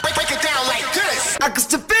I can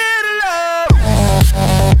still feel the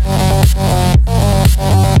love.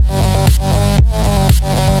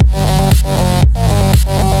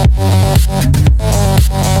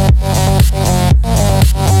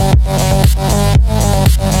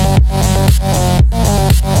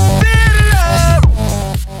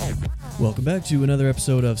 Welcome back to another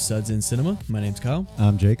episode of Suds in Cinema. My name's Kyle.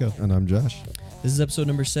 I'm Jacob. And I'm Josh. This is episode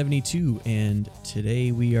number 72, and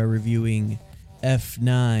today we are reviewing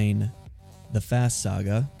F9, The Fast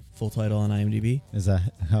Saga. Full title on IMDb. Is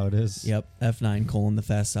that how it is? Yep, F9, The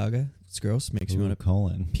Fast Saga. It's gross. Makes me want to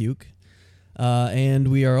colon. puke. And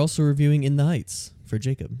we are also reviewing In the Heights for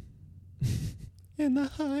Jacob. In the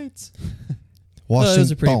Heights.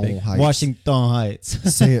 those are pretty big. Heights. Washington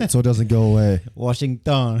Heights. Say it so it doesn't go away.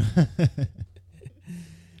 Washington.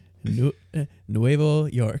 Nuevo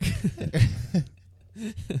York.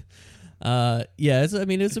 Yeah, it's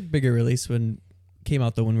a bigger release came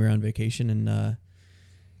out though when we were on vacation and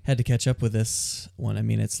had to catch up with this one. I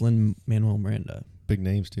mean, it's Lin-Manuel Miranda. Big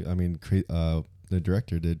names too. I mean, the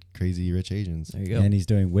director did Crazy Rich Asians. There you go. And he's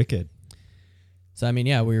doing Wicked. So I mean,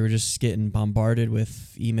 yeah, we were just getting bombarded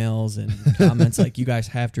with emails and comments like, "You guys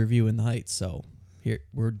have to review In the Heights." So here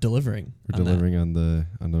we're delivering. We're delivering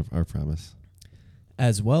on our promise,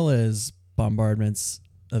 as well as bombardments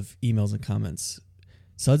of emails and comments.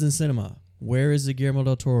 Suds in Cinema, where is the Guillermo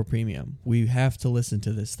del Toro premium? We have to listen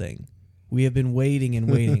to this thing. We have been waiting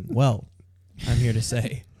and waiting. Well, I'm here to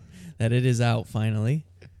say that it is out finally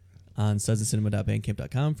on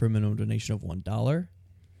sudsandcinema.bandcamp.com for a minimum donation of $1.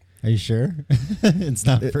 Are you sure? It's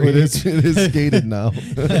not free. It is gated now.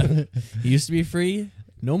 It used to be free.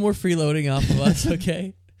 No more freeloading off of us,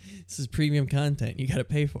 okay? This is premium content. You got to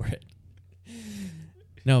pay for it.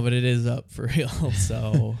 No, but it is up for real.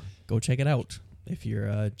 So go check it out if you're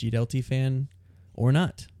a GDLT fan or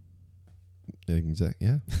not. Exactly.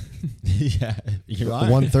 Yeah. Yeah. You are.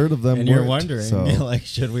 1/3 of them and you're weren't, wondering, so like,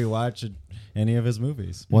 should we watch any of his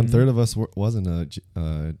movies? 1/3 of us wasn't a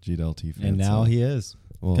GDLT fan. And now so, he is.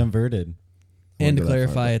 well, Converted. And to go that far,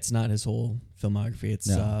 clarify, but- it's not his whole filmography. It's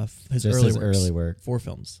No, his just early his works. early work. 4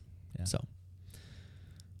 films. Yeah. So,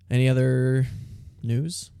 any other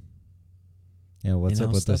news? Yeah, what's up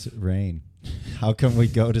In-house with stuff? this rain? How come we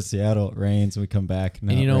go to Seattle, it rains, we come back,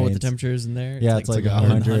 And you know what the rains? temperature is in there? Yeah, it's like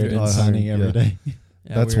 100 100 and sunny every yeah. day.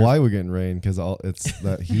 Yeah, that's we're why we're getting rain, because it's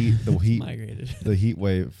that heat. The heat. migrated. The heat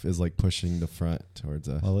wave is like pushing the front towards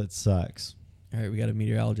us. Well, it sucks. All right, we got a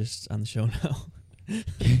meteorologist on the show now.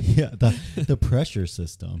 Yeah, the pressure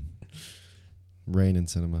system. Rain in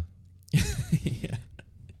cinema. Yeah.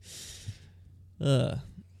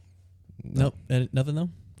 Nope. Nothing though.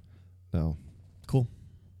 No. Cool.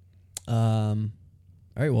 All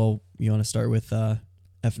right. Well, you want to start with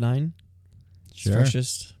F9? It's Sure.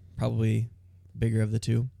 freshest, probably bigger of the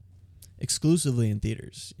two. Exclusively in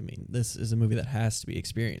theaters. I mean, this is a movie that has to be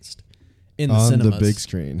experienced in the On cinemas. the big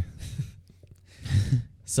screen.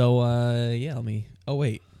 So, yeah. Oh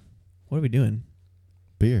wait, what are we doing?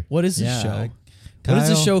 Beer. What is this Yeah, show? What is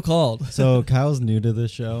this Kyle- show called? So Kyle's new to the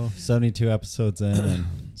show, 72 episodes in, and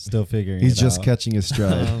still figuring He's it just out. catching his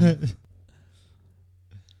stride.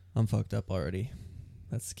 I'm fucked up already.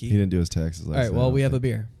 That's the key. He didn't do his taxes last All right. night, Well, I don't we have a think.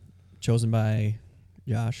 beer chosen by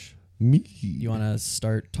Josh. Me. You want to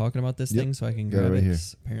start talking about this Yep. thing so I can Got it grab right it? here.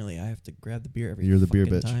 'Cause apparently, I have to grab the beer every You're the beer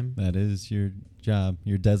fucking bitch. time. That is your job,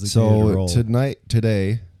 your designated So role today,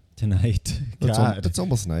 tonight. it's, God, it's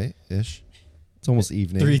almost night-ish. It's almost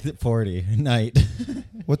evening. 3:40 night.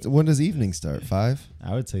 When does evening start? 5?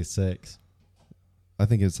 I would say 6. I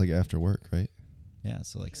think it's like after work, right? Yeah,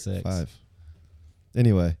 so like 6. 5.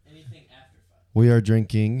 Anyway, Anything after 5. we are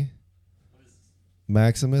drinking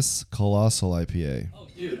Maximus Colossal IPA. Oh,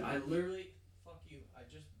 dude, I literally, fuck you. I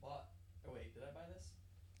just bought. Oh wait, did I buy this?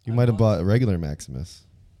 You might have bought a regular Maximus.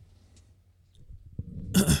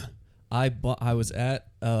 I was at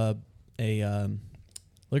a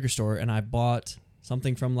liquor store and I bought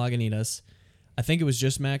something from Lagunitas. I think it was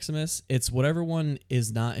just Maximus. It's whatever one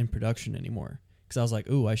is not in production anymore. Because I was like,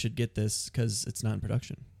 ooh, I should get this because it's not in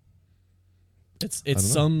production. It's know.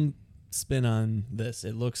 some spin on this.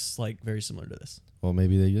 It looks like very similar to this. Well,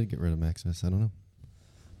 maybe they did get rid of Maximus. I don't know.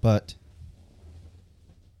 But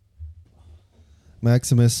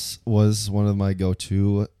Maximus was one of my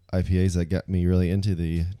go-to IPAs that got me really into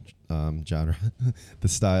the genre, the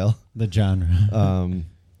style. The genre.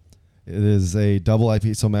 It is a double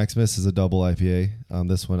IPA. So Maximus is a double IPA.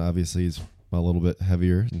 This one obviously is a little bit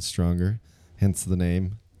heavier and stronger, hence the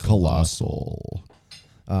name Colossal.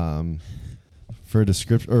 For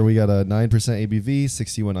description, or we got a 9% ABV,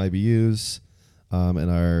 61 IBUs,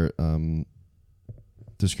 and our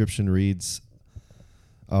description reads: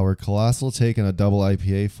 Our colossal take on a double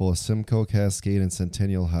IPA full of Simcoe, Cascade, and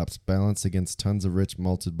Centennial hops balanced against tons of rich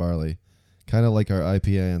malted barley. Kind of like our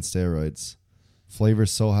IPA on steroids. Flavor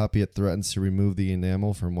so hoppy it threatens to remove the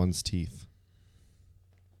enamel from one's teeth.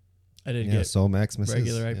 I did Yeah, get so Maximus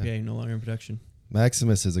regular is, IPA yeah. no longer in production.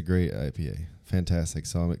 Maximus is a great IPA. Fantastic.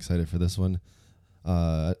 So I'm excited for this one.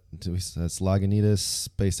 That's Lagunitas,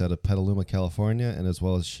 based out of Petaluma, California, and as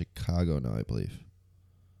well as Chicago now, I believe.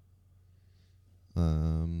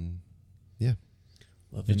 Yeah.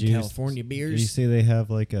 Love Did them you California Did you beers. see they have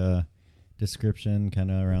like a description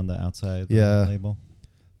kind of around the outside of the Yeah. label?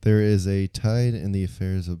 There is a tide in the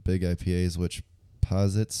affairs of big IPAs which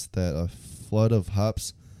posits that a flood of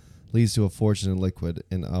hops leads to a fortune in liquid.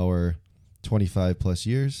 In our 25 plus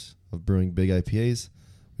years of brewing big IPAs,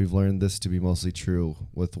 we've learned this to be mostly true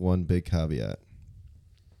with one big caveat.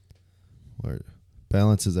 Where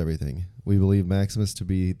balance is everything. We believe Maximus to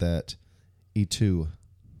be that E2.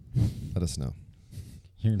 Let us know.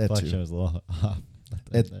 Your Et inflection tu. was a little off.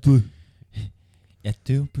 Et tu. Et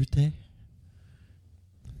tu, Brute?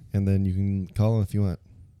 And then you can call them if you want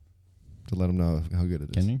to let them know how good it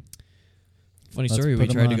is. Can you? Funny Let's story. We put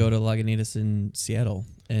 'em tried to on. go to Lagunitas in Seattle,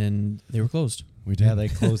 and they were closed. We did. Yeah, they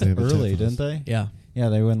closed They have a early, tip for us. didn't they? Yeah. Yeah,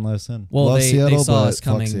 they wouldn't let us in. Well, Love they Seattle, saw but us fuck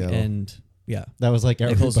coming, Seattle. and yeah, That was like they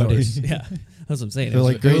everybody. closed the doors. Yeah, that's what I'm saying. They're It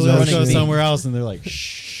was- like, great it was Let's running go theme. somewhere else, and they're like,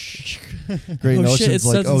 shh. Great Oh Notions shit! It's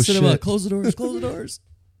like, Suds and oh Cinema. shit. Close the doors. Close the doors.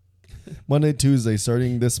 Monday, Tuesday,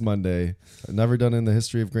 starting this Monday. Never done in the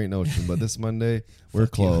history of Great Notion, but this Monday we're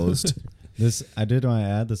Fuck you. closed. This I did want to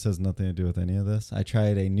add. This has nothing to do with any of this. I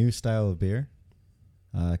tried a new style of beer,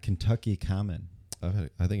 Kentucky Common.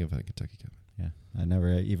 I think I've had a Kentucky Common. Yeah, I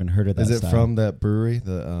never even heard of that. Is it style. from that brewery?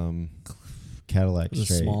 The Cadillac It was a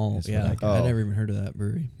Straight? small. is what Yeah, I got. I Oh. never even heard of that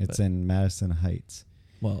brewery. It's but- in Madison Heights.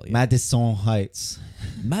 well, yeah. Madison Heights.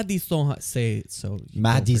 Madison. Say it so. you don't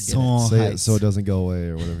Madison. forget say it Heights. so it doesn't go away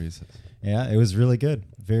or whatever you said. Yeah, it was really good.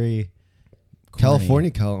 Very corny.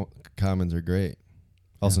 California Commons are great.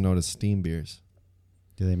 Also known as steam beers.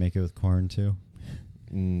 Do they make it with corn too?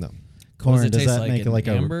 No. What Corn. does it Does taste that like? make it An like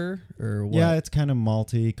amber or what? Yeah, it's kind of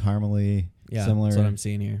malty, caramely. yeah. similar. That's what I'm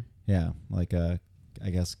seeing here. Yeah, like I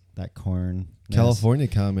guess that corn. California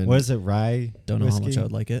Common. What is it? Rye. Don't know whiskey? how much I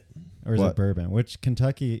would like it. Or is What? it bourbon? Which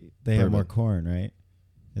Kentucky they have more Bourbon. corn, right?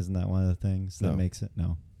 Isn't that one of the things that No. makes it?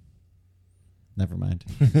 No. Never mind.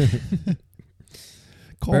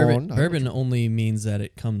 Corn. Bourbon only means that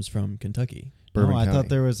it comes from Kentucky. Bourbon no, I County. thought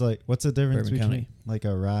there was like, what's the difference Bourbon between County. like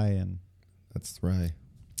a rye and That's rye.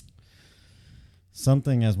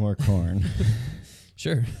 something has more corn?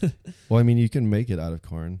 Sure. Well, I mean, you can make it out of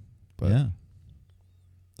corn, but Yeah.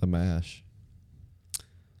 the mash.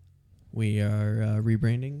 We are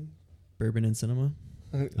rebranding Bourbon and Cinema.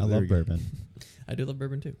 I love bourbon. I do love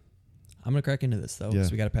bourbon too. I'm gonna crack into this though, because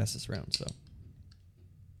Yeah. we got to pass this around. So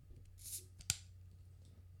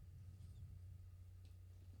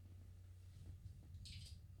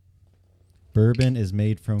Bourbon is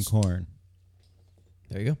made from corn.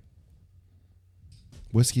 there you go.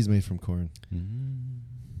 Whiskey's made from corn.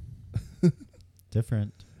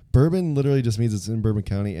 Different. Bourbon literally just means it's in Bourbon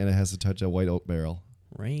County and it has to touch a white oak barrel.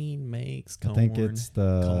 Rain makes I corn. think it's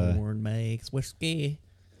the corn makes whiskey.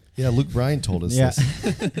 Yeah, Luke Bryan told us yeah,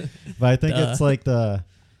 this. but I think Duh. it's like the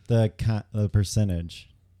percentage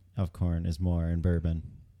of corn is more in bourbon.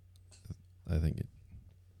 I think it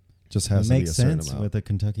just It has to be a makes certain sense amount. with a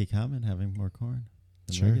Kentucky Common having more corn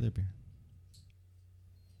than Sure. regular beer.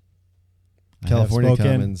 I have California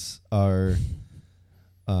spoken- Commons are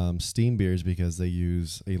steam beers because they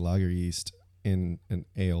use a lager yeast in an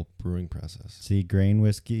ale brewing process. See, grain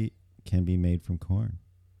whiskey can be made from corn,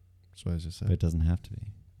 That's what I just but said. it doesn't have to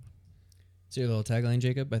be. So your little tagline,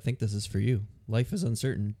 Jacob. I think this is for you. Life is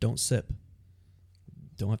uncertain. Don't sip.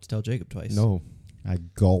 Don't have to tell Jacob twice. No. I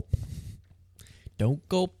gulp. Don't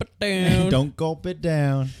gulp it down. Don't gulp it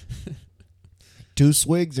down. 2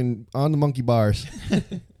 swigs and on the monkey bars.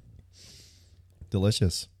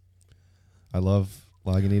 Delicious. I love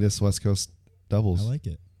Lagunitas West Coast doubles. I like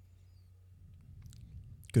it.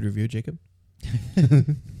 Good review, Jacob.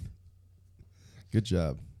 Good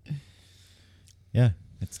job. Yeah,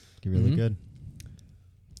 it's really Mhm. good.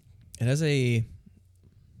 It has a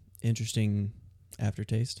interesting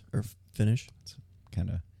aftertaste or finish. Kind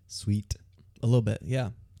of sweet. A little bit,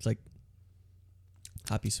 yeah. It's like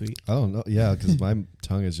hoppy sweet. I don't know. Yeah, because my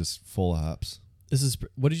tongue is just full of hops. This is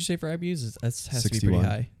what did you say for IBUs? That has to be 61.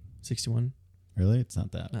 pretty high. 61. Really? It's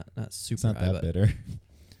not that. Not super It's not high, that but bitter.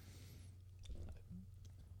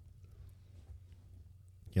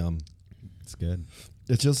 Yum. It's good.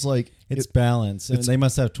 It's just like It's balanced. it's- They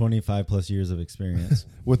must have 25 plus years of experience.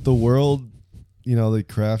 with the world the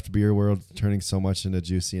craft beer world turning so much into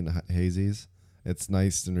juicy and hazies. It's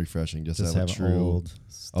nice and refreshing just to have a true old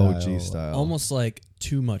OG style. Almost like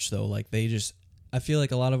too much though. Like I feel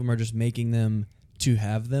like a lot of them are just making them to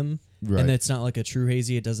have them. Right. And it's not like a true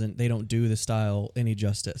hazy. They don't do the style any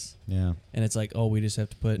justice. Yeah. And it's like, oh, we just have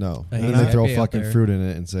to put No. a And hazy then they throw IPA out fucking there. fruit in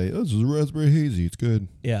it and say, oh, this is a raspberry hazy. It's good.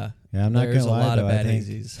 Yeah. Yeah, I'm not There's going to lie, a lot though. of bad I think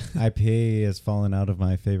hazies. IPA has fallen out of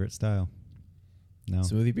my favorite style. No.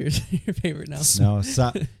 Smoothie beers are your favorite now? No,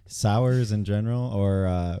 sours in general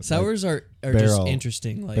or... Sours are just barrel-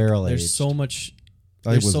 interesting. Like barrel there's aged. so much...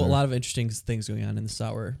 I There's was a there. lot of interesting things going on in the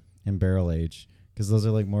sour. and barrel age. Because those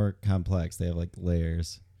are like more complex. They have like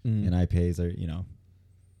layers. Mm. And IPAs are,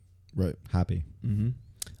 Right. hoppy. Mm-hmm.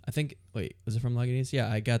 I think. Wait, was it from Lagunitas?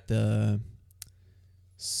 Yeah, I got the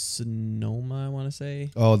Sonoma. I want to say.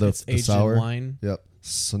 Oh, It's the aged sour. in wine, Yep.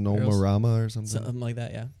 Sonoma-rama or something. something like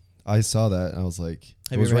that. Yeah. I saw that and I was like,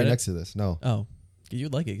 Have it was you right read it? next to this. No. Oh,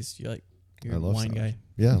 you'd like it because you're I a love wine sours. guy.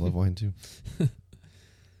 Yeah, I love wine too.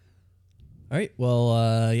 All right.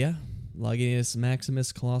 Well, yeah. Lagunitas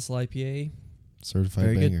Maximus Colossal IPA. Certified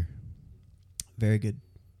Very good. banger. Very good.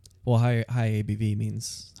 Well, high ABV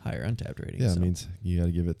means higher untapped rating. Yeah, so it means you got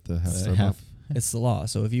to give it the half star bump. Half. it's the law.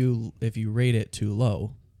 So if you rate it too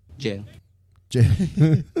low, Jail.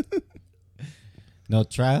 No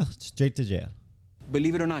trial, straight to jail.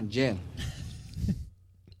 Believe it or not, jail.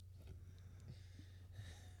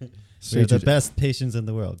 We're Straight the to best patients in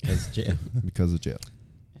the world because jail. because of jail.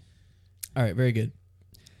 all right, very good.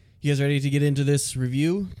 You guys ready to get into this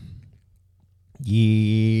review?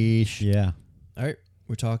 Yeesh. Yeah. All right,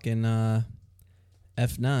 we're talking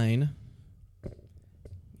F9.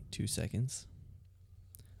 2 seconds.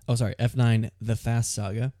 Oh, sorry, F9, The Fast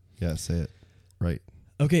Saga. Yeah, say it right.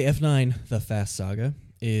 Okay, F9, The Fast Saga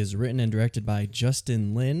is written and directed by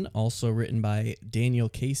Justin Lin, also written by Daniel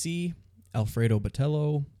Casey, Alfredo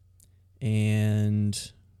Botello,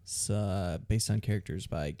 and based on characters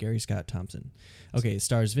by Gary Scott Thompson. Okay, it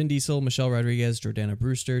stars Vin Diesel, Michelle Rodriguez, Jordana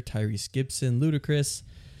Brewster, Tyrese Gibson, Ludacris,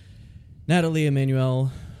 Natalie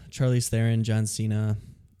Emmanuel, Charlize Theron, John Cena,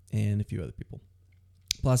 and a few other people.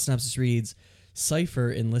 Plot synopsis reads,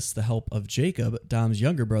 Cypher enlists the help of Jacob, Dom's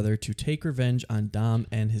younger brother, to take revenge on Dom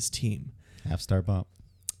and his team. Half star bump.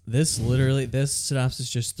 This synopsis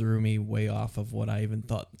just threw me way off of what I even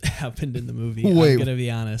thought happened in the movie. Wait. I'm going to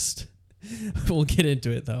be honest. We'll get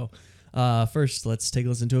into it, though. First, let's take a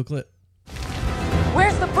listen to a clip.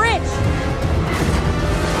 Where's the bridge?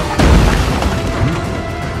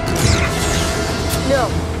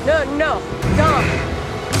 No. Dom.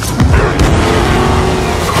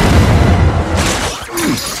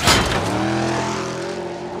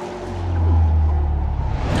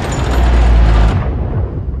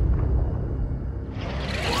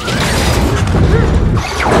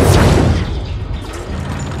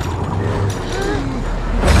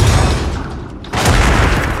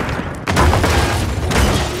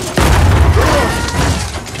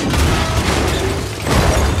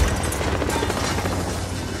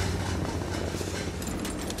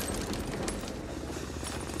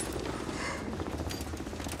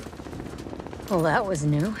 Well, that was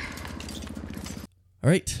new. All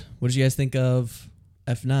right. What did you guys think of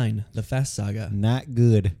F9, The Fast Saga? Not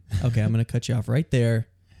good. Okay, I'm going to cut you off right there.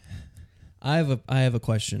 I have a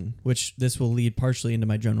question, which this will lead partially into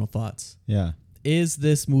my general thoughts. Yeah. Is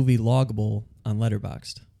this movie loggable on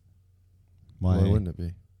Letterboxd? Why? Why wouldn't it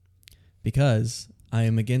be? Because I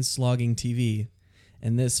am against logging TV,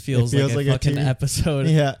 and this feels, feels like like a a fucking TV episode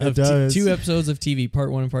Yeah, it of does. 2 episodes of TV,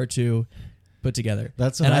 part 1 and part 2, put together.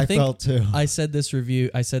 That's what And I think felt too. I said this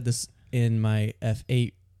in my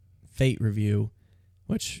F8 Fate review,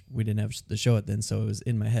 which we didn't have the show it then, so it was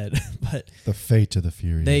in my head. But The fate of the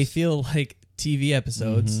furious. they feel like TV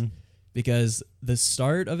episodes Mhm. because the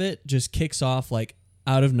start of it just kicks off like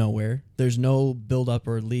out of nowhere. There's no build up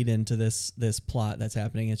or lead into this plot that's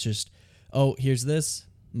happening. It's just, oh, here's this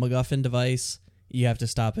MacGuffin device. You have to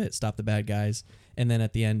stop it, stop the bad guys, and then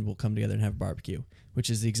at the end we'll come together and have a barbecue, which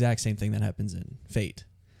is the exact same thing that happens in Fate.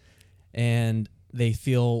 And they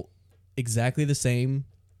feel exactly the same.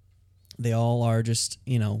 They all are just,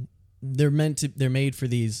 they're made for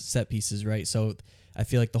these set pieces, right? So I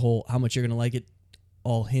feel like the whole how much you're gonna like it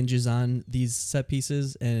all hinges on these set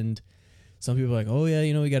pieces, and some people are like, oh yeah,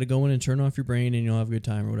 we got to go in and turn off your brain and you'll have a good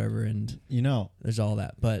time or whatever, and there's all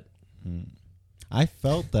that. But I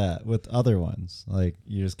felt that with other ones. Like,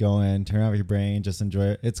 you just go in, turn off your brain, just enjoy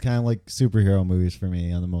it. It's kind of like superhero movies for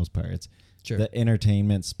me on the most part. It's sure, the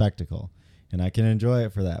entertainment spectacle, and I can enjoy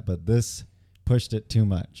it for that. But this pushed it too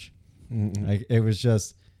much. Mm-mm. It was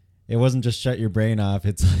just, it wasn't just shut your brain off.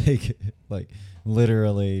 It's like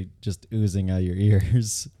literally just oozing out your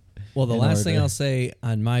ears. Well, the in last thing order. I'll say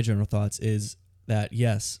on my general thoughts is that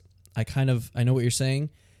yes, I know what you're saying,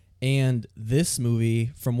 and this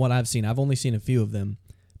movie, from what I've seen, I've only seen a few of them,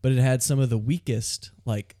 but it had some of the weakest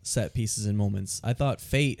like set pieces and moments. I thought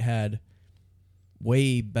Fate had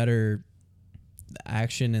way better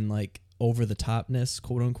action and like over the topness,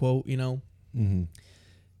 quote unquote, you know, Mm-hmm.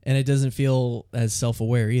 and it doesn't feel as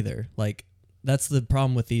self-aware either. Like that's the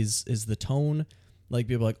problem with these is the tone. Like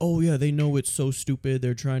people are like, oh yeah, they know it's so stupid,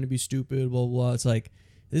 they're trying to be stupid, blah blah blah. It's like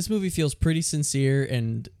this movie feels pretty sincere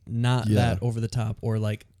and not Yeah. that over the top or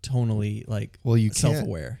like tonally like Well, you can't.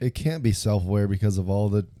 self-aware. It can't be self-aware because of all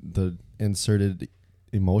the inserted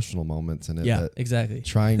emotional moments in it. Yeah, that exactly.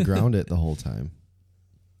 try and ground it the whole time.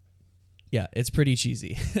 Yeah, it's pretty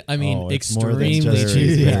cheesy. I mean, Oh, it's more than extremely just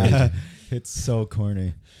cheesy. Yeah. It's so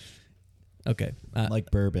corny. Okay. Like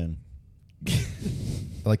bourbon. I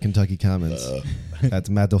like Kentucky Commons. That's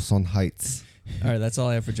Madison Heights. All right, that's all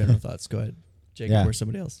I have for general thoughts. Go ahead, Jacob, Yeah. or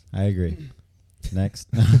somebody else. I agree. Next.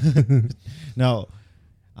 No,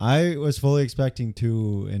 I was fully expecting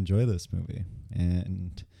to enjoy this movie.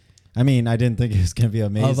 And I mean, I didn't think it was going to be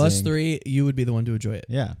amazing. Of us three, you would be the one to enjoy it.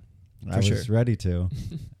 Yeah. I For was sure. ready to.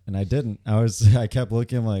 And I didn't. I kept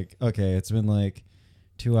looking like, okay, it's been like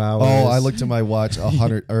 2 hours. Oh, I looked at my watch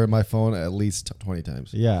 100 or my phone at least 20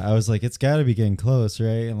 times. Yeah, I was like, it's got to be getting close,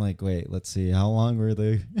 right? I'm like, wait, let's see. How long were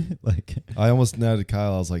they? Like, I almost nodded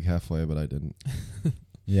Kyle. I was like halfway, but I didn't.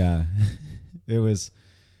 yeah. I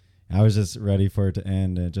was just ready for it to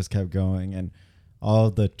end, and it just kept going. And all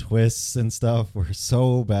the twists and stuff were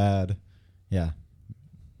so bad. Yeah.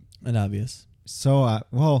 And obvious. So,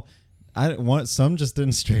 some just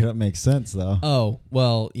didn't straight up make sense, though. Oh,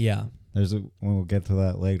 well, yeah. We'll get to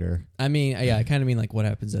that later. I mean, yeah, I kind of mean like what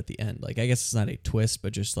happens at the end. Like, I guess it's not a twist,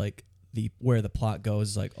 but just like where the plot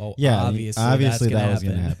goes. Like, oh, Yeah, obviously that was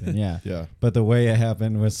going going to happen. Yeah. Yeah. But the way it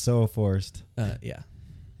happened was so forced. Yeah.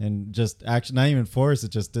 And just actually not even forced. It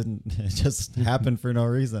just didn't. It just happened for no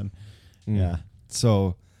reason. Mm. Yeah.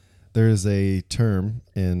 So there's a term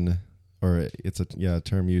it's a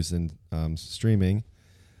term used in streaming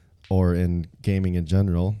or in gaming in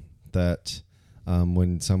general that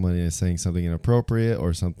when someone is saying something inappropriate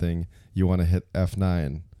or something, you want to hit F9.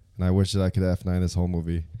 And I wish that I could F9 this whole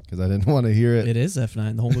movie because I didn't want to hear it. It is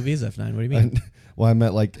F9. The whole movie is F9. What do you mean? I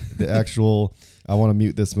meant like the actual, I want to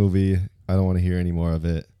mute this movie. I don't want to hear any more of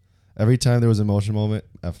it. Every time there was an emotional moment,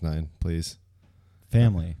 F9, please.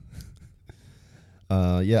 Family.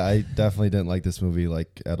 Yeah, I definitely didn't like this movie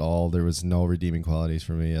like at all. There was no redeeming qualities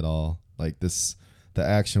for me at all. Like the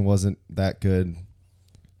action wasn't that good.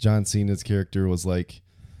 John Cena's character was like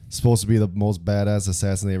supposed to be the most badass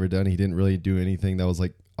assassin they ever done. He didn't really do anything that was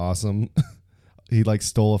like awesome. He like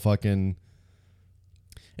stole a fucking.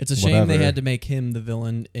 It's a shame they whatever. had to make him the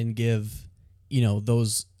villain and give,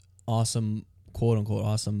 those awesome, quote unquote,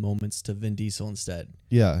 awesome moments to Vin Diesel instead.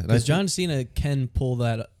 Yeah, and Because John Cena can pull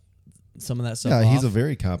some of that stuff off. yeah, he's a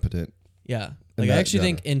very competent. Yeah. in Like, I that actually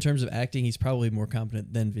think genre. in terms of acting, he's probably more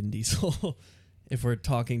competent than Vin Diesel. If we're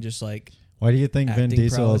talking just like, Why do you think Vin Acting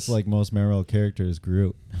Diesel's prowess. like most memorable character is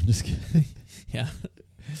Groot? I'm just kidding. yeah,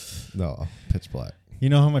 No, Pitch Black. You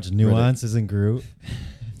know how much nuance is in Groot?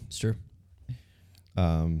 it's true.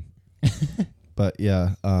 But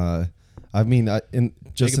yeah, I mean,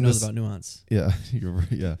 just Jacob in knows this, about nuance. yeah, you're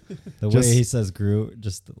right, yeah. The Just- way he says Groot,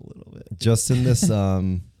 just a little bit. Just in this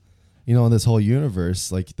in this whole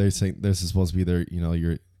universe, like they're saying this is supposed to be their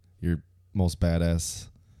your most badass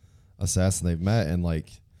assassin they've met, and like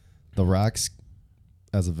The Rock's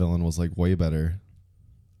as a villain was like way better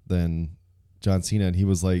than John Cena, and he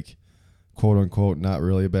was like quote unquote not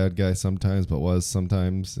really a bad guy sometimes, but was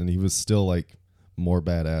sometimes, and he was still like more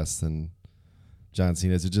badass than John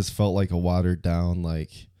Cena's. It just felt like a watered down like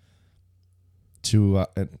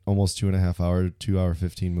almost 2.5 hour, 2 hour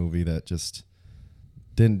 15 movie that just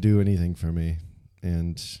didn't do anything for me.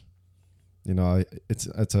 And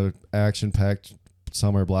it's a action packed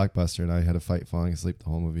summer blockbuster, and I had a fight falling asleep the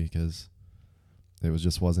whole movie because it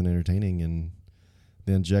just wasn't entertaining, and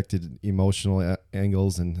the injected emotional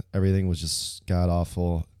angles and everything was just god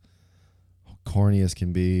awful, corny as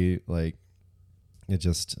can be. Like it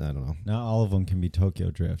just, I don't know. Not all of them can be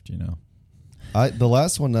Tokyo Drift, The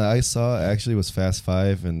last one that I saw actually was Fast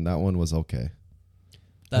 5, and that one was okay.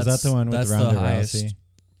 Is that the one with that's Ronda the highest,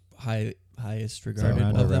 Rousey? highest Is that regarded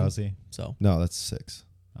Ronda of them. Rousey? So No, that's 6.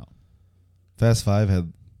 Oh. Fast 5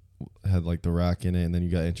 had like The Rock in it, and then you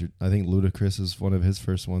got I think Ludacris is one of his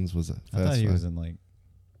first ones was Fast I thought he 5. was in like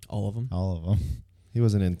all of them. all of them. He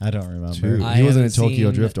wasn't in I don't remember. 2. I He wasn't in haven't Tokyo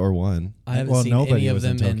seen- Drift or 1. I haven't Well, seen nobody any of was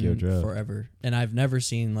in them Tokyo in Drift. forever, and I've never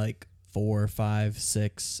seen like 4, 5,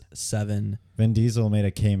 6, 7. Vin Diesel made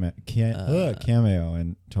a cameo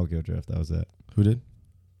in Tokyo Drift. That was it. Who did?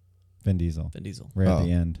 Vin Diesel. Vin Diesel. Right at Oh.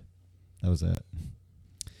 the end. That was it.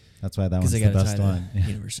 That's why that Because one's they the got to best tie one. the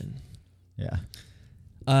universe in.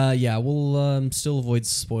 Yeah. Yeah, we'll still avoid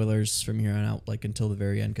spoilers from here on out, like until the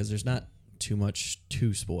very end, because there's not too much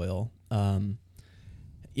to spoil.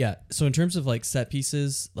 Yeah, so in terms of like set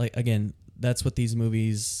pieces, like again, that's what these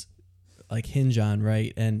movies like hinge on,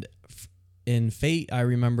 right? And in Fate, I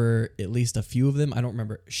remember at least a few of them. I don't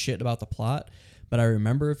remember shit about the plot, but I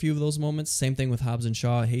remember a few of those moments. Same thing with Hobbs and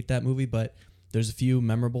Shaw. I hate that movie, but there's a few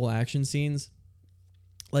memorable action scenes.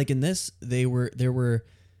 Like in this, there were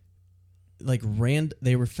like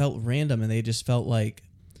felt random, and they just felt like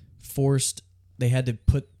forced. They had to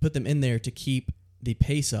put them in there to keep the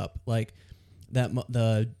pace up. Like that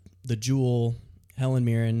the jewel, Helen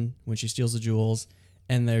Mirren, when she steals the jewels,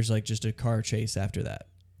 and there's like just a car chase after that.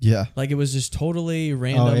 Yeah. Like it was just totally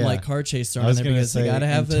random, yeah. like car chase thrown I in was there gonna because they say, gotta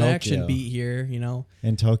have in the action Tokyo. beat here, you know?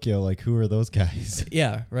 In Tokyo, like, who are those guys?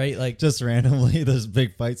 Yeah, right. Like Just randomly, this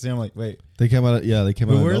big fight scene. I'm like, wait, They came out. They came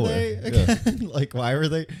out who of were nowhere. they Yeah. again? Like, why were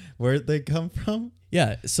they? Where'd they come from?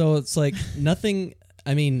 yeah, so it's like nothing.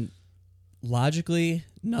 I mean, logically,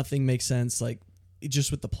 nothing makes sense. Like just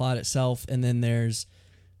with the plot itself, and then there's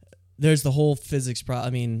the whole physics problem. I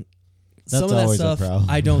mean, some That's of that always a stuff problem.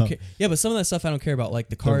 I don't care. Yeah, but some of that stuff I don't care about, like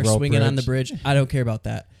the car rope swinging on the bridge. bridge. I don't care about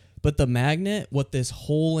that. But the magnet, what this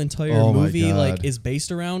whole entire Oh my movie like God. is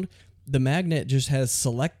based around, the magnet just has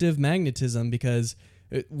selective magnetism because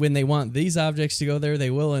when they want these objects to go there,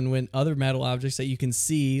 they will, and when other metal objects that you can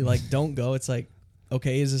see like don't go, it's like,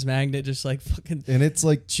 okay, is this magnet just like fucking And it's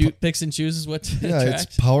like, picks and chooses what to yeah, attract?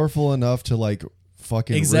 it's powerful enough to like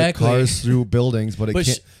fucking Exactly. rip cars through buildings, but it But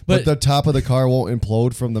can't. sh- But but- the top of the car won't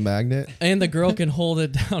implode from the magnet. And the girl can hold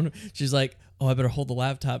it down. She's like, oh, I better hold the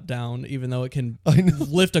laptop down, even though it can I know.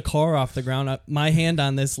 lift a car off the ground. My hand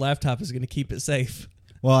on this laptop is going to keep it safe.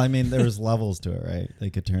 Well, I mean, there was levels to it, right?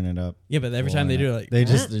 They could turn it up. Yeah, but every time they do it, like, they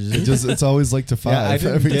just It's always like to 5. Yeah, I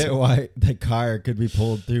didn't every get time. why the car could be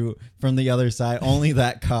pulled through from the other side. Only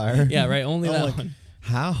that car. yeah, right, only I'm that like, one.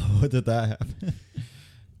 How did that happen?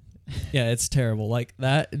 Yeah, it's terrible. Like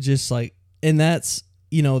that, just like, and that's,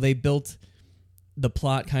 you know, they built the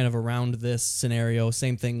plot kind of around this scenario.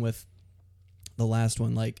 Same thing with the last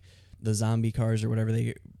one, like the zombie cars or whatever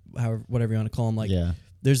whatever you want to call them. Like, Yeah.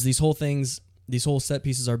 there's these whole things, these whole set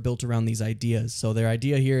pieces are built around these ideas. So their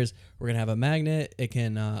idea here is we're gonna have a magnet. It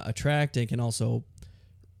can attract. It can also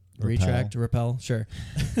repel. Sure,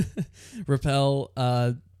 repel.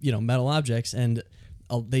 Metal objects, and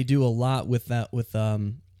they do a lot with that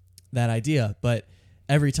that idea. But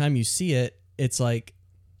every time you see it, it's like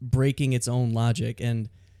breaking its own logic, and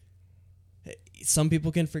some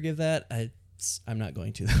people can forgive that. I'm not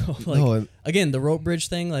going to though. Like, No, and- again, the rope bridge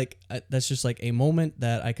thing, like that's just like a moment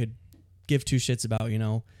that I could give two shits about, you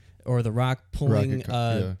know, or the Rock pulling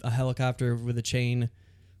yeah. a helicopter with a chain.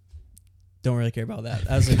 Don't really care about that.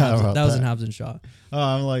 That was in Forgot Hobbs, about that was in that. Hobbs and Shaw. Oh,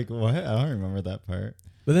 I'm like, what? I don't remember that part.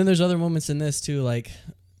 But then there's other moments in this too, like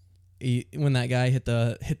when that guy hit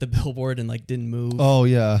the billboard and like didn't move. Oh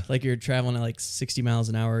yeah. Like you're traveling at like 60 miles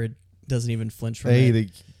an hour, it doesn't even flinch from Hey,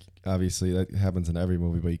 it. obviously that happens in every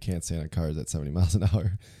movie, but you can't stand on cars at 70 miles an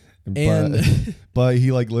hour. And But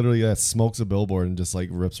he like literally smokes a billboard and just like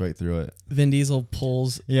rips right through it. Vin Diesel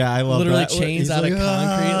pulls. Yeah, I love Literally that. chains He's out of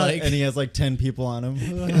concrete, like- and he has like 10 people on him.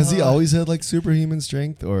 Has he always had like superhuman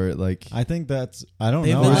strength, or like, I think that's. I don't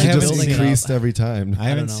They've know. been or I is it haven't just building it seen. up. increased every time? I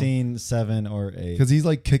haven't know. seen 7 or 8. Because he's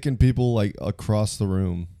like kicking people like across the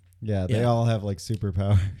room. Yeah, they Yeah. all have like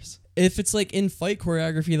superpowers. If it's like in fight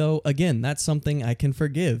choreography though, again, that's something I can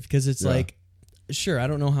forgive because it's Yeah. like, sure, I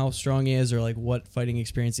don't know how strong he is or like what fighting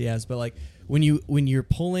experience he has, but like when you're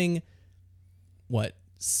pulling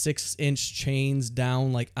 6-inch chains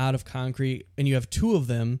down like out of concrete and you have two of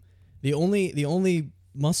them, the only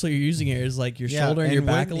muscle you're using here is like your shoulder and your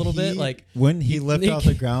back a little bit. Like wouldn't he lift off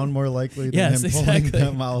the ground more likely than Yes, him pulling exactly.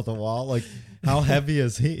 them out of the wall? Like, how heavy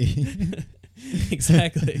is he?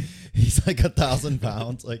 exactly. He's like 1,000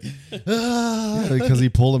 pounds. Like, Because he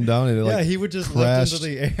pulled him down and it yeah, like he would just crashed- lift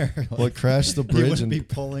into the air. Like, well, it crashed the he bridge wouldn't and be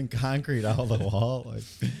pulling concrete out of the wall. Like,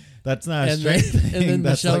 that's not a And then, strength thing. and then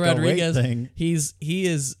That's Michelle like a weight Rodriguez, thing. he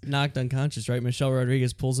is knocked unconscious, right? Michelle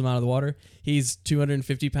Rodriguez pulls him out of the water. He's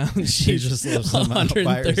 250 pounds. She just lifts him out by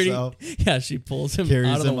 130. herself. Yeah, she pulls him Carries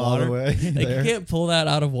out of the him all water. the way Like, there. you can't pull that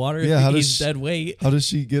out of water. Yeah, if how does he's she- dead weight. how does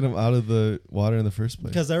she get him out of the water in the first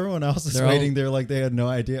place? Because everyone else is They're all- waiting there like they had no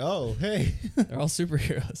idea. Oh, hey. They're all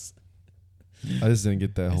superheroes. I just didn't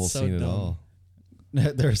get that It's whole so scene at dumb. all.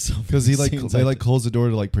 There's so Because he many like scenes they I like did- close the door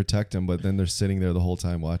to like protect him, but then they're sitting there the whole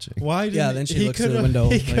time watching. Why did Yeah, then she he looks through the could've- window,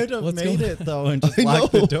 He like, could have what's made going- it though and just I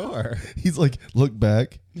locked know. the door. He's like, look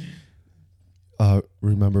back.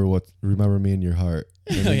 Remember me in your heart.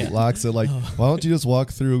 And Oh, he yeah. locks it like, Oh. why don't you just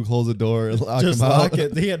walk through, close the door, and lock Just him lock out?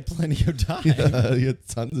 it. He had plenty of time. Yeah, he had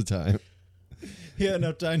tons of time. He had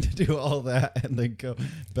enough time to do all that and then go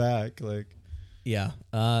back. Like, Yeah.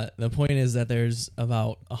 The point is that there's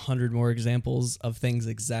about 100 more examples of things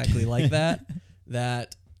exactly like that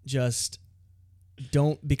that just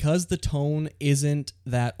don't, because the tone isn't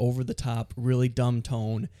that over the top, really dumb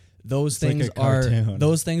tone. Those It's like things a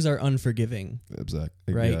cartoon. are unforgiving.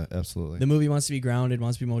 Exactly. Right. Yeah, absolutely. The movie wants to be grounded,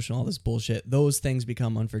 wants to be emotional, all this bullshit. Those things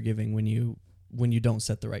become unforgiving when you don't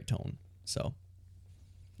set the right tone. So,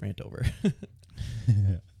 rant over.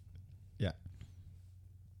 yeah.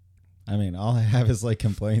 I mean, all I have is like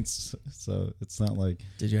complaints, so it's not like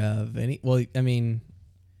Did you have any? Well, I mean,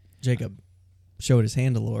 Jacob showed his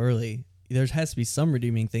hand a little early. There has to be some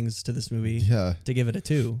redeeming things to this movie yeah. to give it a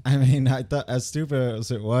 2. I mean, I thought as stupid as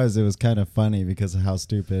it was kind of funny because of how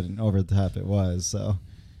stupid and over the top it was. So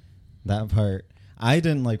that part, I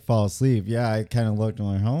didn't like fall asleep. Yeah, I kind of looked and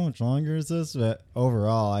like, how much longer is this? But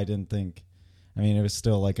overall, I didn't think. I mean, it was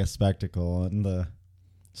still like a spectacle, and the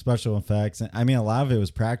special effects. And I mean, a lot of it was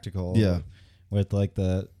practical. Yeah. With like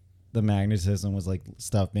the magnetism was like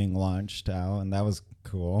stuff being launched out, and that was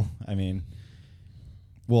cool. I mean,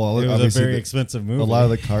 Well, it was a obviously very expensive movie. a lot of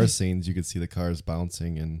the car scenes, you could see the cars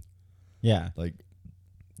bouncing, and yeah. like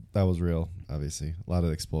that was real. Obviously, a lot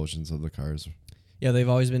of explosions of the cars. Yeah, they've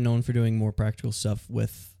always been known for doing more practical stuff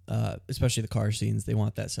with, especially the car scenes. They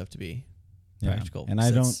want that stuff to be practical. And I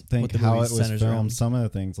So don't that's think what the how movie it was centers filmed. around. Some of the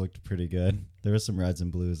things looked pretty good. There was some reds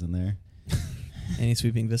and blues in there. Any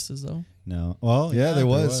sweeping vistas though? No. Well, Yeah, there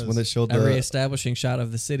was when they showed Every the. establishing shot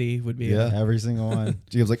of the city would be. Yeah. every single one.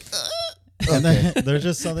 Jacob's like, And then there's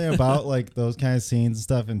just something about like those kind of scenes and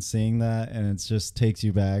stuff and seeing that, and it just takes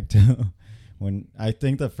you back to when I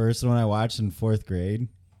think the first one I watched in 4th grade.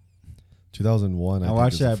 2001. I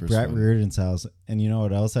watched it at Brett Reardon's house, and you know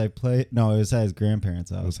what else I played? No, it was at his grandparents'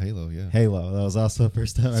 It house. was Halo. Yeah. Halo. That was also the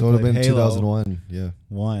first time I So it would played have been Halo 2001. Yeah.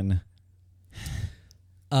 1.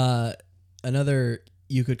 Another,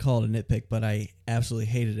 you could call it a nitpick, but I absolutely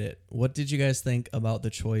hated it. What did you guys think about the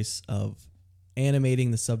choice of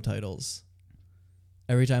animating the subtitles?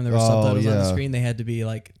 Every time there were Oh, subtitles on the yeah. screen, they had to be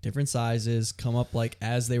like different sizes, come up like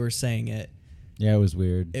as they were saying it. Yeah, it was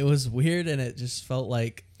weird. It was weird, and it just felt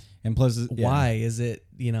like, And plus, yeah. why is it,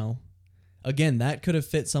 again, that could have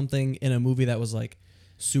fit something in a movie that was like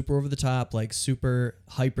super over the top, like super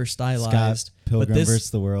hyper stylized. Scott Pilgrim this, versus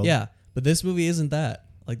the World. Yeah, but this movie isn't that.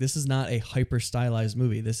 Like, this is not a hyper stylized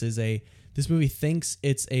movie. This movie thinks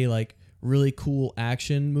it's a like really cool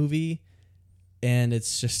action movie, and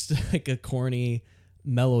it's just like a corny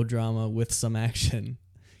melodrama with some action.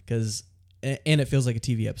 And it feels like a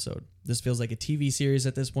TV episode. This feels like a TV series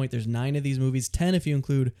at this point. There's 9 of these movies, 10 if you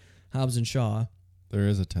include Hobbs and Shaw. There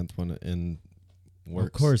is a 10th one in works.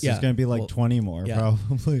 Of course, Yeah. there's going to be like Well, 20 more yeah.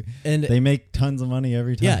 probably. And They make tons of money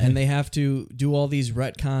every time. yeah, and they have to do all these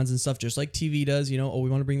retcons and stuff, just like TV does. Oh, we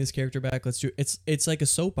want to bring this character back. Let's do. It's like a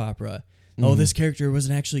soap opera. Oh, this character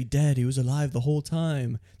wasn't actually dead. He was alive the whole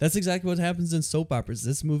time. That's exactly what happens in soap operas.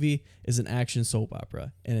 This movie is an action soap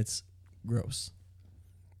opera, and it's gross.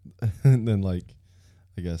 And then like,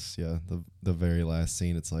 I guess the very last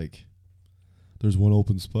scene, it's like, there's one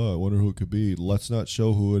open spot. Wonder who it could be. Let's not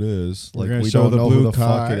show who it is. We're Like gonna we show don't the know blue who the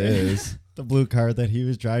car. fuck it is. the blue car that he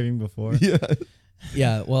was driving before. Yeah.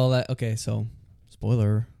 Yeah. Well, okay. So,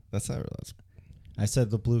 spoiler. That's not. That's I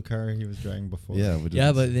said the blue car he was driving before. yeah.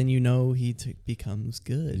 Yeah, but then he becomes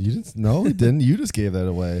good. you didn't. No, it didn't. You just gave that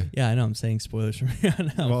away. Yeah, I know. I'm saying spoilers from here on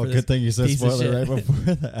out. Well, for this. good thing you said piece of spoiler shit. right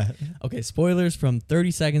before that. Okay, spoilers from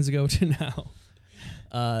 30 seconds ago to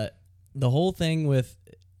now. The whole thing with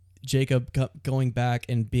Jacob going back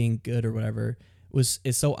and being good or whatever is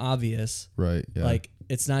so obvious. Right. Yeah. Like,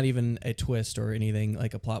 it's not even a twist or anything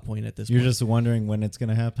like a plot point at this You're point. just wondering when it's going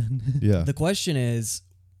to happen. yeah. The question is,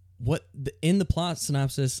 in the plot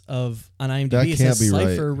synopsis on That IMDb, it can't says be right.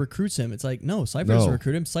 Cypher recruits him. It's like, no, Cypher doesn't No.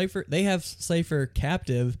 recruit him. They have Cypher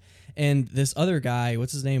captive, and this other guy,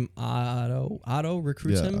 what's his name, Otto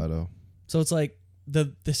recruits Yeah. him. Otto. So it's like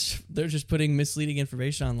they're just putting misleading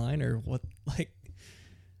information online, or what? Like,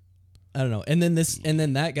 I don't know. And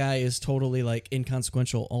then that guy is totally like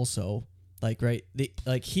inconsequential also. Like, right?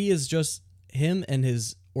 He is just, him and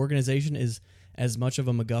his organization is as much of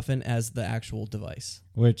a MacGuffin as the actual device.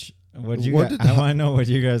 Which What you What guys, did I want to know what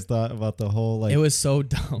you guys thought about the whole like it was so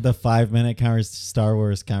dumb. the 5-minute Star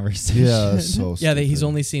Wars conversation. Yeah, so Yeah, he's stupid.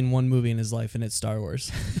 only seen one movie in his life, and it's Star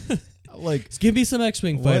Wars. like Just give me some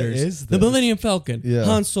X-wing What fighters. is The this? Millennium Falcon. Yeah.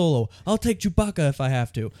 Han Solo. I'll take Chewbacca if I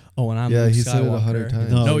have to. Oh, and I'm Yeah, Luke he said it Skywalker. 100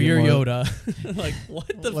 times. No, No, you're you're more- Yoda. Like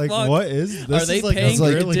what the like fuck? what is this? Are they is like a paying?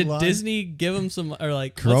 really Did long- Disney give him some? Or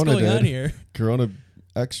like Corona what's going on did. here? Corona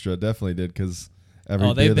Extra definitely did because every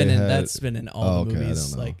Oh, they've beer been they in. had, That's been in all Oh, the okay, I movies.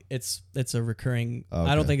 don't know. Like it's a recurring. I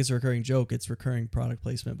Okay. don't think it's a recurring joke. It's recurring product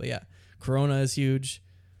placement. But yeah, Corona is huge.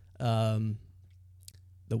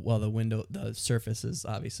 The surfaces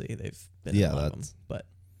obviously they've been in Yeah, a lot of them. that's- But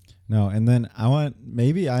No, and then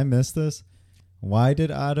maybe I missed this. Why did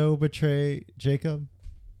Otto betray Jacob?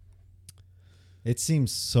 It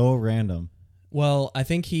seems so random. well, I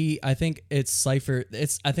think it's Cypher.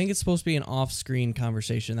 I think it's supposed to be an off-screen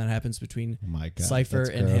conversation that happens between Oh my god. Cypher that's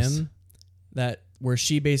and gross. him, where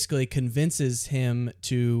she basically convinces him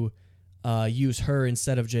to use her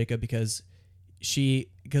instead of Jacob because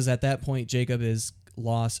at that point Jacob is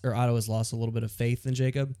lost, or Otto has lost a little bit of faith in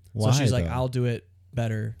Jacob. Why, so she's like, though? I'll do it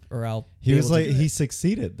better, or I'll. He be was able to like do he it.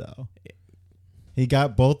 succeeded though. He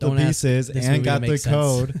got both Don't the ask pieces this and movie to got the make sense.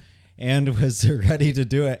 code and was ready to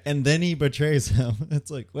do it, and then he betrays him.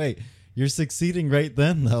 It's like, wait, you're succeeding right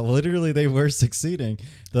then though. Literally they were succeeding.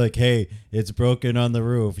 They're like, hey, it's broken on the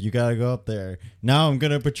roof. You gotta go up there. Now I'm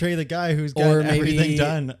gonna betray the guy who's got Or maybe- everything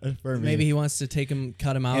done for me. Maybe he wants to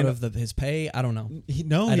cut him out And- of his pay. I don't know.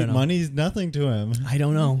 I don't know. Money's nothing to him. I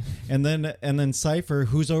don't know. And then Cypher,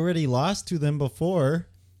 who's already lost to them before,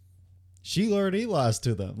 she already lost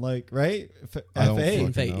to them. Like, right? I don't F8.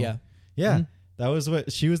 fucking Fate, know. yeah. Yeah. Mhm. That was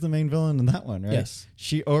what she was the main villain in that one, right? Yes.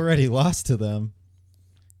 She already lost to them.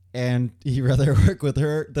 And he'd rather work with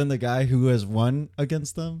her than the guy who has won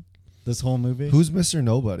against them this whole movie. Who's Mr.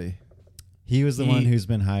 Nobody? He was the He- one who's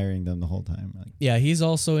been hiring them the whole time. Like, Yeah, he's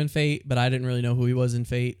also in Fate, but I didn't really know who he was in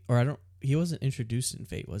Fate, or he wasn't introduced in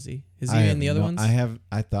Fate, was he? Is he I in have the other no- ones? I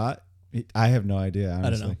have no idea, honestly. I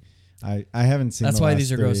don't know. I haven't seen That's the why last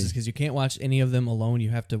these are gross, three. is because you can't watch any of them alone. You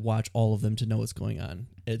have to watch all of them to know what's going on.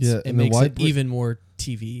 It Yeah, and then makes why it bring- even more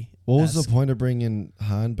TV. What was the point of bringing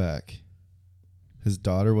Han back? His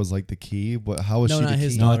daughter was like the key. How was No, she not the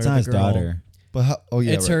his key? No, daughter, it's not the his girl. daughter. But how? Oh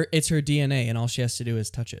yeah, It's right. it's her DNA, and all she has to do is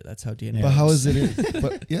touch it. That's how DNA. But how works. is it?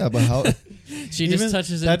 But how? She Even- just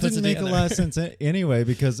touches it. That and puts didn't it make a together. lot of sense anyway,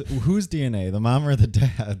 because whose DNA, the mom or the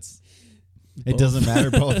dad's? It Both. doesn't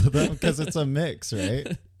matter, both of them, because it's a mix,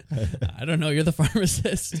 right? I don't know. You're the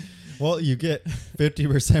pharmacist. Well, you get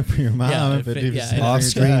 50% for your mom Yeah, and 50% yeah, for your Off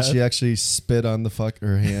screen, dad. she actually spit on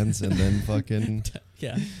her hands and then fucking.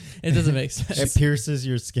 Yeah, it doesn't make It sense. pierces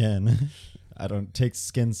your skin. I don't take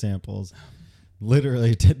skin samples.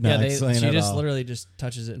 Literally did not Yeah, explain she at just all. literally just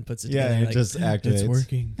touches it and puts it Yeah, together. it like, just activates. It's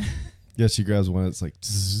working. Yeah, she grabs one. It's like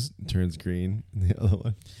zzz, turns green. And the other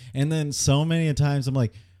one. And then so many times I'm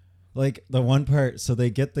like the one part, so they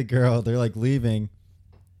get the girl, they're like leaving.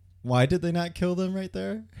 Why did they not kill them right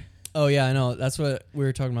there? Oh yeah, I know. That's what we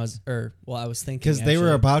were talking about. I was thinking Because they were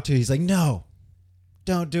actually. about to. He's like, no,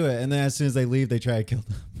 don't do it. And then as soon as they leave, they try to kill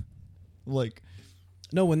them. Like,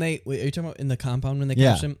 No, when are you talking about in the compound when they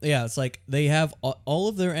Yeah. catch him? Yeah, it's like they have all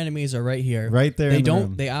of their enemies are right here. right there. They in the don't.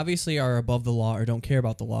 room. They obviously are above the law or don't care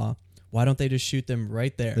about the law. Why don't they just shoot them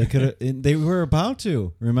right there? They could. They were about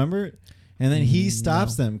to. Remember, and then he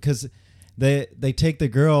stops them because they take the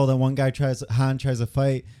girl. The one guy Han tries to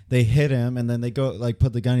fight. They hit him, and then they go like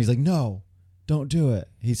put the gun. He's like, no, don't do it.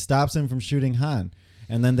 He stops him from shooting Han,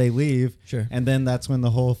 and then they leave. Sure. And then that's when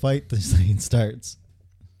the whole fight scene starts.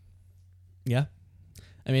 Yeah.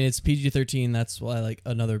 I mean, it's PG-13. That's why, like,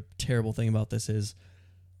 another terrible thing about this is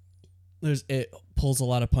it pulls a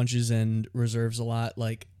lot of punches and reserves a lot,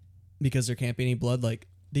 like, because there can't be any blood. Like,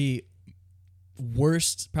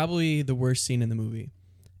 probably the worst scene in the movie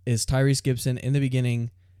is Tyrese Gibson in the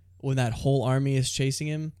beginning when that whole army is chasing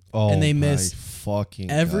him. Oh, And they my miss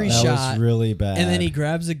fucking every God. That shot, was really bad. And then he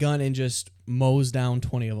grabs a gun and just mows down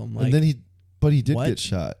 20 of them. Like, And then he did what? get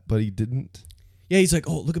shot, but he didn't. yeah, he's like,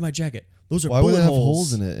 oh, look at my jacket. Those are Why would bullet it have holes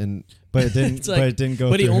holes in it? And but it didn't. It's like- but it didn't go.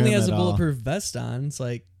 But he through only him has a at all. bulletproof vest on. It's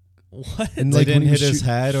like, what? And They like didn't when you hit his shoot-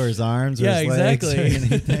 head or his arms or Yeah, his legs or exactly.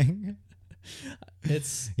 anything.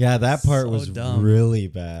 It's Yeah, that part So was dumb. really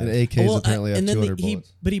bad. and AKs Well, apparently have and then 200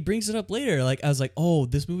 bullets. but he brings it up later. Like I was like, oh,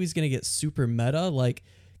 this movie's gonna get super meta. Like,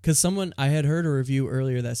 because I had heard a review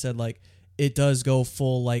earlier that said like it does go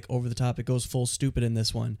full like over the top. It goes full stupid in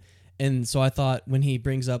this one. And so I thought when he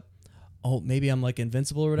brings up, oh, maybe I'm like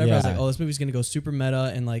invincible or whatever. I was Yeah. like, oh, this movie's gonna go super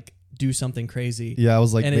meta and like do something crazy. Yeah, I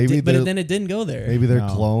was like, and maybe but they're then it didn't go there. maybe they're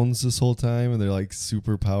No. clones this whole time, and they're like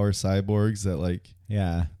superpower cyborgs that like.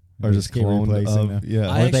 Yeah. Or just keep cloned replacing of, them. yeah.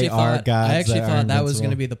 I Or actually they are thought gods I actually that are thought that was invincible.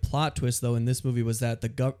 going to be the plot twist though in this movie was that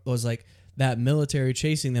was like that military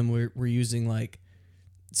chasing them were using like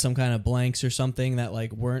some kind of blanks or something that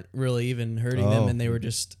like weren't really even hurting them Oh. and they were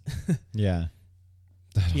just Yeah.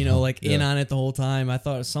 like in Yeah. on it the whole time. I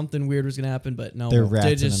thought something weird was going to happen, but no. They're they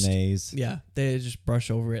rats just, in a maze. Yeah, they just brush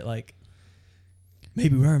over it like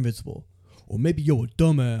maybe we're invincible or maybe you're a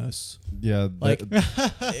dumbass. Yeah. Like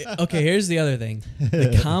okay, here's the other thing.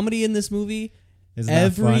 The comedy in this movie Isn't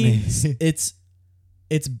that funny?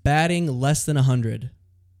 it's batting less than 100.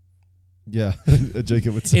 yeah.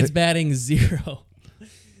 Jacob would say. It's batting 0.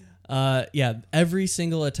 Yeah, every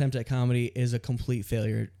single attempt at comedy is a complete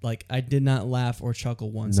failure. Like I did not laugh or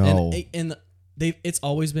chuckle once. No. And it's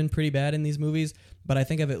always been pretty bad in these movies, but I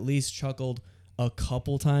think I've at least chuckled a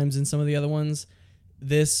couple times in some of the other ones.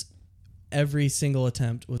 Every single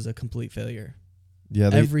attempt was a complete failure. yeah.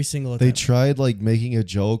 Every single They attempt. tried like making a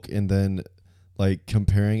joke and then like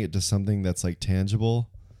comparing it to something that's like tangible.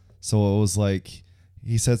 So it was like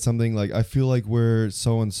he said something like, "I feel like we're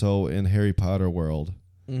so and so in Harry Potter world."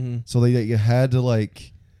 Mm-hmm. So they had to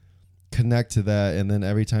like connect to that, and then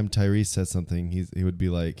every time Tyrese said something, he would be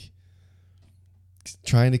like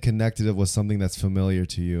trying to connect it with something that's familiar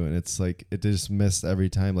to you, and it's like it just missed every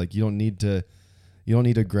time. Like you don't need to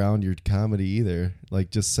ground your comedy either. Like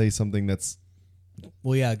just say something that's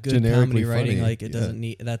Well, yeah, good generically comedy writing, funny, like it yeah. doesn't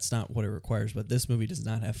need. That's not what it requires. But this movie does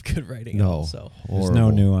not have good writing. At no all, so There's no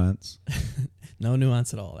horrible. nuance. no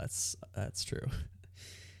nuance at all. That's true.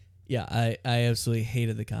 Yeah, I absolutely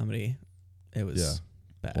hated the comedy. It was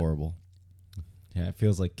bad. horrible. Yeah, it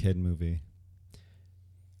feels like kid movie.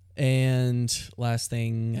 And last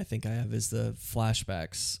thing I think I have is the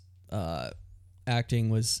flashbacks. Acting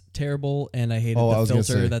was terrible, and I hated Oh, I the was gonna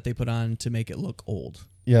filter say. that they put on to make it look old.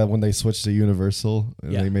 Yeah, when they switched to Universal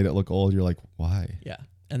and Yeah. they made it look old, you're like, why? Yeah,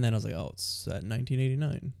 and then I was like, oh, it's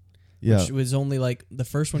 1989. Yeah, Which was only like the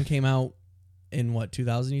first one came out in what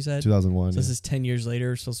 2000 you said. 2001. So this is 10 years later.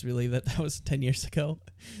 We're supposed to believe that was 10 years ago.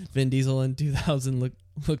 Vin Diesel in 2000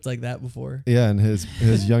 looked like that before. Yeah, and his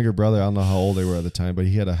younger brother, I don't know how old they were at the time, but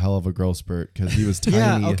he had a hell of a growth spurt because he was tiny.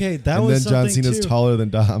 Yeah, okay, that and was then John something Cena's too. taller than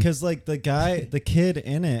Dom. Because like the kid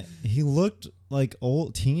in it, he looked like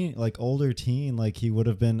older teen, like he would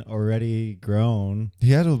have been already grown.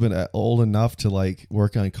 He had to have been old enough to like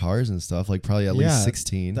work on cars and stuff, like probably at Yeah, least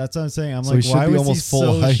 16. That's what I'm saying. I'm So like, he should why be was almost he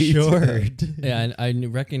full so height. short? Yeah, and I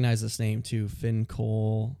recognize this name too, Finn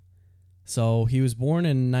Cole. So he was born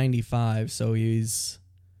in 95, so he's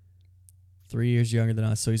 3 years younger than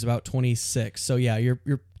us. So he's about 26. So yeah, you're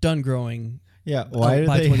done growing. Yeah, why did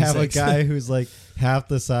by they have a 26. guy who's like half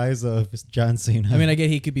the size of John Cena? I mean, I get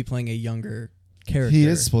he could be playing a younger character. He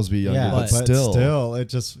is supposed to be younger, yeah, but, but still. it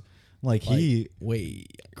just like Like, he. way.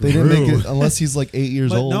 They didn't make grew. it unless he's like 8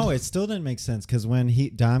 years But old. no, it still didn't make sense because when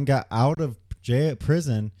Dom got out of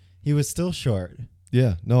prison, he was still short.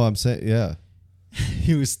 Yeah, no, I'm saying, yeah.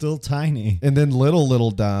 He was still tiny. And then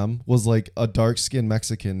little Dom was like a dark skinned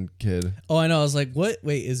Mexican kid. Oh, I know. I was like, what?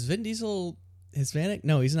 Wait, is Vin Diesel Hispanic?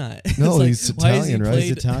 No, he's not. No, It's like, he's why is he Italian, right? He's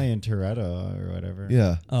played- Italian Toretto or whatever.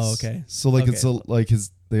 Yeah. Oh, okay. So like Okay. it's like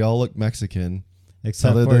they all look Mexican,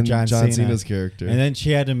 Except other for than John John Cena. Cena's character. And then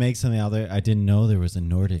she had to make something out there. I didn't know there was a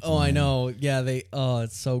Nordic. Oh, I man. know. Yeah,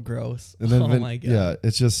 it's so gross. And then oh Vin- my god. yeah,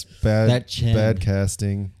 it's just bad That chin. bad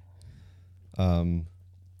casting.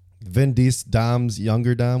 Vin Diesel, Dom's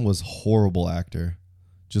younger Dom was horrible actor,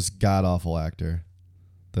 just god awful actor.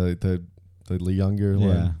 The younger Yeah.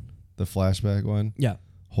 one, the flashback one, Yeah.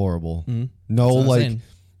 horrible. Mhm. No, That's what I'm like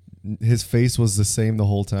saying. his face was the same the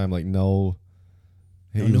whole time. Like no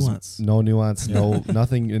No he was- nuance. no nuance, no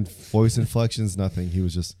nothing in voice inflections, nothing. He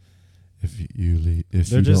was just if you They're you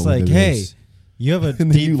just don't win like, the hey, race." you have a And then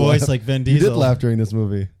deep you voice laugh. like Vin You Diesel. did laugh during this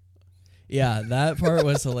movie. Yeah, that part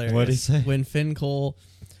was hilarious. What'd he say? When Finn Cole,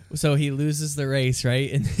 so he loses the race, right?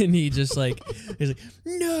 And then he just like, he's like,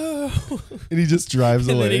 no. And he just drives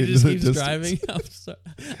And away. then he just into the keeps distance.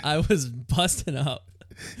 driving. I was busting up.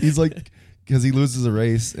 He's like, because he loses a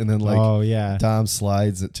race, and then like oh yeah. Dom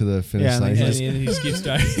slides it to the finish Yeah, and line. then He's And just, he just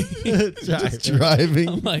keeps driving. just driving.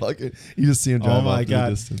 I'm like- fucking, you just see him drive Oh my off God. the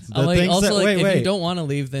distance. The I'm like, things also that- like, wait, if wait. you don't want to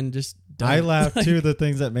leave, then just don't. I laughed too. The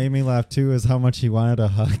things that made me laugh too is how much he wanted a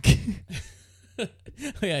hug.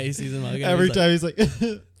 Yeah, he sees him again. Every he's time he's like,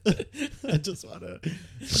 I just want to.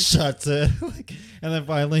 Shuts it. Like, and then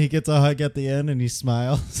finally he gets a hug at the end and he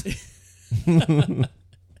smiles.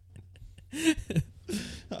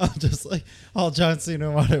 I'm just like, all John Cena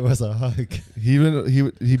wanted was a hug. He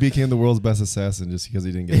became the world's best assassin just because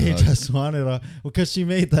he didn't get He a hug. just wanted a, because she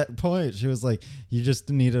made that point. She was like, you just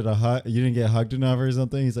needed a hug. You didn't get hugged enough or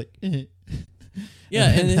something. He's like, Yeah,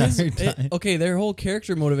 and the his entire time. okay, their whole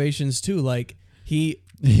character motivations too. Like he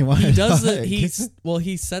wanted he does to it.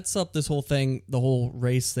 He sets up this whole thing, the whole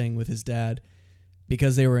race thing with his dad,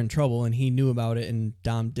 because they were in trouble and he knew about it, and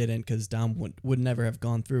Dom didn't because Dom would never have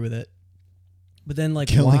gone through with it. But then, like,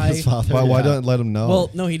 killing why? his father. Why yeah. don't let him know?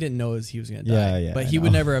 Well, no, he didn't know he was gonna die. Yeah, yeah, But I he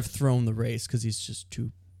would know. never have thrown the race because he's just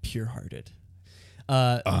too pure-hearted.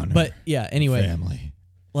 Honor, But yeah, anyway, family.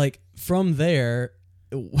 like from there,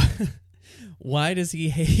 why does he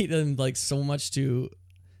hate him like so much to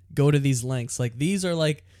go to these lengths? Like these are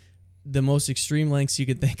like the most extreme lengths you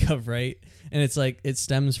could think of, right? And it's like it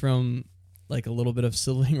stems from like a little bit of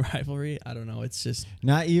sibling rivalry. I don't know. It's just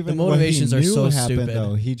Not even the motivations what are he knew so happened, stupid.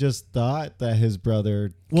 though. He just thought that his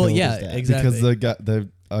brother. well, killed yeah, his dad. exactly. because the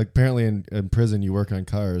apparently in prison you work on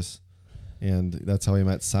cars, and that's how he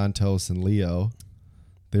met Santos and Leo.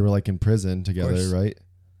 They were like in prison together, course. right?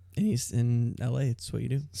 And he's in LA. It's what you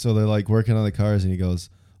do. So they're like working on the cars, and he goes,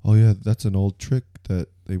 "Oh yeah, that's an old trick that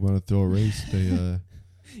they want to throw a race. They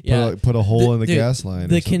Yeah. put a hole in the dude, gas line." or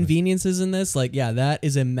The something." conveniences in this, like, yeah, that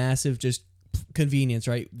is a massive just convenience,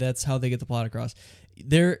 right? That's how they get the plot across.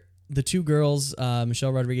 The two girls,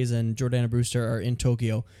 Michelle Rodriguez and Jordana Brewster, are in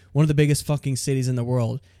Tokyo, one of the biggest fucking cities in the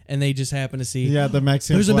world, and they just happen to see, Yeah, the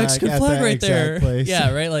Mexican. there's a flag Mexican at flag that right exact there. Place.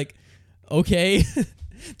 Yeah, right. Like, okay.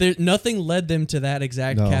 There, nothing led them to that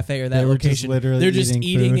exact No. cafe or They that were just location. literally They're just eating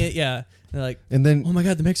eating food. it. Yeah. They're like, And then oh my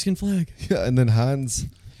god, the Mexican flag. yeah, and then Hans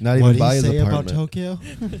not What even did by he his say about apartment. Tokyo?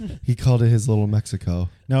 He called it his little Mexico.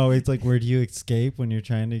 No, it's like, where do you escape when you're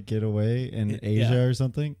trying to get away in Asia Yeah. or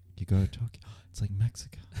something? You go to Tokyo. It's like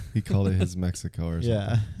Mexico. He called it his Mexico or something.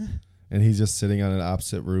 Yeah. And he's just sitting on an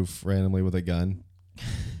opposite roof randomly with a gun.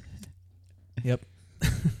 Yep.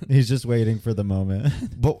 He's just waiting for the moment.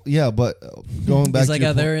 But yeah, but going back He's to like,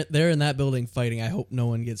 your they're in that building fighting. I hope no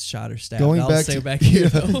one gets shot or stabbed. going I'll back stay to back here. yeah,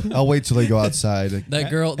 though. I'll wait till they go outside. The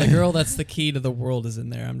girl that's the key to the world is in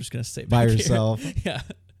there. I'm just gonna stay By back here. herself. Yeah.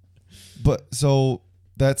 But so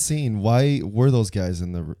that scene, why were those guys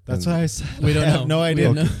in the? That's in, why I said We don't I have know. no We idea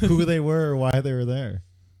don't know. who they were or why they were there.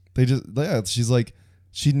 They just yeah. She's like,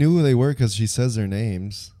 she knew who they were because she says their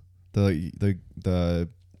names. The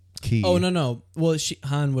key. Oh no. Well,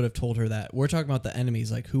 Han would have told her that. We're talking about the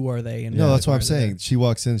enemies. Like, who are they? And No, that's why what I'm are they saying. She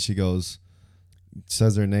walks in, she goes,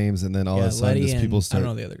 says their names, and then all there? of a sudden, Letty these and people I don't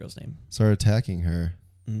know the other girl's name. start attacking her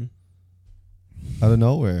Mhm. out of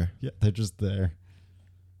nowhere. Yeah, they're just there.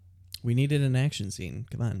 We needed an action scene.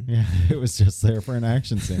 Come on. Yeah, it was just there for an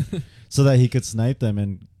action scene, so that he could snipe them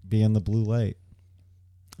and be in the blue light.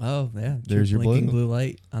 Oh yeah. There's your blinking blue. blue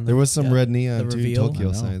light on the. There was some yeah. red neon the too. reveal. I Tokyo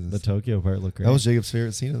know, signs. and the stuff. Tokyo part looked great. That was Jacob's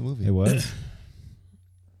favorite scene of the movie. It was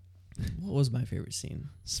What was my favorite scene?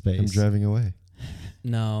 space. Him driving away.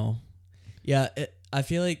 No. Yeah, I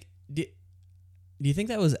feel like. Do you think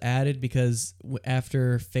that was added because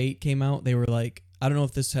after Fate came out, they were like, I don't know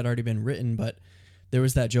if this had already been written, but there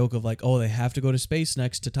was that joke of like, oh, they have to go to space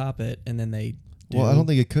next to top it, and then they. Well, I don't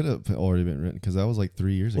think it could have already been written because that was like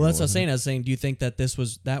 3 years ago. Well, that's what I was wasn't saying. it? I was saying, do you think that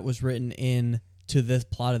that was written in to this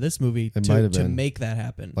plot of this movie It might have to been. make that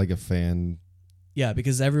happen? Like a fan Yeah,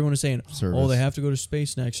 because everyone was saying, service. oh, they have to go to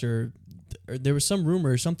space next, or there was some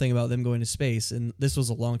rumor or something about them going to space, and this was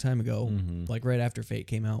a long time ago, Mhm. like right after Fate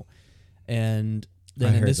came out, and I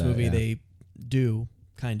then in heard this that, movie yeah. they do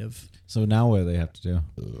kind of. So now what do they have to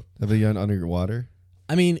do? Have they gone underwater?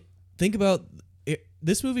 I mean, think about it.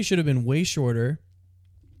 This movie should have been way shorter,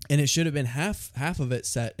 and it should have been half of it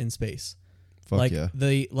set in space. Fuck like yeah.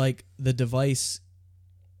 the device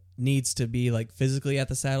needs to be like physically at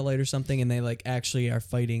the satellite or something, and they like actually are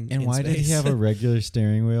fighting. And in why did he space. have a regular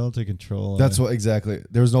steering wheel to control? That's what exactly.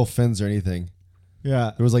 There was no fins or anything.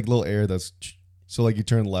 Yeah. There was like little air that's so like you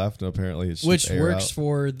turn left and apparently it's which air works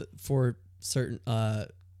out. for certain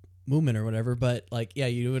movement or whatever, but like yeah,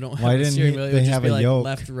 you don't have Why a didn't steering he- wheel. It they would just have be a like yoke?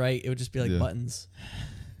 left, right. It would just be like Yeah. buttons.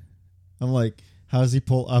 I'm like, how does he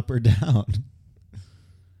pull up or down?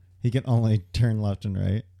 He can only turn left and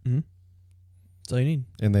right. That's all you need.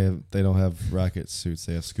 And they don't have rocket suits.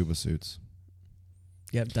 They have scuba suits.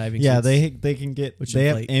 Yeah, diving. Yeah, suits. they can get. Which They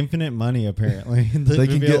have inflate. infinite money apparently. They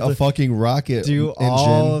can be get able a to fucking rocket do engine.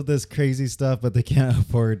 all of this crazy stuff, but they can't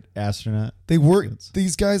afford astronaut. They work. It's-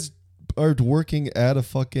 These guys are working at a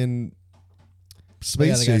fucking space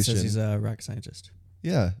yeah, the guy station. says he's a rocket scientist.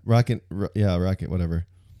 Yeah, rocket, whatever.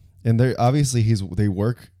 And they're obviously they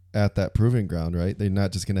work at that proving ground, right? They're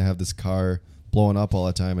not just gonna have this car blowing up all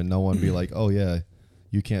the time and no one be like, oh yeah,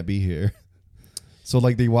 you can't be here. So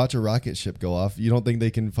like they watch a rocket ship go off. You don't think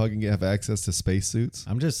they can fucking have access to spacesuits?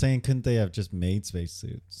 I'm just saying, couldn't they have just made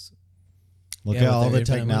spacesuits? Look Yeah, at with all their the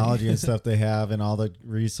infinite money. technology and stuff they have, and all the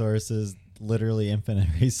resources, literally infinite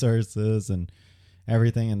resources, and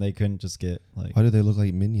everything, and they couldn't just get like. Why do they look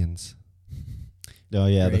like minions? Oh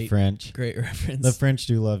yeah, the Great. French. Great reference. The French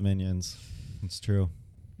do love Minions. It's true.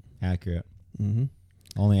 Accurate. Mm-hmm.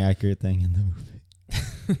 Only accurate thing in the movie.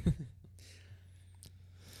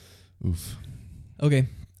 Oof. Okay.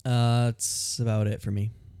 That's about it for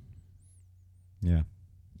me. Yeah.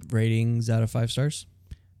 Ratings out of 5 stars.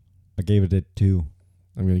 I gave it a 2.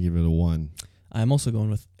 I'm gonna give it a 1. I'm also going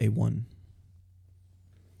with a 1.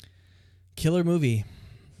 Killer movie.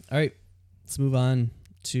 All right. Let's move on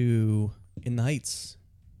to In the Heights.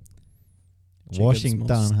 Jacob's Washington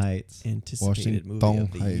most Heights. anticipated movie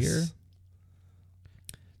of the year.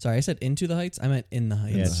 Sorry, I said Into the Heights. I meant In the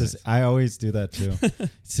Heights. Yeah, it's just I always do that too.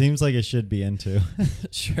 Seems like it should be into.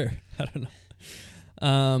 Sure. I don't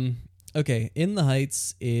know. Okay. In the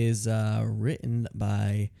Heights is written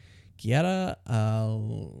by Chiara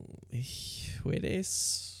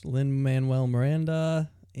Huedes, Lin-Manuel Miranda,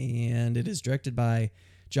 and it is directed by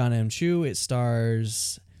John M. Chu. It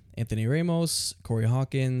stars Anthony Ramos, Corey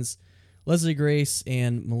Hawkins, Leslie Grace,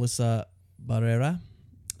 and Melissa Barrera.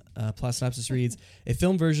 Plot synopsis reads, a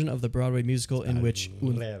film version of the Broadway musical in which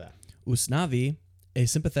Usnavi, a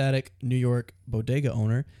sympathetic New York bodega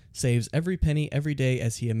owner, saves every penny every day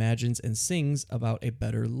as he imagines and sings about a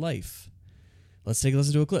better life. Let's take a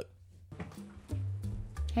listen to a clip.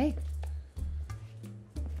 Hey.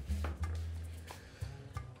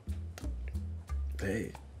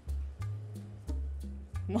 Hey,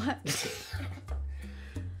 What?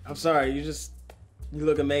 I'm sorry. You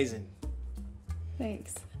look amazing.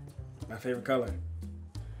 Thanks. My favorite color.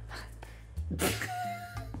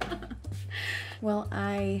 Well,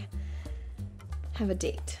 I have a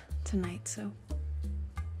date tonight, so.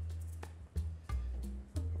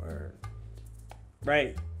 Word.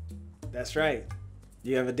 Right. That's right.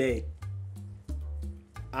 You have a date.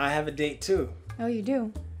 I have a date too. Oh, you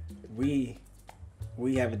do? We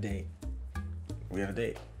have a date. We have a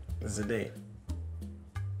date. This is a date.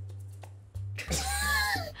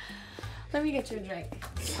 Let me get you a drink.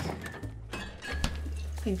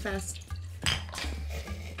 Think fast.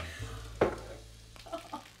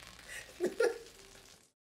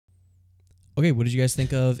 Okay, what did you guys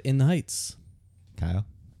think of In the Heights? Kyle.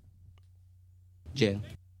 Jail.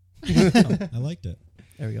 I liked it.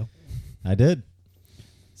 There we go. I did.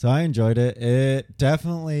 So I enjoyed it. It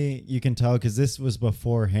definitely, you can tell, because this was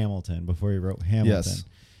before Hamilton, before he wrote Hamilton. Yes.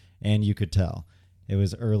 And you could tell. It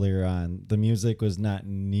was earlier on. The music was not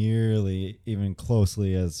nearly even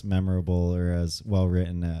closely as memorable or as well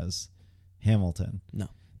written as Hamilton. No.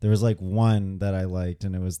 There was like one that I liked,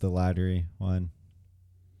 and it was the lottery one.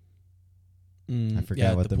 I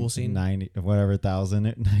forgot what the pool scene.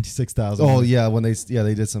 96,000. Oh yeah, when they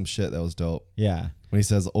did some shit that was dope. Yeah. When he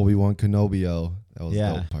says Obi-Wan Kenobio, that was the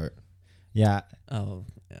dope part. Yeah. Oh,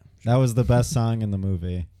 yeah. That was the best song in the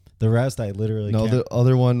movie. The rest I literally No, can't. the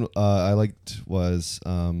other one I liked was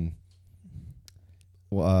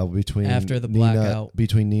between After the Nina, blackout.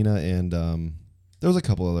 between Nina and there was a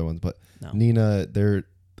couple other ones, but No. Nina, they're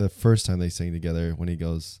the first time they sing together when he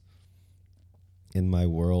goes in my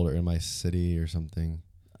world or in my city or something.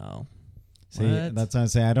 Oh. See, What? that's what I'm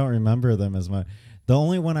saying. I don't remember them as much. The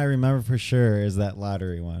only one I remember for sure is that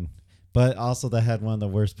lottery one. But also that had one of the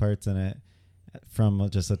worst parts in it from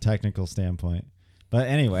just a technical standpoint. But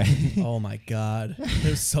anyway. Oh my God. It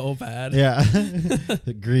was so bad. Yeah.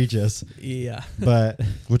 Egregious. Yeah. But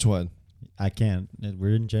Which one? I can't.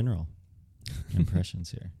 We're in general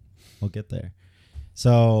impressions here. We'll get there.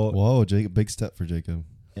 So Whoa, Jacob, big step for Jacob.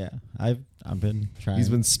 yeah, I've been trying. He's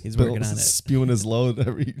been working on it. spewing his load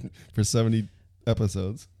for 70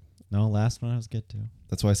 episodes. No, last one I was good too.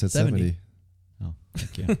 That's why I said 70. 70. Oh,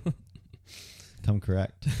 thank you. Come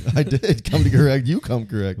correct. I did come to correct. You come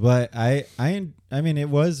correct. But I mean, it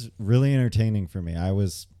was really entertaining for me. I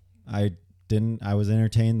was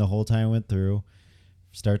entertained the whole time I went through,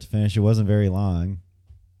 start to finish. It wasn't very long.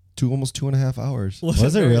 Almost 2.5 hours. Was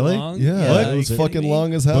it very really? long? Yeah, What? it was Are you fucking kidding me?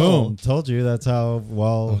 long as hell. Boom! Told you that's how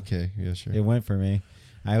well Okay, yeah, sure. it went for me.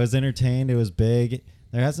 I was entertained. It was big.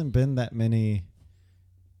 There hasn't been that many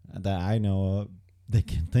that I know of that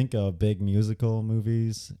can think of big musical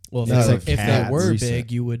movies. Well, if, No, they, like if they Cats. were Recent.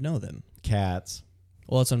 big, you would know them. Cats.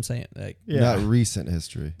 Well, that's what I'm saying. Like, Not recent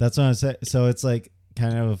history. That's what I'm saying. So it's like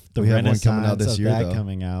kind of the We have one renaissance coming out this of year, that though.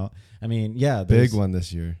 coming out. I mean, yeah, Big there's- one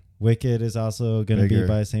this year. Wicked is also going to be Bigger.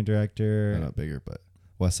 by the same director. No, not bigger, but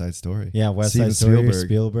West Side Story. Yeah, West Steven Side Story, Spielberg.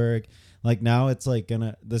 Spielberg. Like now it's like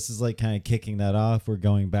this is like kind of kicking that off. We're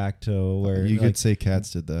going back to where You like, could say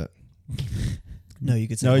Cats did that. no, you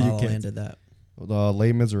could say No, La you La can't. Land did that.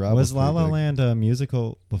 Les Miserables was La pretty La big. Land a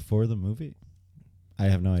musical before the movie? I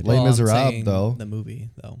have no idea. Les Well, I'm Miserables, saying though. The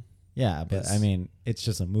movie, though. Yeah, but It's- I mean, it's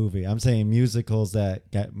just a movie. I'm saying musicals that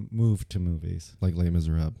get moved to movies. Like Les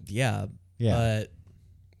Miserables. Yeah, Yeah. but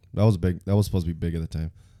That was big. That was supposed to be big at the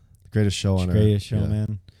time. The Greatest Show on Earth. Greatest Yeah.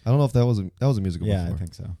 Showman. I don't know if that was a musical. Yeah, before. I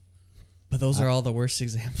think so. those are all the worst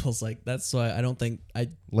examples. Like that's why I don't think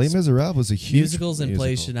Les Miserables was a huge musicals and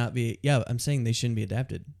plays musical. should not be. Yeah, I'm saying they shouldn't be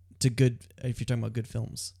adapted to good. If you're talking about good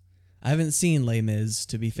films, I haven't seen Les Mis.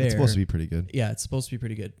 To be fair, It's supposed to be pretty good. Yeah, it's supposed to be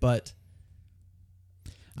pretty good, but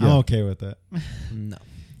I'm Yeah. okay with it. no.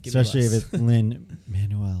 Give me Especially if less. it's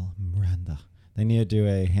Lin-Manuel Miranda. They need to do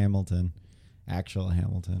a actual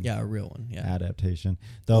Hamilton Yeah, a real one. Yeah. adaptation.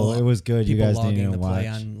 Though Well, it was good. You People guys logging didn't the even watch. play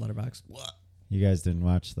on Letterboxd. What? You guys didn't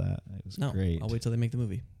watch that. It was No, great. I'll wait till they make the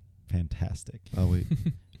movie. Fantastic. Oh wait.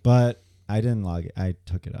 But I didn't log it. I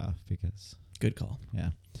took it off because Good call.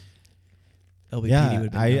 yeah. LBPD Yeah, would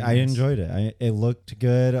have been I nice. enjoyed it. It looked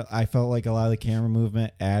good. I felt like a lot of the camera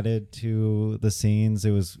movement added to the scenes.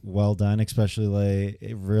 It was well done, especially like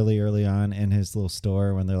really early on in his little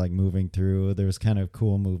store when they're like moving through. There was kind of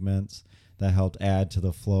cool movements that helped add to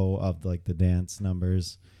the flow of like the dance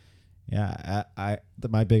numbers. Yeah,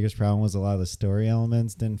 my biggest problem was a lot of the story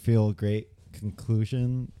elements didn't feel a great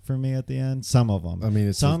conclusion for me at the end. Some of them. I mean,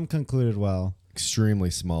 it's some concluded well. extremely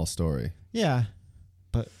small story. Yeah,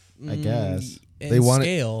 but I guess. In They wanted-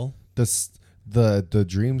 scale. The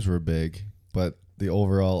dreams were big, but the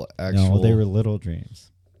overall actual. No, they were little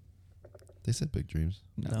dreams. They said big dreams.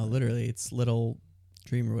 No, literally, it's little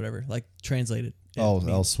dream or whatever. Like translated. it Oh, means-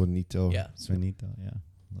 El Suanito. Yeah. Suanito, yeah,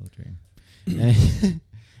 little dream.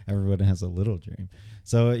 Everyone has a little dream.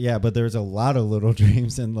 So yeah, but there's a lot of little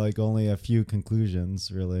dreams and like only a few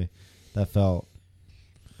conclusions really that felt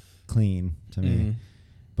clean to me. Mhm.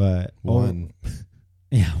 But One.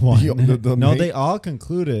 yeah, one. The No, main- they all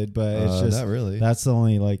concluded, but it's just not really. that's the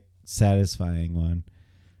only like satisfying one.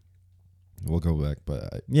 We'll go back,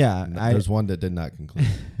 but Yeah, there's one that did not conclude.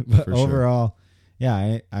 but for sure. overall,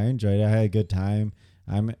 yeah, I enjoyed it. I had a good time.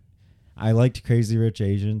 I liked Crazy Rich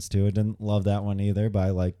Asians too. I didn't love that one either, but I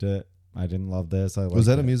liked it. I didn't love this. I Was liked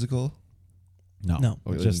that a it. musical? No, No.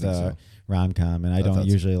 Oh, I it's just didn't a think so. rom-com, and I I don't thought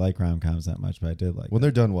so. usually like rom-coms that much, but I did like When it.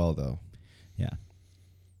 they're done well, though. Yeah.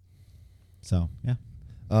 So, yeah.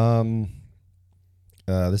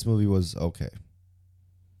 This movie was okay.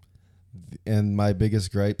 And my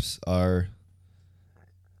biggest gripes are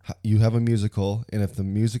you have a musical, and if the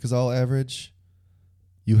music is all average,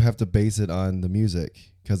 you have to base it on the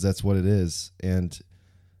music because that's what it is. And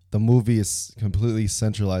the movie is completely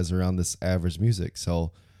centralized around this average music.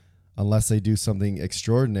 So unless they do something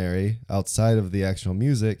extraordinary outside of the actual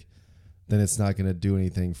music, then it's not going to do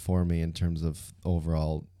anything for me in terms of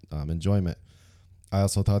overall enjoyment. I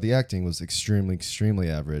also thought the acting was extremely, extremely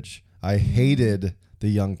average. I hated the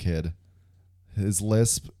young kid. His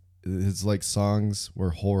lisp, his like songs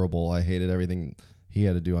were horrible. I hated everything he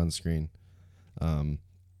had to do on screen.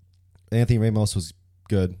 Anthony Ramos was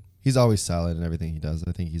good. He's always solid in everything he does.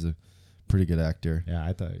 I think he's a pretty good actor. Yeah,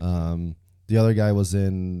 I thought. The other guy was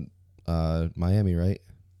in Miami, right?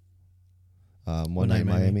 One Night in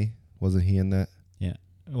Miami. Wasn't he in that? yeah.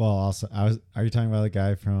 Well, also, are you talking about the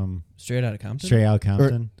guy from Straight Outta Compton. Straight Outta Or,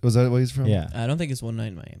 Compton? was that what he's from? Yeah. I don't think it's One Night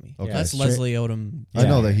in Miami. Okay. That's Straight- Leslie Odom. I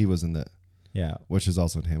know Yeah. that he was in that, Yeah. which is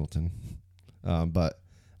also in Hamilton.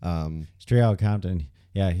 Straight Outta Compton.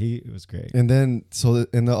 Yeah, he was great. And then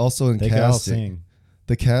also in They could all casting, sing.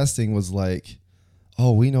 the casting was like,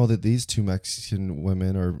 oh, we know that these two Mexican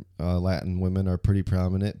women or Latin women are pretty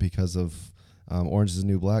prominent because of Orange is the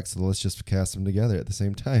New Black, so let's just cast them together at the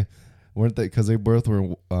same time. Weren't they? Because they both were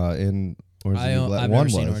in Orange is the New Black. I've One never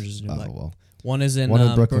seen was. Orange is the New Oh, Black. well. One is in One in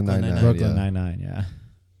Brooklyn Brooklyn Nine-Nine. Nine-Nine. Brooklyn yeah. Nine-Nine,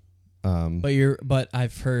 yeah. But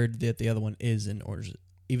I've heard that the other one is in Orange,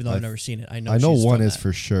 even though I've never seen it. I know. I know she's one from is that.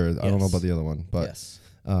 for sure. I don't know Yes. about the other one, but Yes.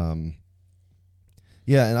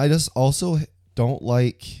 yeah, and I just also don't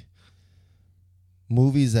like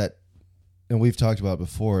movies that, and we've talked about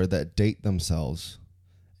before, that date themselves.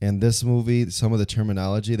 And this movie, some of the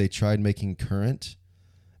terminology they tried making current,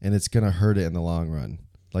 and it's gonna hurt it in the long run.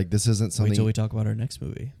 Like this isn't Wait something till we talk about our next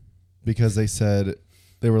movie. because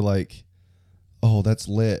they were like, "Oh, that's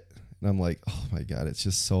lit," and I'm like, "Oh my god, it's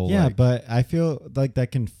just so Yeah, like." but I feel like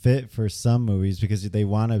that can fit for some movies because they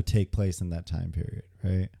want to take place in that time period,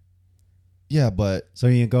 right? Yeah, but So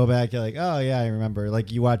you go back, you're like, oh yeah, I remember.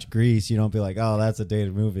 Like you watch Grease, you don't be like, oh, that's a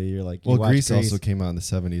dated movie. You're like, you well, watch Grease also came out in the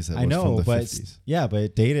 70s. That I was know, from the but 50s. yeah, but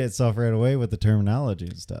it dated itself right away with the terminology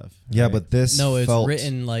and stuff. Yeah, right? but this No, it's felt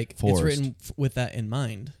written like forced. it's written with that in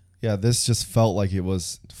mind. Yeah, this just felt like it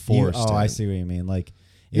was You- forced. I in. see what you mean. Like,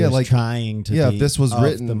 it Yeah, was like- trying to. yeah, if be this was of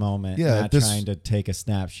written- the moment, yeah, not if this- trying to take a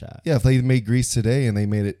snapshot. Yeah, if they made Grease today and they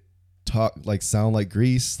made it sound like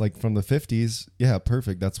Grease, like from the 50s. Yeah,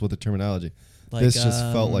 perfect. That's what the terminology. Like, This just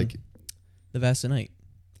felt like the Vast Night.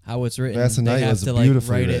 How it's written. Vast they Night have was to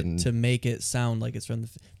beautifully write written. it to make it sound like it's from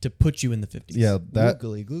to put you in the 50s. yeah, that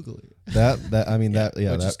googly. that I mean that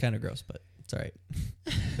yeah which that is kind of gross, but it's all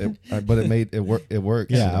right. but it made it work. It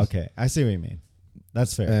works. Yeah, okay. I see what you mean.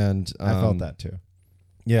 That's fair. And I felt that too.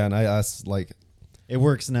 Yeah, and I asked like It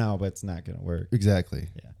works now, but it's not going to work. exactly.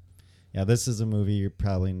 Yeah, this is a movie you're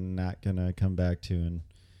probably not going to come back to in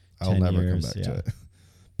I'll 10 never years, come back yeah. to it.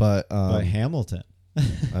 But But Hamilton. I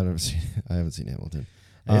haven't seen Hamilton.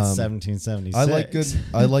 It's 1776.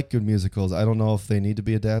 I like good musicals. I don't know if they need to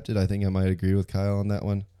be adapted. I think I might agree with Kyle on that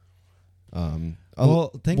one. Well,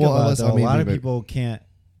 think about unless- it, though. I mean, a lot of maybe- people can't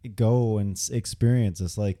go and experience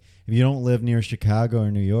this. Like, if you don't live near Chicago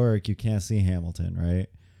or New York, you can't see Hamilton, right?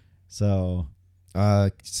 So,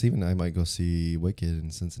 Steven and I might go see Wicked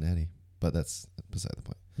in Cincinnati, but that's beside the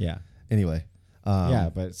point. yeah. Anyway,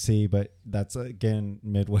 but that's again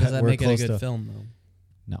Midwest. Does that We're make it a close good to film though?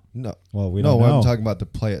 no, Well, we no. don't know. I'm talking about to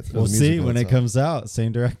play it. We'll the see musical when it itself. comes out.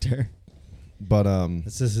 Same director. But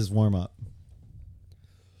This is his warm up.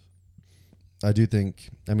 I do think.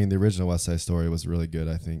 I mean, the original West Side Story was really good.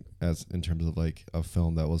 I think, as in terms of like a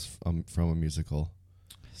film that was from a musical.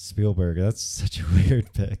 Spielberg. That's such a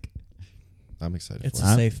weird pick. I'm excited It's for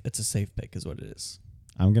a it. safe. It's a safe pick, is what it is.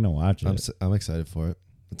 I'm gonna watch it. I'm excited for it.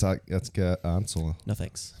 It's got Ansel No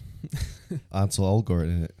thanks. Elgort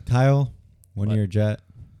in it. Kyle, when What? you're a jet,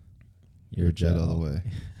 You're a jet all the way.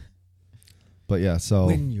 But yeah, so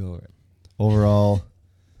When you're overall,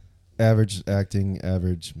 average acting,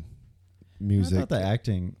 average I music. thought the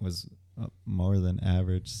acting was more than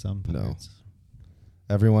average. Some No. parts.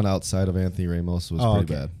 Everyone outside of Anthony Ramos was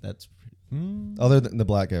pretty bad. That's Other than the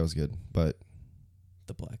black guy was good, but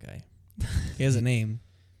The black guy. He has a name.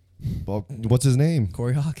 well, what's his name?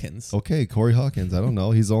 Corey Hawkins. Okay, Corey Hawkins. I don't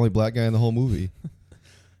know. He's the only black guy in the whole movie.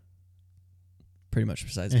 Pretty much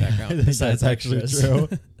besides I background. think Besides that's actually extras.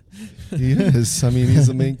 true. He is. I mean, he's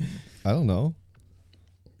the main. I don't know.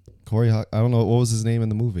 I don't know what was his name in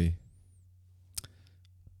the movie.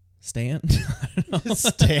 Stan? I don't know.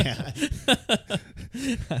 Stan.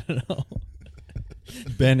 I don't know.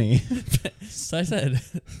 Benny. So I said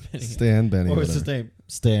Benny. Stan Benny. What was whatever. his name?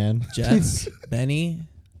 Stan. Jets. Benny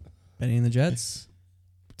and the Jets.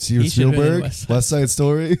 Steven He should've been in Spielberg. West West Side Side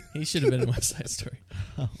Story. He should have been in West Side Story.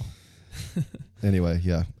 Anyway,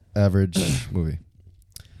 yeah, average movie.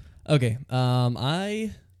 Okay.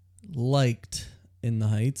 I liked In the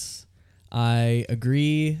Heights. I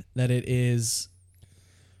agree that it is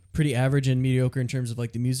pretty average and mediocre in terms of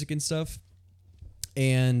like the music and stuff.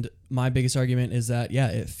 And my biggest argument is that, yeah,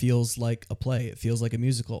 it feels like a play. It feels like a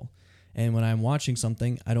musical. And when I'm watching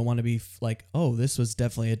something, I don't want to be like, oh, this was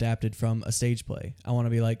definitely adapted from a stage play. I want to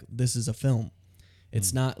be like, this is a film.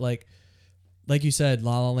 It's not like you said,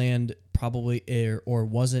 La La Land probably or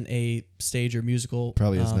wasn't a stage or musical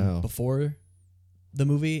Probably is now. before the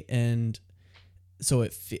movie. And so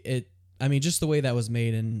I mean, just the way that was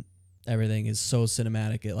made and everything is so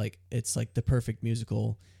cinematic. It's like the perfect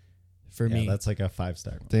musical for me. That's like a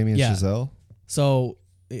 5-star. Damien Yeah. Chazelle. So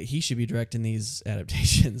he should be directing these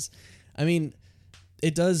adaptations. I mean,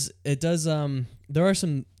 it does. There are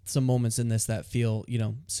some moments in this that feel,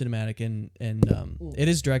 cinematic and it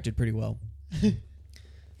is directed pretty well.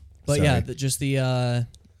 But Sorry. yeah,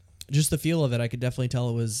 just the feel of it, I could definitely tell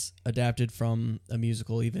it was adapted from a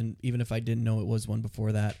musical, even if I didn't know it was one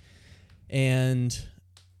before that. And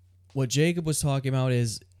what Jacob was talking about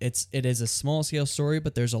is it is a small scale story,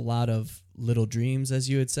 but there's a lot of little dreams, as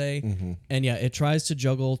you would say. Mm-hmm. And yeah, it tries to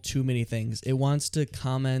juggle too many things. It wants to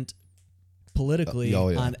comment politically Oh,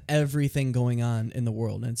 yeah. on everything going on in the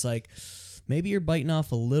world. And it's like, maybe you're biting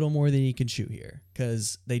off a little more than you can chew here,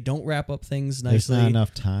 because they don't wrap up things There's nicely. not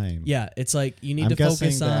enough time. Yeah, it's like you need I'm to guessing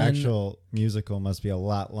focus the on, actual musical must be a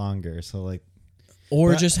lot longer. So like,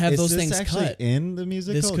 or But just have is those this things actually cut. in the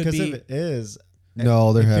musical. could Because be- if it is,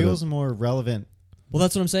 No, there it haven't. feels more relevant. Well,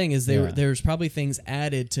 that's what I'm saying is Yeah. there's probably things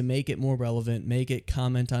added to make it more relevant, make it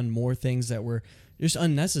comment on more things that were just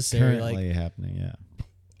unnecessary. Currently happening. Yeah.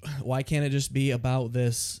 Like, why can't it just be about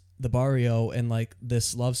the barrio and like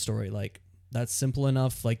this love story? Like, that's simple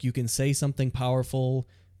enough. Like, you can say something powerful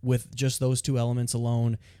with just those two elements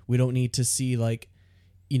alone. We don't need to see like,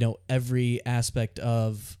 every aspect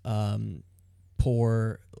of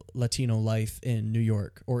poor Latino life in New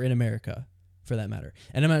York or in America, for that matter.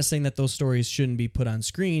 And I'm not saying that those stories shouldn't be put on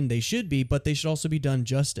screen. They should be, but they should also be done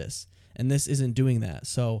justice. And this isn't doing that.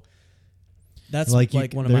 So that's like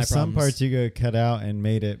one of my There's some problems. parts you could cut out and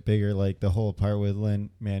made it bigger, like the whole part with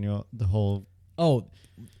Lin-Manuel. The whole Oh,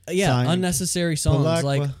 Yeah, song. unnecessary songs.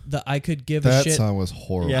 Palakwa. Like I could give a That shit. song was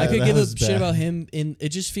horrible. Yeah, I could that give a was shit bad. about him. It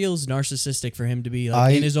just feels narcissistic for him to be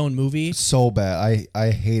like in his own movie, So bad.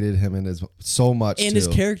 I hated him in his so much. and too. his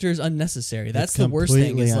character is unnecessary. That's It's the worst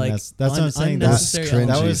thing. Is like that's what I'm saying. unnecessary That was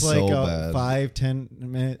That cringy was like so a bad. 5-10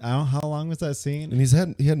 minute. I don't know how long was that scene. And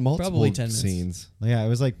he had multiple Probably 10 minutes. scenes. Yeah, it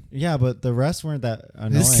was like but the rest weren't that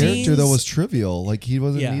annoying. His character though Scenes- was trivial. Like he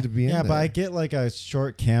wasn't Yeah. need to be in Yeah, there. but I get like a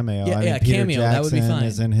short cameo. Yeah, I mean, yeah, Peter cameo, Jackson that would be fine.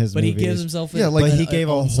 is in his but he movies. gives himself. Yeah, like- But he gave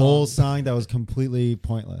a own whole song. song that was completely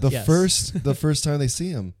pointless. the Yes. the first time they see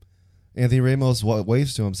him, Anthony Ramos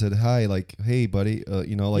waves to him, said hi, like hey buddy, like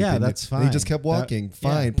Yeah, they- that's and He just fine. kept walking. That-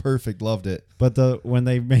 Fine, perfect, loved it. But when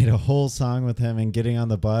they made a whole song with him and getting on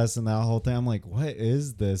the bus and that whole thing, I'm like, what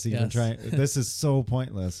is this? Even Yes. trying, this is so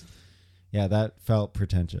pointless. Yeah, that felt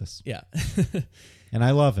pretentious, Yeah. and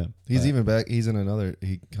I love him. He's but- even back. He's in another.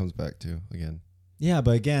 He comes back too again. yeah,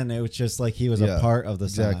 but again, it was just like he was Yeah, a part of the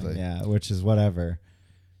song. exactly. Yeah, which is whatever.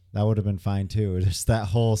 That would have been fine too. Just that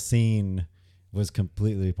whole scene was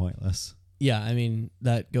completely pointless. Yeah, I mean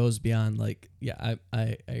that goes beyond like I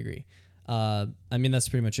agree. I mean that's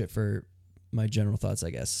pretty much it for my general thoughts,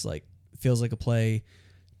 I guess. Like feels like a play,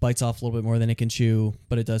 bites off a little bit more than it can chew,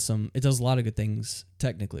 but it does a lot of good things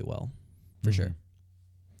technically well, for sure.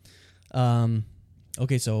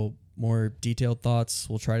 Okay, so more detailed thoughts.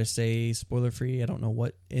 We'll try to stay spoiler free. I don't know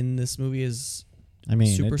what in this movie is I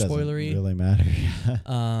mean, super it doesn't spoilery. really matter.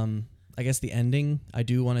 I guess the ending, I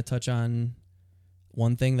do want to touch on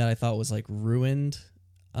one thing that I thought was like ruined,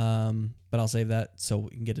 but I'll save that so we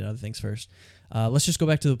can get into other things first. Let's just go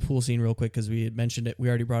back to the pool scene real quick because we had mentioned it. We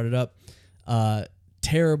already brought it up.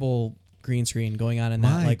 Terrible green screen going on in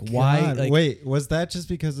that. My Like why? God. Like, Wait, was that just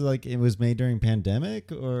because like it was made during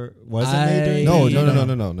pandemic, or was it I- made during? No, Yeah.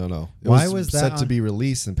 no. It Why was that set to on- be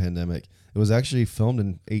released in pandemic? It was actually filmed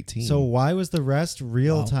in 18. So why was the rest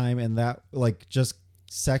real Wow. time and that like just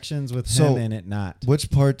sections with So, him in it not?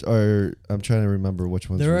 which part are I'm trying to remember which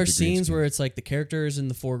ones. there were are the green scenes screen. where it's like the character is in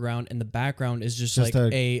the foreground and the background is just Just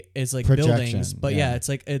like a it's like projection, buildings. But yeah, yeah. it's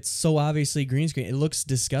like it's so obviously green screen. It looks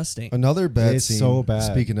disgusting. Another bad It's scene. so bad.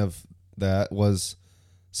 Speaking of that, was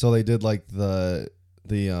so they did like the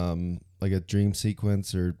like a dream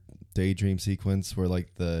sequence or daydream sequence where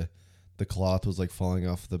like the cloth was like falling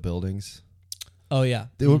off the buildings. Oh yeah.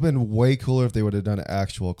 It would have been way cooler if they would have done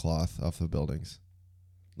actual cloth off the buildings.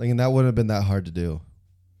 Like, and that wouldn't have been that hard to do.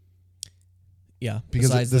 Yeah, Because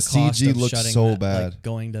besides the cost CG of looks shutting so that, bad. like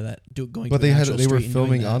going to that, going. But to they an had actual they were street and doing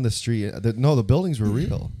filming that. on the street. No, the buildings were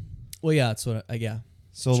real. Well, yeah, that's what. Yeah,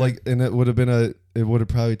 So Sure. like, and it would have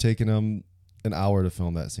probably taken them an hour to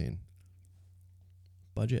film that scene.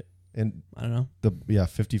 budget. And I don't know.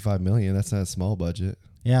 55 million. That's not a small budget.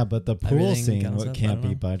 Yeah, but the pool Everything scene counts up, I can't don't be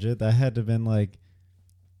know. budget. That had to have been like.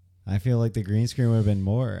 I feel like the green screen would have been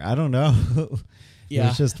more. I don't know. It Yeah,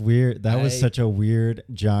 was just weird. That was I- such a weird,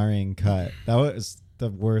 jarring cut. That was the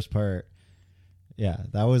worst part. Yeah,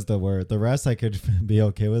 that was the word. The rest I could be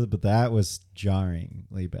okay with, but that was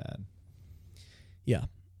jarringly bad. yeah.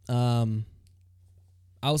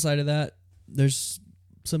 Outside of that, there's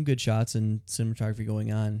some good shots and cinematography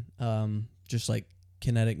going on. Just like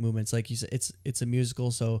kinetic movements, like you said, it's a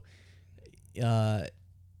musical, so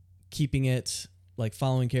keeping it like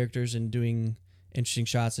following characters and doing interesting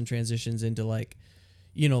shots and transitions into like,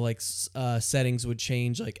 you know, like settings would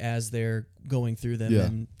change like as they're going through them Yeah.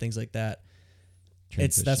 and things like that.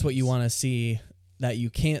 That's what you want to see that you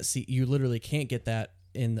can't see. You literally can't get that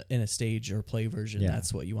in a stage or play version. Yeah.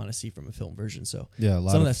 That's what you want to see from a film version. So Yeah, a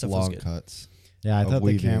lot Some of of that stuff was long good. cuts. Yeah, I of thought the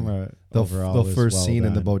weaving. camera The overall the was first well scene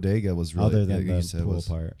in the done, bodega was really other like than you the said, pool was-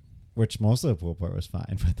 part, which most of the pool part was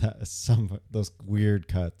fine, but that some those weird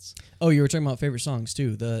cuts. Oh, you were talking about favorite songs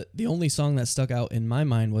too. The only song that stuck out in my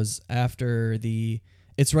mind was after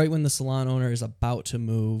it's right when the salon owner is about to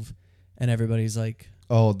move and everybody's like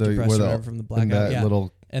Oh, the depressed where or the whatever from the in blackout. that Yeah.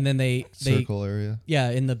 little And then they circle area.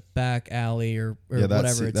 in the back alley or Yeah,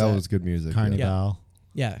 whatever it's that at. was good music. Carnival.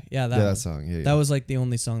 Yeah, that Yeah, one. that song. Yeah, That was like the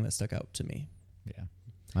only song that stuck out to me. Yeah,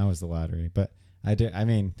 that was the lottery. But I do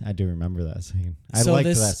remember that scene. I So liked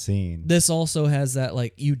this- that scene. This also has that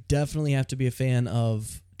like you definitely have to be a fan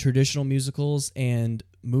of traditional musicals and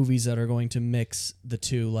movies that are going to mix the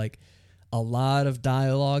two. Like a lot of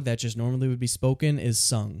dialogue that just normally would be spoken is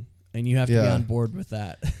sung, and you have to be Yeah. on board with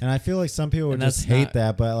that. And I feel like some people would And just that's hate not-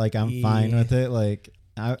 that, but like I'm fine Yeah. with it. Like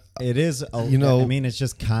it is, You know- I mean, it's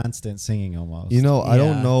just constant singing almost. You know, I Yeah.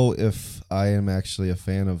 don't know if I am actually a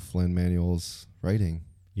fan of Lin-Manuel's writing.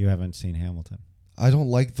 you haven't seen Hamilton. I don't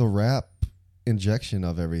like the rap injection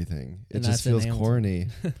of everything. It And just that's in feels Hamilton. corny.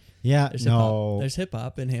 Yeah, There's no. hip-hop. There's hip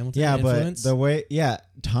hop in Hamilton. Yeah, influence. but the way,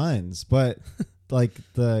 tons. But like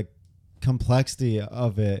the complexity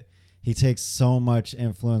of it. He takes so much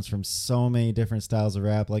influence from so many different styles of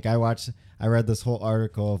rap. Like I read this whole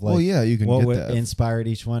article of like, well, yeah, you can what get would that. inspired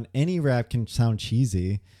each one. Any rap can sound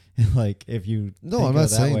cheesy. Like if you No, think I'm of not it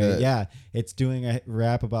that saying way, that. yeah, it's doing a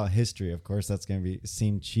rap about history. Of course, that's going to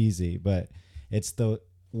seem cheesy, but it's the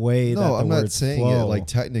way that No, the I'm not words saying flow. it like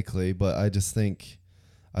technically, but I just think,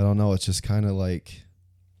 I don't know. It's just kind of like,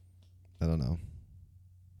 I don't know,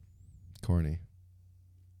 corny.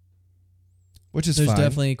 Which is There's fine.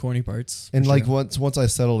 definitely corny parts. for And like sure. once I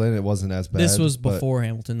settled in, it wasn't as bad. this was but before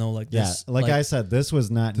Hamilton though. Like Yeah, this, like I said, this was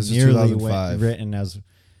not This was nearly 2005. written as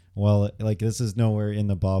well. Like this is nowhere in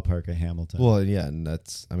the ballpark of Hamilton. Well, yeah, and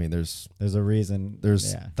that's. I mean, there's there's a reason.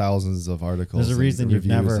 yeah. thousands of articles. There's a and reason you've reviews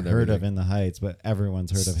never and heard of everything. In the Heights, but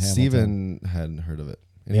everyone's heard of Hamilton. Steven hadn't heard of it,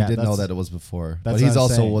 and Yeah, he didn't know that's- that it was before. that's But what he's I'm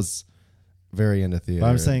also saying. was very into theater. But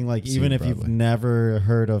I'm saying, like, seen even if you've Broadway. never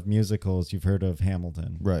heard of musicals, you've heard of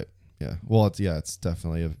Hamilton. Right. Yeah. Well, it's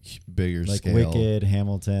definitely a bigger Like scale. Wicked,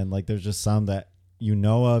 Hamilton. Like there's just some that you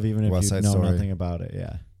know of, even if West you Side know Story. nothing about it.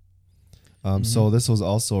 Yeah. So this was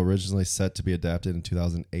also originally set to be adapted in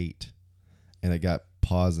 2008, and it got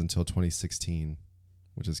paused until 2016,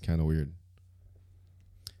 which is kind of weird.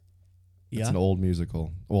 It's yeah. an old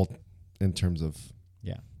musical. Well, in terms of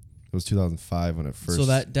Yeah. it was 2005 when it first. So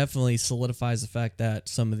that definitely solidifies the fact that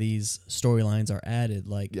some of these storylines are added.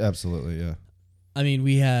 Like, Absolutely, yeah. I mean,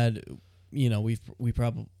 we had, we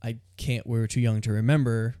probably, we were too young to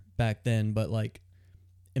remember back then, but like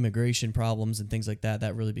immigration problems and things like that,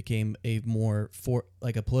 that really became a more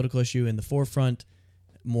like a political issue in the forefront,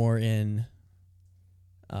 more in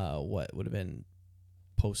what would have been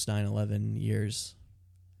post 9/11 years.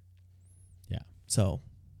 Yeah. So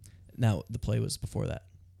now the play was before that.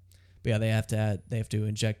 But yeah, they have to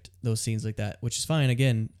inject those scenes like that, which is fine.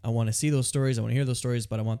 Again, I want to see those stories. I want to hear those stories,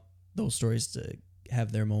 but I want those stories to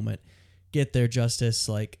have their moment, get their justice.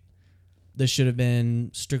 Like, this should have been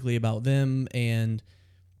strictly about them. And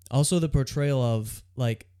also the portrayal of,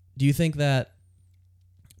 like, do you think that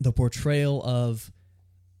the portrayal of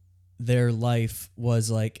their life was,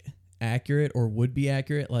 like, accurate or would be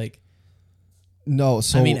accurate? Like, No,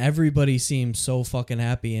 so I mean, everybody seems so fucking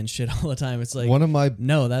happy and shit all the time. It's like, one of my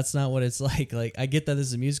no, that's not what it's like. Like, I get that this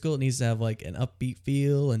is a musical. It needs to have like an upbeat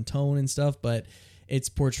feel and tone and stuff, but it's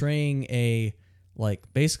portraying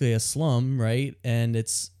basically a slum, right? And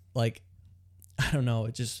it's like, I don't know.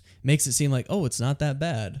 It just makes it seem like, oh, it's not that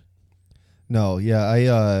bad. no,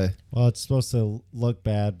 yeah, Well, it's supposed to look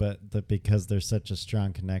bad, but because there's such a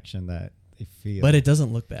strong connection that they feel. But it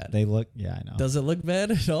doesn't look bad. They look. Yeah, I know. Does it look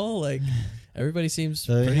bad at all? Like, everybody seems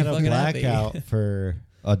So they pretty had a fucking blackout happy. for.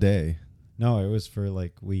 a day. No, it was for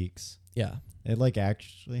like weeks. Yeah. It like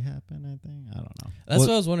actually happened. I think. I don't know. That's What-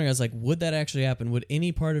 what I was wondering. I was like, would that actually happen? Would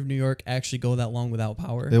any part of New York actually go that long without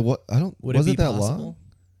power? Was Would it be that possible? long?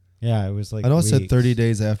 Yeah, it was like. I know it said weeks. 30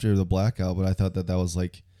 days after the blackout, but I thought that was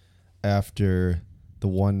like after the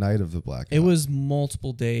one night of the blackout. It was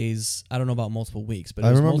multiple days. I don't know about multiple weeks, but it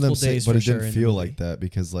I was remember them multiple saying, days but for it sure didn't in the feel movie. like that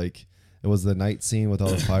because like it was the night scene with all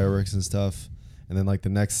the fireworks and stuff, and then like the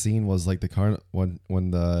next scene was like the when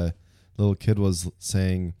the little kid was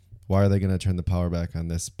saying, "Why are they going to turn the power back on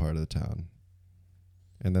this part of the town?"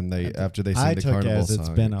 And then after they sing I the took carnival as song. it's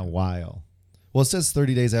been a while. Well, it says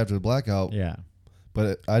 30 days after the blackout, Yeah.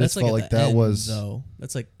 but I That's just felt at like the that end, was though.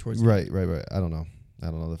 That's like towards the right. I don't know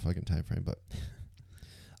the fucking time frame, but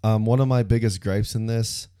one of my biggest gripes in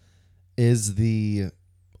this is the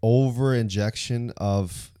over injection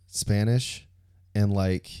of Spanish and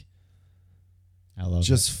like I love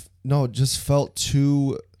just felt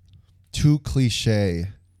too cliche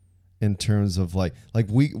in terms of like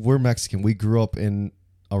we're Mexican. We grew up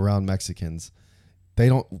around Mexicans.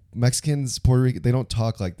 Mexicans, Puerto Rico, they don't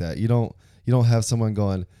talk like that. You don't have someone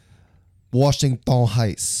going Washington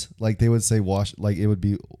Heights. Like they would say like it would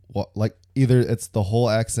be like either it's the whole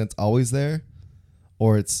accent's always there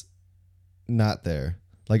or it's not there.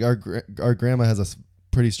 Like our grandma has a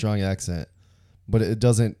pretty strong accent, but it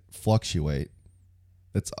doesn't fluctuate.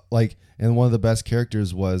 It's like, and one of the best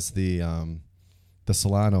characters was the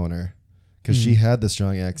salon owner because she had the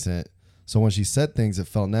strong accent. So when she said things, it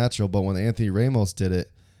felt natural. But when Anthony Ramos did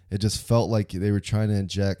it, it just felt like they were trying to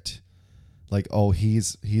inject, like, oh,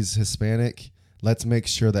 he's Hispanic. Let's make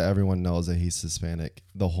sure that everyone knows that he's Hispanic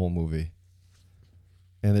the whole movie.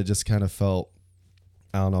 And it just kind of felt,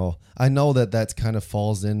 I don't know. I know that kind of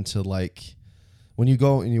falls into like when you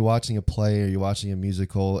go and you're watching a play or you're watching a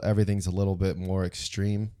musical, everything's a little bit more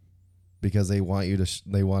extreme because they want you to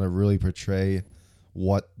they want to really portray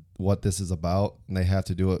what this is about, and they have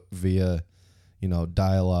to do it via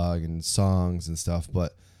dialogue and songs and stuff.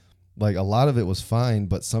 But like a lot of it was fine,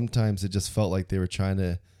 but sometimes it just felt like they were trying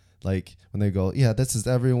to, like when they go, yeah, this is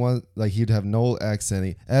everyone, like he'd have no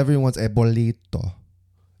accent. Everyone's abuelito,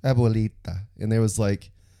 abuelita. And there was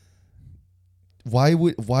like, why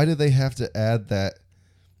do they have to add that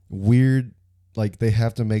weird, like they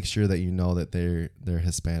have to make sure that you know that they're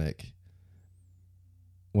Hispanic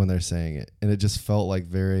when they're saying it. And it just felt like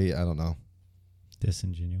very, I don't know.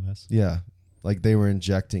 Disingenuous. Yeah. Like they were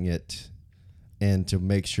injecting it and to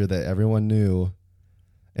make sure that everyone knew.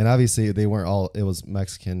 And obviously they weren't all, it was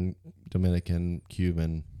Mexican, Dominican,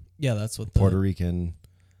 Cuban, Yeah, that's what Puerto the Rican.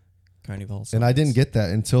 Carnival And I song didn't is. get that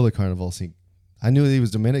until the Carnival scene. I knew he was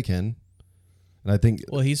Dominican. And I think,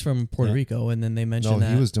 Well, he's from Puerto Yeah. Rico, and then they mentioned no,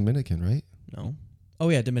 that. he was Dominican, right? No. Oh,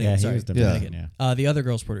 yeah, Dominican. Yeah, he Sorry. was Dominican, yeah. The other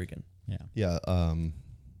girl's Puerto Rican. Yeah.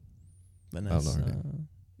 Vanessa. know her name.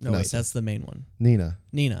 No, wait, Vanessa. that's the main one. Nina.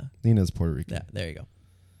 Nina. Nina's Puerto Rican. Yeah, there you go.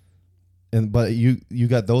 But you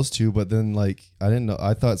got those two, but then like I didn't know.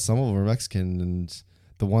 I thought some of them were Mexican, and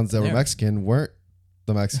the ones that were There. Mexican weren't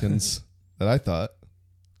the Mexicans that I thought,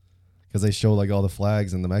 because they showed like all the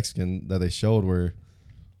flags, and the Mexican that they showed were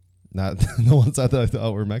not the ones I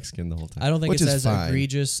thought were Mexican the whole time. I don't think Which it's is as fine.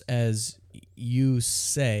 egregious as you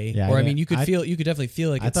say. Yeah, or I I mean, you didn't- could definitely feel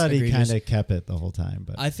like I it's thought he egregious. kind of kept it the whole time,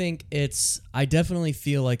 but I think I definitely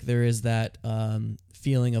feel like there is that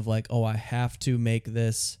feeling of like, oh, I have to make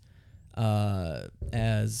this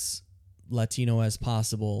as Latino as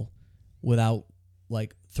possible without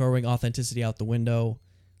like throwing authenticity out the window.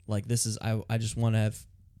 Like this is, I just want to have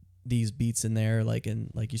these beats in there, like,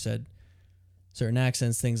 and like you said, certain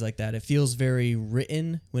accents, things like that. It feels very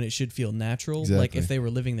written when it should feel natural. Like Exactly. if they were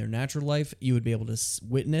living their natural life, you would be able to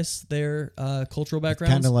witness their cultural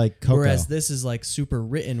backgrounds. kind of like Coco. Whereas this is like super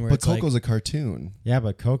written, where But it's like, Coco's a cartoon. Yeah,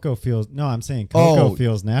 but Coco feels. No, I'm saying Coco Oh.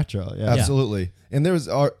 feels natural. Yeah. Absolutely. And there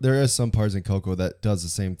is some parts in Coco that does the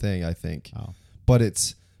same thing, I think. Oh. But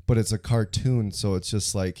it's a cartoon, so it's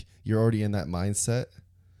just like you're already in that mindset.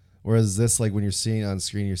 Whereas this, like when you're seeing on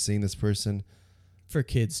screen, you're seeing this person. for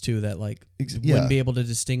kids too, that like Yeah. wouldn't be able to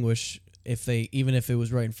distinguish if they, even if it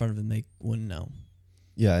was right in front of them, they wouldn't know.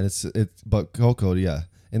 Yeah, and it's but Coco, yeah.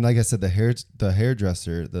 And like I said, the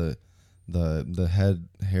hairdresser, the head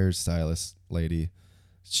hairstylist lady,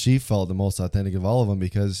 she felt the most authentic of all of them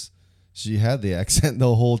because she had the accent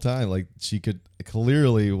the whole time. Like she could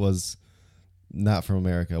clearly was not from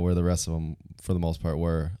America, where the rest of them for the most part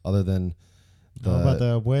were, other than How about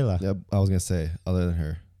the abuela? Yeah, I was gonna say other than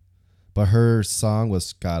her, but her song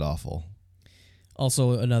was god awful.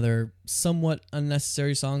 Also, another somewhat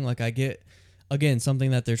unnecessary song. Like I get, again,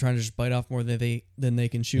 something that they're trying to just bite off more than they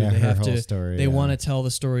can chew. Yeah, they her have whole to. story, they yeah. want to tell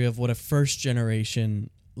the story of what a first generation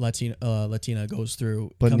Latina goes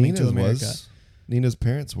through But coming Nina's to America. Nina's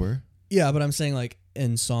parents were. Yeah, but I'm saying like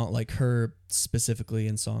in song, like her specifically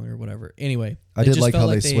in song or whatever. Anyway, I it did just like felt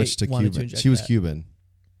how they switched to wanted Cuban. inject She was that. Cuban.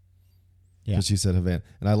 Yeah. Because she said Havana,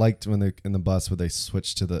 and I liked when they in the bus where they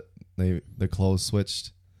switched to the clothes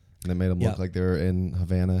switched, and they made them look Yeah. like they were in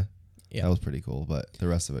Havana. Yeah. That was pretty cool, but the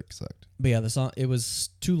rest of it sucked. But yeah, the song, it was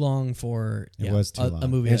too long for It was too a long.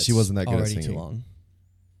 movie And that's she wasn't that good at already too singing. long.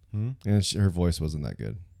 And her voice wasn't that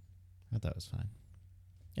good. I thought it was fine.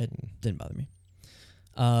 It didn't bother me.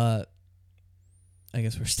 I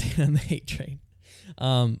guess we're staying on the hate train.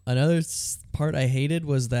 Another part I hated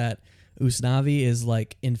was that Usnavi is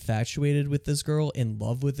like infatuated with this girl, in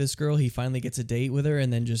love with this girl. He finally gets a date with her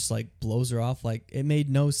and then just like blows her off. Like it made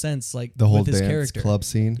no sense. Like The whole with his dance character. club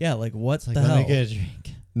scene. Yeah, like what It's like, the let hell? me get a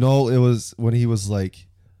drink. No, it was when he was like,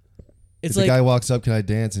 It's the like guy walks up, "Can I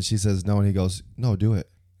dance?" And she says no, and he goes, "No, do it."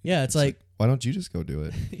 yeah, it's like Why don't you just go do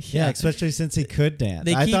it? Yeah, especially since he could dance.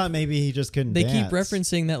 They I keep- thought maybe he just couldn't they dance. keep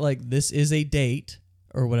referencing that like this is a date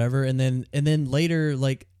or whatever, and then later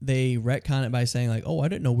like they retcon it by saying like, oh, I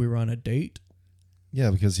didn't know we were on a date.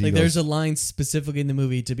 Yeah, because he Like goes, there's a line specifically in the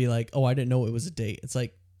movie to be like, oh, I didn't know it was a date. It's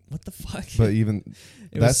like, what the fuck? But even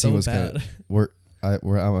It that was scene so was kind bad. of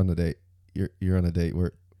we're out on a date. You're on a date.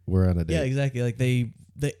 We're on a date. Yeah, exactly. Like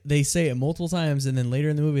they say it multiple times, and then later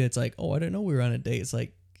in the movie, it's like, oh, I didn't know we were on a date. It's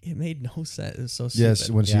like it made no sense. It was so stupid. Yes,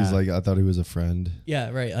 when she's Yeah. like, I thought he was a friend. Yeah,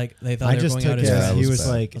 right. Like they thought I they were just going took out it as Yeah, as that he was was bad.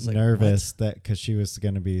 like I was like, nervous that because she was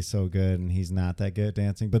going to be so good and he's not that good at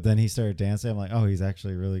dancing. But then he started dancing. I'm like, oh, he's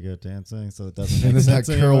actually really good at dancing. So it doesn't And make then that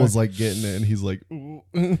sense girl anymore. was like getting it, and he's like, ooh.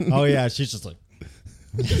 Oh yeah, she's just like,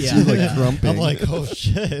 Yeah, She's like yeah. grumping. I'm like, oh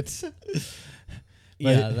shit.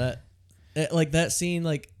 Yeah, like that scene,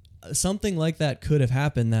 like something like that could have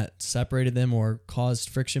happened that separated them or caused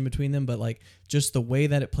friction between them, but like just the way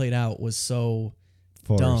that it played out was so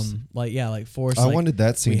Force. dumb. Like yeah, like forced. I like, wanted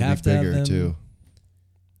that scene we to have be to have bigger them- too.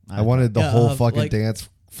 I wanted the Yeah, whole of, fucking like- dance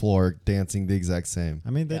floor dancing the exact same. I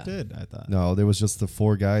mean, they Yeah. did. I thought. No, there was just the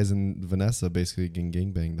 4 guys and Vanessa basically getting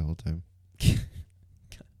gangbanged the whole time.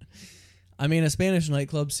 I mean, a Spanish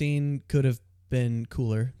nightclub scene could have been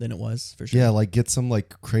cooler than it was for sure. Yeah, like get some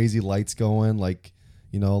like crazy lights going, like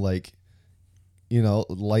light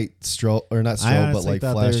strobe or not I strobe, but honestly like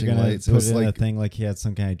thought they were flashing gonna lights. It put was in a like thing like he had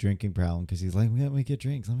some kind of drinking problem because he's like, let me get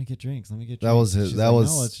drinks, let me get drinks, let me get drinks. that was his She's that like,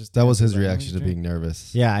 was "No, let's just that dance." was his He's like, "Let me reaction to drink." being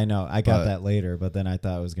nervous. Yeah, I know. I got But- that later, but then I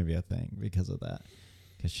thought it was gonna be a thing because of that.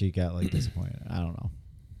 Because she got like disappointed. I don't know.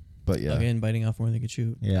 But yeah, Again, biting off more than they could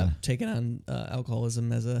chew. Yeah. Taking on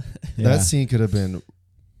alcoholism as a. Yeah. that scene could have been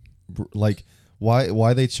like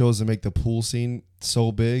why they chose to make the pool scene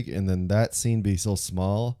so big and then that scene be so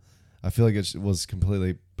small. I feel like it was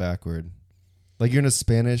completely backward. Like you're in a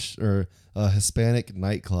Spanish or a Hispanic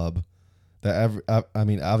nightclub that I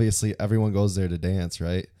mean obviously everyone goes there to dance,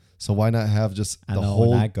 right? So why not have just I the know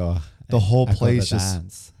whole when I go, the whole I go to place just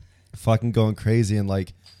dance. fucking going crazy and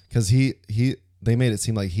like because they made it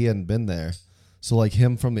seem like he hadn't been there, so like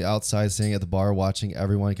him from the outside sitting at the bar watching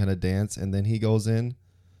everyone kind of dance and then he goes in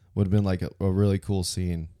would have been like a really cool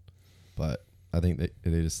scene, but I think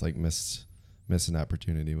they just like missed an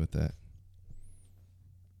opportunity with that.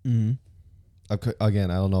 Mhm.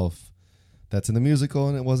 Again, I don't know if that's in the musical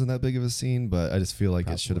and it wasn't that big of a scene, but I just feel like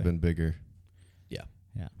it should have Probably. been bigger.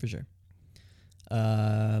 For sure.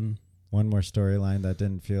 One more storyline that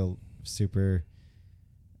didn't feel super,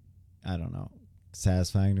 I don't know,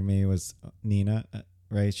 satisfying to me was Nina,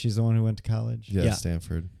 right? She's the one who went to college. Yeah.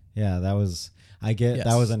 Stanford. Yeah, that was. I get Yes.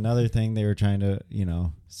 that was another thing they were trying to,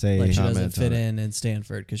 say. Like she comment doesn't fit on it. in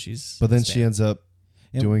Stanford because she's. But then Stan. she ends up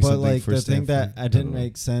And- doing but something like for the thing that Stanford. I didn't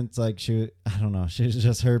make sense, like I don't know, she was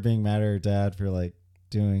just her being mad at her dad for like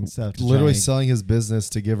doing stuff. To literally try and- selling his business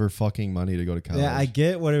to give her fucking money to go to college. Yeah, I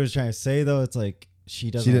get what it was trying to say though. It's like she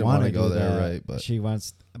doesn't didn't want wanna to go do there, that. right, but- she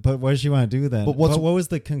wants. But what does she want to do then? But But what's- what was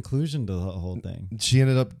the conclusion to the whole thing? She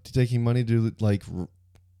ended up taking money to like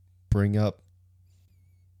bring up,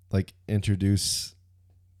 like introduce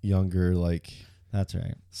younger like That's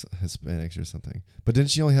right. Hispanics or something. But didn't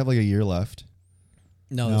she only have like a year left?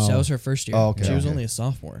 No, No. that was her first year. Oh, okay, She was okay. only a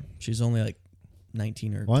sophomore. She's only like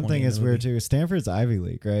 19 or One 20 thing in is the weird movie. too. Stanford's Ivy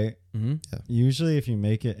League, right? Mm-hmm. Usually, if you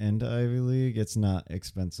make it into Ivy League, it's not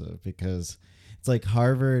expensive because it's like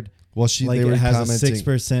Harvard. Well, Like they were it has a commenting.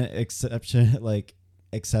 6% exception, like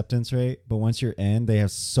acceptance rate. But once you're in, they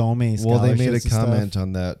have so many. Well, they made a scholarships and stuff. comment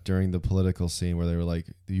on that during the political scene where they were like,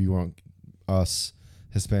 "You weren't us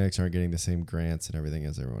Hispanics aren't getting the same grants and everything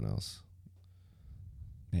as everyone else."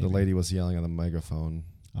 Maybe. The lady was yelling on the microphone.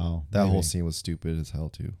 Oh, That whole maybe. scene was stupid as hell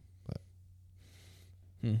too. But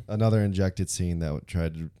Hmm. another injected scene that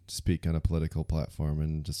tried to speak on a political platform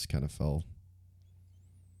and just kind of fell.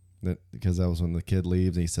 Because that was when the kid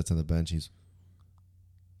leaves and he sits on the bench. He's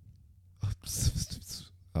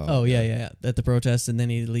Oh, yeah. At the protest, and then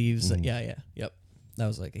he leaves. Mhm. Yeah. Yep. That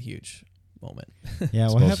was like a huge moment. Yeah,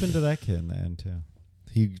 what Supposed happened to that kid in the end too?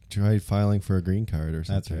 He tried filing for a green card or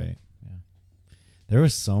That's something. right. Yeah, there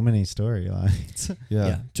was so many storylines.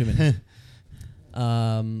 Yeah. Too many.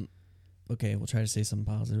 Okay, we'll try to say some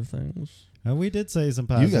positive things. And we did say some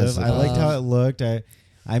You guys positive. said I liked how positive. it looked.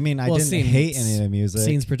 I mean, I Well, didn't scenes- hate any of the music.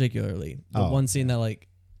 Scenes particularly. The Oh, one scene that like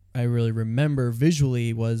I really remember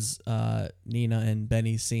visually was Nina and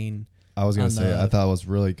Benny's scene. I was gonna On say the- I thought it was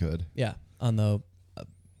really good Yeah, on the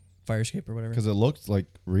fire escape or whatever. because it looked like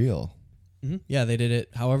real. Yeah, they did it.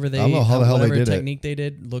 However, they I don't know how the hell they whatever did it. technique they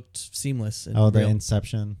did looked seamless. And Oh, the real.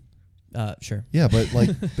 Inception. Sure. Yeah, but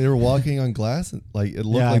like they were walking on glass, and like it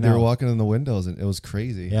looked Yeah, I like they were know. walking in the windows, and it was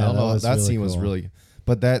crazy. Yeah, I don't that know. was That really scene was cool. really,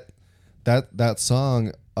 but that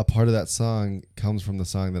song, a part of that song comes from the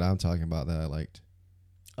song that I'm talking about that I liked.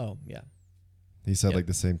 Oh yeah. He said Yep. like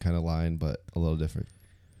the same kind of line, but a little different.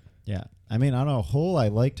 Yeah, I mean, on a whole, I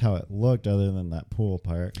liked how it looked, other than that pool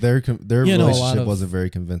part. Their You know, a lot relationship of- wasn't very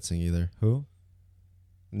convincing either. Who?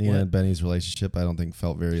 Nina What? and Benny's relationship, I don't think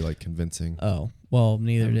felt very like convincing. Oh well,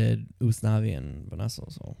 neither did Usnavi and Vanessa.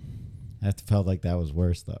 So I felt like that was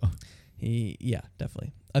worse though. yeah,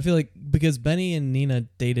 definitely. I feel like because Benny and Nina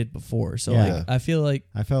dated before, so Yeah. like I feel like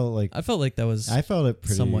I felt that was I felt it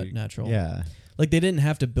pretty somewhat natural. Yeah, Like they didn't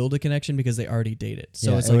have to build a connection because they already dated.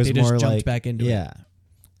 So Yeah, it's it like was they just more jumped like- back into it. yeah.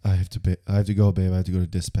 I have to go, babe. I have to go to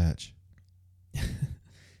dispatch.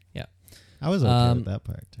 I was okay with that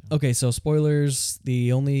part too. Okay, so spoilers.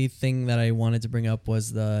 The only thing that I wanted to bring up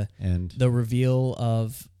was the And reveal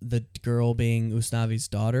of the girl being Usnavi's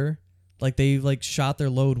daughter. Like they like shot their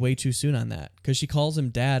load way too soon on that because she calls him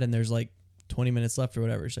dad and there's like 20 minutes left or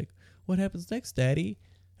whatever. She's like, "What happens next, daddy?"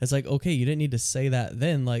 It's like, okay, you didn't need to say that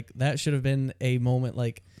then. Like that should have been a moment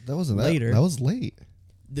like That wasn't later. That was late.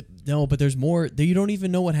 No, but there's more. You don't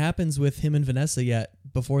even know what happens with him and Vanessa yet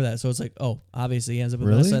before that. So it's like, oh, obviously he ends up with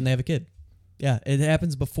Really? Vanessa and they have a kid. Yeah, it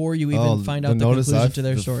happens before you even Oh, find out the conclusion to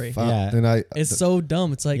their story. Yeah. Then It's so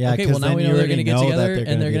dumb. It's like, Yeah, okay, well 'cause now then we you know they're already going to get know that together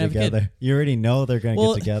they're and they're be going to have a kid. together. You already know they're going to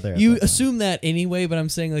Well, get together. at you that point. assume that anyway, but I'm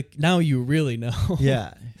saying like now you really know.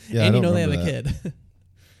 Yeah. Yeah, I and you don't know they have a remember that. kid.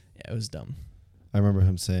 Yeah, it was dumb. I remember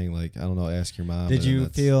him saying like, I don't know, ask your mom. Did and then you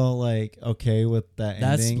that's- feel like okay with that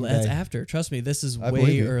That's ending? that's that- after. Trust me, this is I way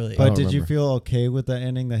believe you. early. I But don't did you remember. feel okay with that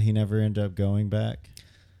ending that he never ended up going back?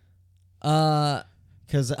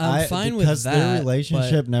 Because I'm fine with because that, their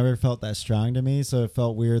relationship never felt that strong to me, so it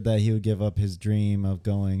felt weird that he would give up his dream of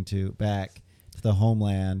going back to the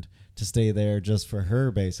homeland to stay there just for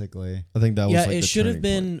her, basically. I think that was yeah, like it the should have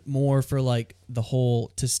turning point. been more for like the whole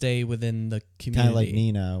to stay within the community. Kind of like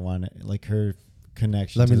Nina wanted, like her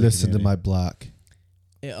connection. Let to me the listen to community. my block.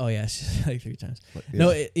 Oh yeah, like 3 times. Like,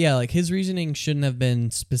 No, yeah. like his reasoning shouldn't have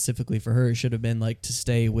been specifically for her. It should have been like to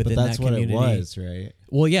stay within But that's that what community. it was, right?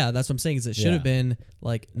 Well, yeah, that's what I'm saying. Is it should Yeah. have been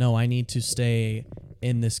like, no, I need to stay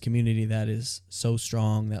in this community that is so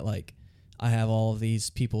strong that like I have all of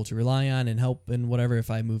these people to rely on and help and whatever.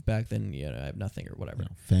 If I move back, then I have nothing or whatever.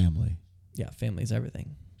 Family. Yeah, family's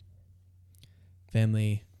everything.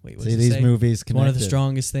 Family. Wait, what See, does it these say? movies It's one of the connected.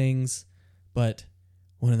 strongest things, but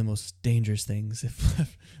one of the most dangerous things.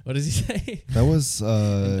 If what does he say? That was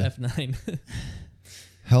F9.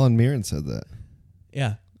 Helen Mirren said that.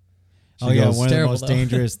 Yeah. Oh She yeah, goes- one of the Terrible, most though.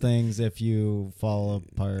 dangerous things if you fall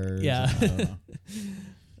apart. Yeah. I don't know.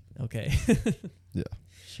 Okay.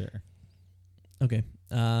 Sure. Okay.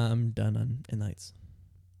 I'm done on In the Heights.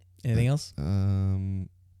 Anything else?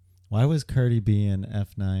 Why was Cardi B in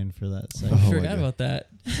F9 for that I segment? Oh my forgot God. about that.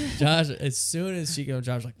 Josh, as soon as she goes,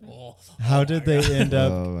 Josh was like, oh. How did they end up?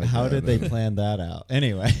 Oh my how God. did they plan that out?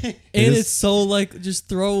 Anyway, And is- it's so like just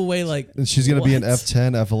throw away like. And she's gonna be in what?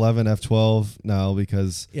 F10, F11, F12 now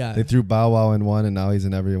because Yeah. they threw Bow Wow in one, and now he's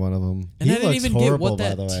in every one of them. And He I didn't looks even get horrible, what by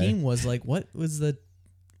that the way. team was like. What was the?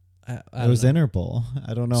 I it was don't know. Interpol.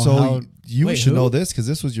 I don't know So how you Wait, should who? know this because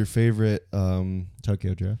this was your favorite.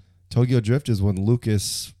 Tokyo Drift. Tokyo Drift is when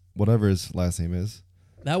Lucas, whatever his last name is,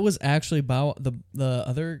 That was actually Bow the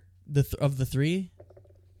other of the three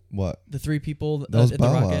what? the three people That was in the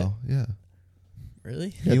Bow rocket. Wow. Yeah,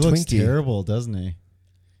 Really? Yeah, he looks Twinkie. terrible, doesn't he?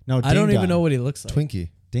 No, I don't Ding even know Dong. what he looks like. Twinkie.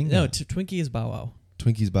 Ding No, Dong. Twinkie is Bow Wow.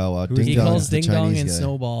 Twinkie's Bow Wow. Who is Ding He Dong calls is the Ding Dong Chinese and guy.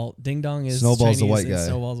 Snowball. Ding Dong is Snowball's the Chinese white and guy.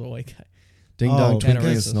 Snowball's a white guy. Ding Dong, kinda Twinkie,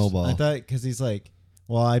 and racist. Snowball. I thought because he's like,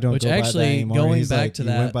 well, I don't Which go by actually, that anymore. going He's back like, to you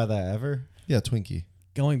that- went by that ever? Yeah, Twinkie.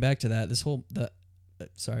 Going back to that, this whole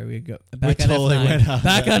sorry, we go We back on totally F9. went off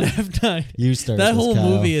Back that. on F9. You started That this, whole Kyle.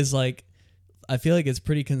 movie is like, I feel like it's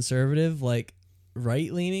pretty conservative, like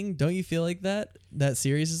right leaning. Don't you feel like that? That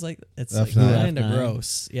series is like it's like F9. kind of F9.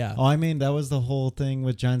 gross. Yeah. Oh, I mean, that was the whole thing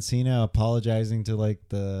with John Cena apologizing to like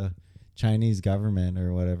the Chinese government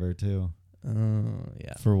or whatever too.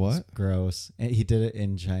 Yeah. For what? It's gross. And he did it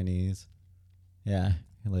in Chinese. Yeah,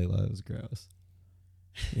 Layla, it was gross.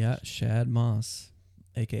 Yeah. Shad Moss,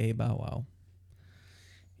 aka Bow Wow.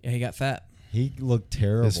 Yeah, he got fat. He looked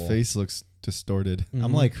terrible. His face looks distorted.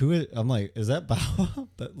 I'm Mhm. like, who? I'm like, is that Bow Wow?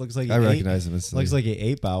 That looks like I he ate- recognize him. As Looks like he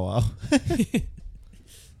ate Bow Wow.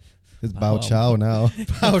 it's Bow Bow Wow. Chow now.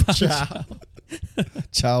 Bow Chow.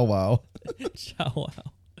 Chow Wow. Chow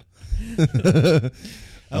Wow.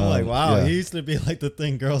 I'm like, wow, yeah. he used to be like the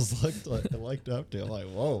thing girls looked up to. I'm like,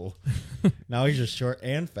 whoa. Now he's just short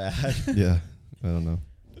and fat. Yeah, I don't know.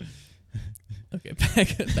 Okay,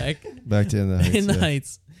 back Back to In the Heights. in the yeah.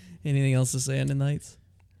 Heights. Anything else to say on In the Heights?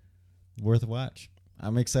 Worth a watch.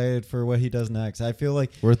 I'm excited for what he does next. I feel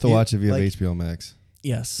like Worth the he- watch if you have like, HBO Max.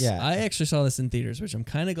 Yes. Yeah. I actually saw this in theaters, which I'm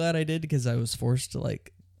kind of glad I did because I was forced to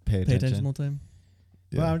like pay pay attention. attention the whole time.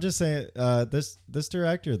 Well, Yeah. I'm just saying, this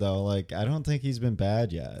director though, like I don't think he's been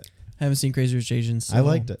bad yet. Haven't seen Crazy Rich Asians. So I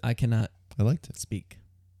liked it. I cannot I liked it. speak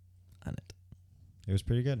on it. It was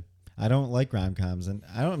pretty good. I don't like rom-coms, and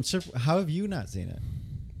I'm sure. How have you not seen it,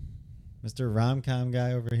 Mr. Rom-com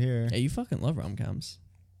guy over here? Hey, you fucking love rom coms.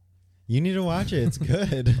 You need to watch it. It's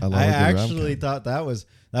good. I love I a good actually rom-com. thought that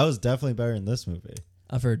was definitely better than this movie.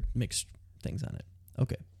 I've heard mixed things on it.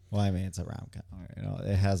 Okay. Well, I mean, it's a rom-com. You know,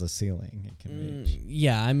 it has a ceiling. It can reach.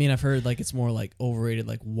 Yeah, I mean, I've heard like it's more like overrated.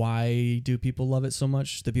 Like, why do people love it so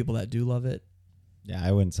much? The people that do love it, Yeah,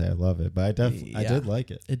 I wouldn't say I love it, but I definitely I Yeah. did like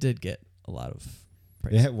it. it did get a lot of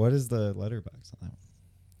praise. Yeah, what is the letterbox on that one?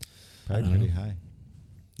 Probably I don't pretty know. high.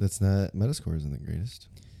 That's not Metascore isn't the greatest.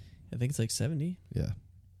 I think it's like 70. Yeah,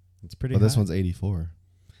 It's pretty. but this high. one's 84.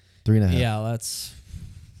 3.5. Yeah, that's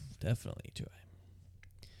definitely too high.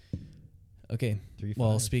 Okay. 3.5.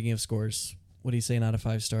 Well, speaking of scores, what are you saying out of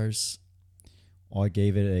 5 stars? I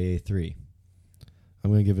gave it a 3.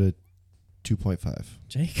 I'm gonna give it a 2.5.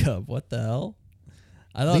 Jacob, what the hell?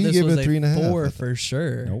 I thought think you this gave was it a 3.5, 4 I for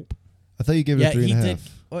sure. Nope. I thought you gave it Yeah, a 3.5. he did.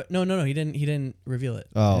 Oh, no, he didn't. He didn't reveal it.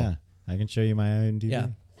 Oh, Yeah. I can show you my IMDb. Yeah.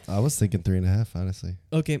 I was thinking 3.5. Honestly,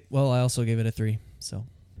 Okay, well, I also gave it a 3. So,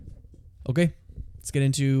 okay, let's get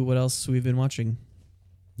into what else we've been watching.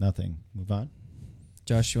 Nothing. Move on.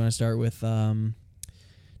 Josh, you want to start with Night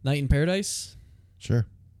in Paradise? sure.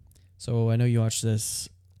 So I know you watched this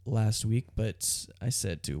last week, but I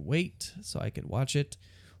said to wait so I could watch it,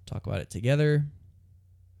 talk about it together.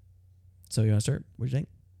 So you want to start? What do you think?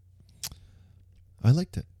 I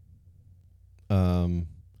liked it.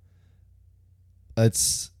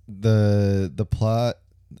 It's the plot.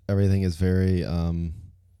 Everything is very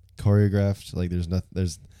choreographed. Like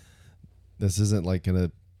this isn't like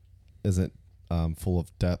isn't full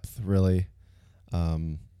of depth really,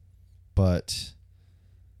 but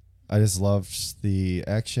I just loved the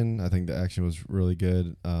action. I think the action was really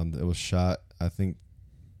good. It was shot, I think,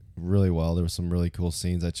 really well. There were some really cool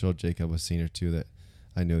scenes. I showed Jacob a scene or two that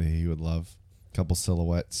I knew that he would love. A couple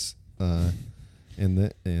silhouettes in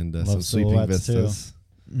it, and some sweeping silhouettes, too. vistas,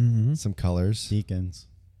 Mm-hmm. some colors. Deacons.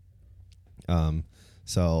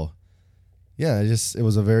 So yeah, it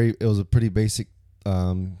was a pretty basic,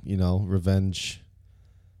 revenge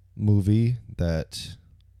movie that,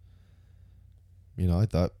 I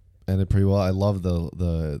thought ended pretty well. I love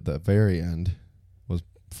the very end was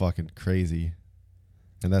fucking crazy,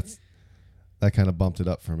 and that kind of bumped it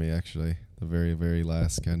up for me actually. The very, very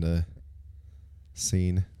last kind of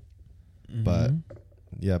scene, but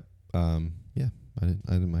yeah, I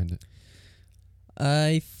didn't mind it.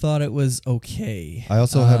 I thought it was okay. I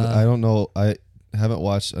also I don't know. I haven't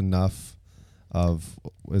watched enough of,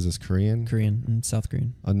 is this Korean? Korean and South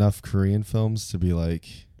Korean. Enough Korean films to be like,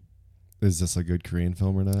 is this a good Korean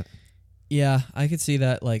film or not? Yeah, I could see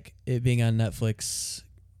that, like it being on Netflix,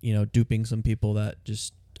 duping some people that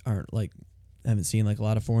just aren't haven't seen like a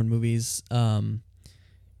lot of foreign movies.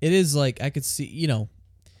 It is like I could see,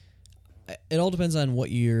 it all depends on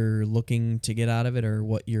what you're looking to get out of it or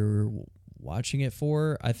what you're watching it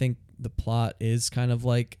for. I think the plot is kind of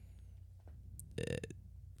like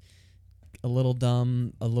a little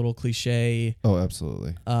dumb, a little cliche. Oh,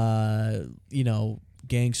 absolutely.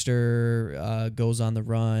 Gangster goes on the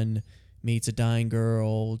run, meets a dying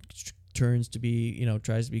girl, turns to be,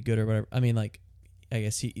 tries to be good or whatever. I mean, like, I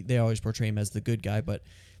guess they always portray him as the good guy, but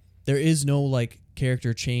there is no like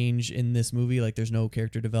character change in this movie. Like, there's no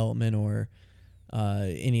character development or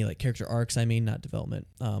any like character arcs. I mean, not development,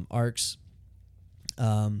 arcs.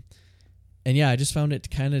 And yeah, I just found it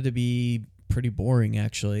kind of to be pretty boring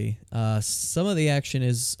actually. Some of the action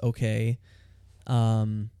is okay.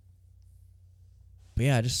 But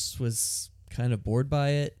yeah, I just was kind of bored by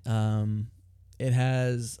it. I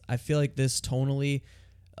feel like this tonally,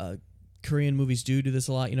 Korean movies do this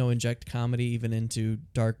a lot, inject comedy even into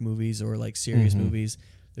dark movies or like serious movies.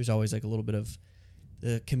 There's always like a little bit of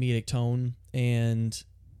the comedic tone, and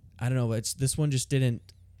I don't know, but this one just didn't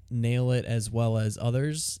nail it as well as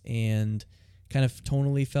others, and kind of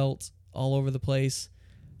tonally felt all over the place.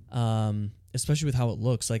 Especially with how it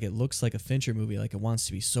looks. Like, it looks like a Fincher movie. Like, it wants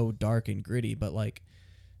to be so dark and gritty, but like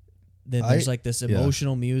then there's like this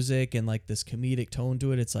emotional music and like this comedic tone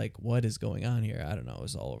to it. It's like, what is going on here? I don't know. It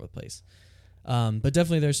was all over the place. But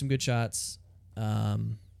definitely there's some good shots.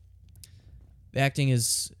 The acting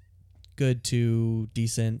is good to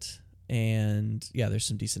decent, and yeah, there's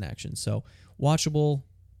some decent action. So watchable,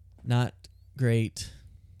 not great.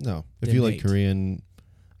 No, if Then you like wait. Korean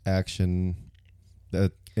action,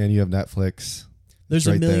 and you have Netflix, There's it's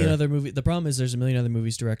a right million there. other movies. The problem is there's a million other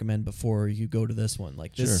movies to recommend before you go to this one.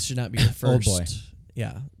 Like, this Sure. should not be your first. Oh, boy.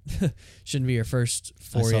 Yeah. Shouldn't be your first I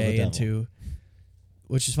Saw the foray Devil. into,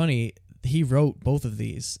 which is funny. He wrote both of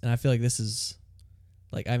these, and I feel like this is,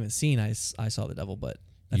 like, I haven't seen I Saw the Devil, but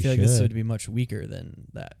I You feel like this should. would be much weaker than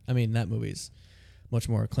that. I mean, that movie's much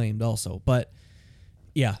more acclaimed also, but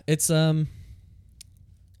yeah, it's watchable,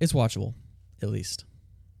 at least.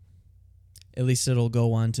 At least it'll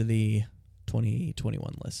go on to the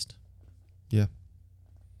 2021 list. Yeah.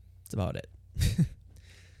 That's about it.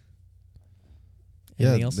 Yeah,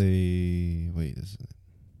 Anything else? wait, is it?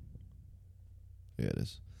 Yeah, it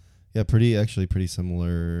is. Yeah, pretty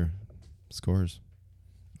similar scores.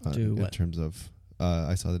 To in what? terms of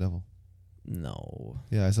I Saw the Devil. No.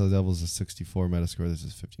 Yeah, I Saw the Devil is a 64 Metascore. This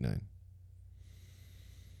is 59.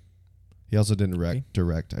 He also didn't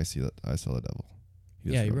direct I Saw the Devil.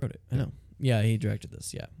 He just wrote it. I yeah. know. Yeah, he directed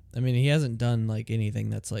this. Yeah. I mean, he hasn't done like anything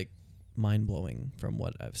that's like mind blowing from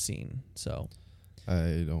what I've seen. So,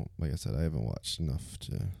 I don't, like I said, I haven't watched enough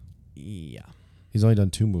to. yeah. He's only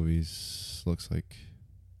done 2 movies. Looks like.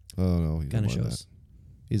 Oh no, he's done Kind of more than shows. that.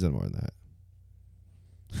 He's done more than that.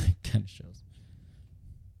 Kind of shows.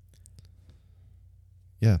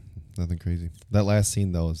 Yeah, nothing crazy. That last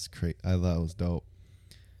scene though was great. I thought it was dope.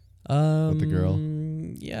 the girl?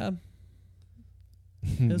 Yeah,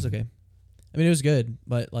 it was okay. I mean, it was good,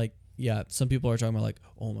 but like, yeah, some people are talking about like,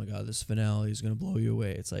 oh my god, this finale is gonna blow you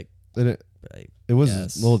away. It's like, And I it was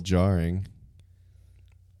guess. a little jarring.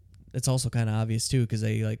 It's also kind of obvious too because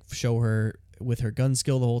they like show her with her gun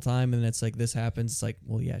skill the whole time, and it's like this happens. It's like,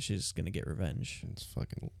 well, yeah, she's gonna get revenge. It's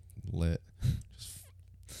fucking lit. Just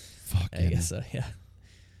I fucking guess so. Yeah,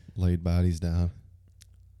 laid bodies down.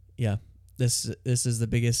 yeah. This is the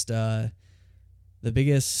biggest. Oh,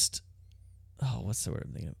 what's the word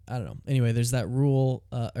I'm thinking of? I don't know. Anyway, there's that rule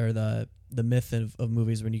or the myth of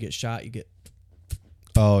movies when you get shot, you get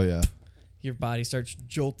Oh yeah. your body starts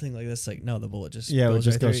jolting like this. Like, no, the bullet just Yeah, it would goes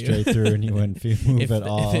just right go through you. straight through and you wouldn't move if, at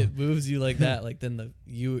all. If it moves you like that, like then the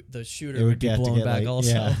shooter It would would be have to blown get, back like, also.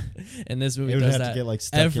 yeah. And this movie It would does have that. to get, like,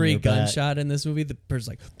 stuck in Every your back. gunshot in this movie, the person's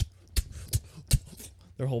like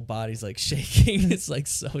their whole body's like shaking. It's like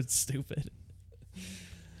so stupid.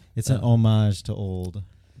 It's an homage to old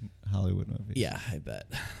Hollywood movies. Yeah, I bet.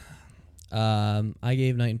 I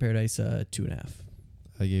gave Night in Paradise 2.5.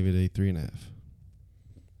 I gave it a 3.5.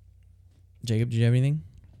 Jacob, did you have anything?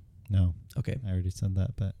 No, Okay. I already said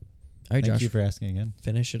that, but All right, thank Josh, you for asking again.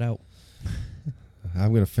 finish it out.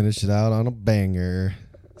 I'm gonna finish it out on a banger,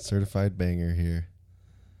 certified banger here.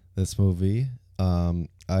 This movie,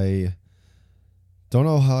 I don't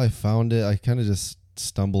know how I found it. I kind of just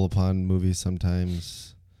stumble upon movies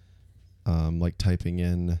sometimes, like typing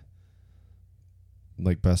in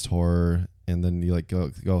like best horror, and then you like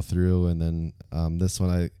go through, and then this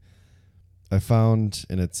one I found,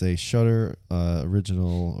 and it's a Shudder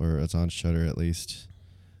original, or it's on Shudder at least,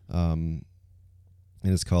 and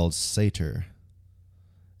it's called Satyr.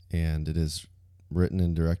 And it is written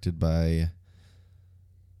and directed by.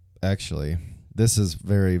 Actually, this is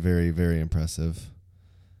very, very, very impressive.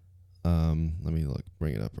 Let me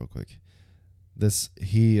bring it up real quick.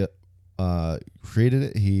 He created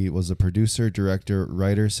it. He was a producer, director,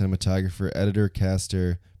 writer, cinematographer, editor,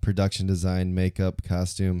 caster, production design, makeup,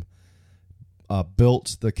 costume.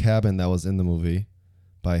 Built the cabin that was in the movie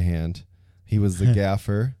by hand. He was the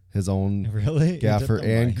gaffer, his own Really? gaffer You did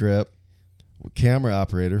the and line. grip. Camera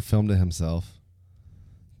operator, filmed it himself.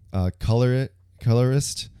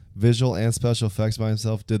 Colorist, visual and special effects by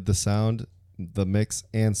himself. Did the sound, the mix,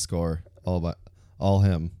 and score all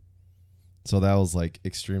him. So that was like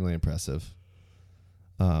extremely impressive.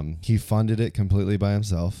 He funded it completely by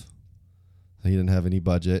himself. He didn't have any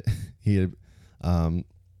budget. He had, and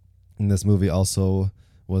this movie also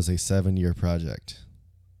was a 7-year project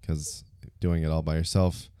because doing it all by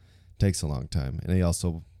yourself takes a long time. And he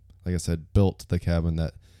also, like I said, built the cabin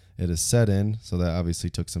that it is set in, so that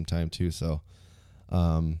obviously took some time too. So,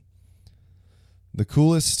 the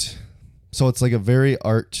coolest, so it's like a very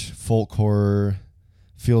art folk horror,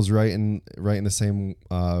 feels right in the same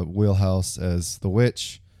wheelhouse as The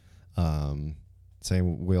Witch, same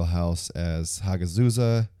wheelhouse as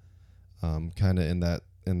Hagazusa, kind of in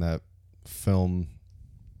that film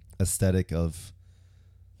aesthetic of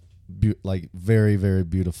like very, very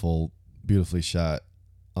beautifully shot.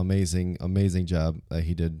 Amazing job that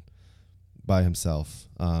he did by himself.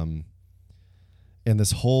 And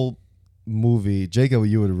this whole movie, Jacob,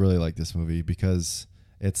 you would really like this movie because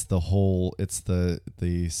it's the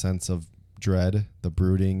sense of dread, the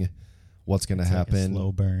brooding, what's going to It's like a happen,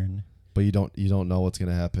 slow burn. but you don't know what's going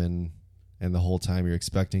to happen, and the whole time you're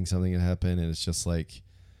expecting something to happen, and it's just like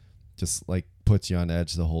puts you on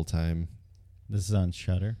edge the whole time. This is on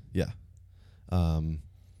Shudder. Yeah.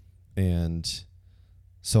 And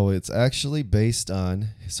so it's actually based on,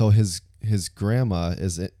 so his grandma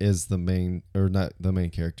is the main, or not the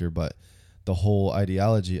main character, but the whole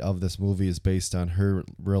ideology of this movie is based on her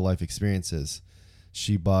real life experiences.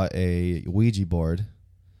 She bought a Ouija board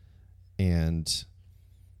and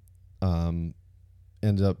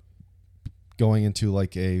ended up going into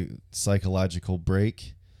like a psychological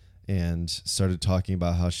break and started talking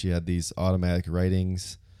about how she had these automatic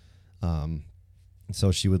writings.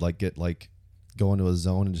 So she would go into a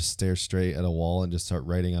zone and just stare straight at a wall and just start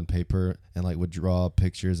writing on paper, and like would draw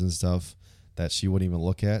pictures and stuff that she wouldn't even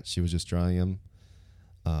look at. She was just drawing them.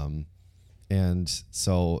 And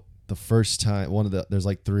so the first time, there's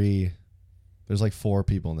like 4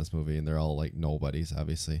 people in this movie, and they're all like nobodies,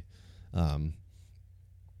 obviously. And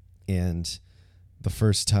the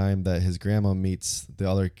first time that his grandma meets the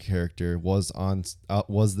other character was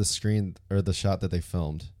the screen or the shot that they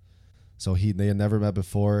filmed. So they had never met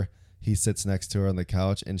before. he sits next to her on the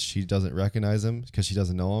couch and she doesn't recognize him because she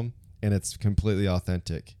doesn't know him, and it's completely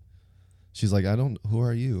authentic. She's like, who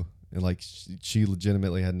are you? And like she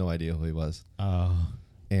legitimately had no idea who he was. Oh.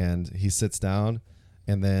 And he sits down,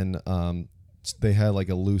 and then they had like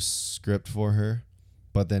a loose script for her,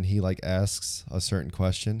 but then he like asks a certain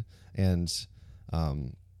question, and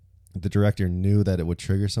the director knew that it would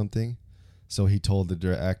trigger something, so he told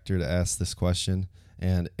the actor to ask this question,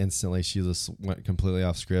 and instantly she just went completely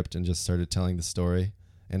off script and just started telling the story,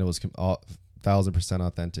 and it was 1,000%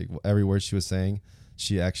 authentic. Every word she was saying,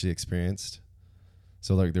 she actually experienced.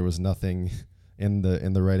 So like there was nothing in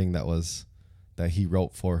the writing that he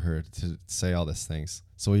wrote for her to say all these things.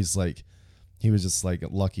 So he was just like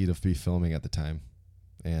lucky to be filming at the time,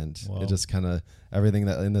 and Wow. it just kind of everything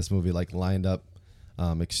that in this movie like lined up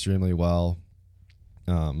extremely well.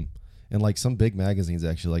 And like some big magazines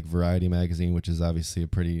actually, like Variety magazine, which is obviously a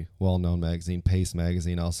pretty well-known magazine, Pace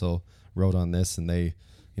magazine also wrote on this, and they,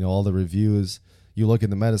 all the reviews, you look at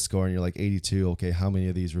the Metascore and you're like 82. Okay, how many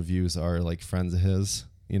of these reviews are like friends of his?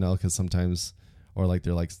 Because sometimes, or like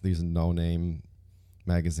they're like these no-name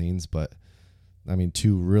magazines, but I mean,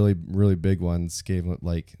 two really, really big ones gave it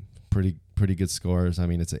like pretty good scores. I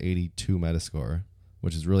mean, it's an 82 Metascore,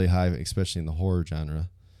 which is really high, especially in the horror genre.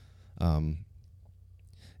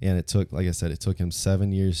 And it took, like I said, it took him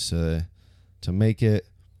 7 years to make it,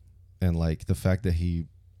 and like the fact that he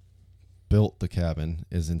built the cabin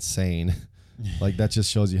is insane. Like that just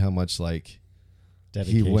shows you how much like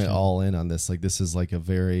Dedication. he went all in on this. Like this is like a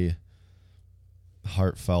very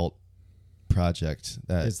heartfelt project.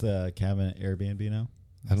 That Is the cabin at Airbnb now?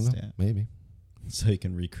 I don't know, Stand. maybe. So you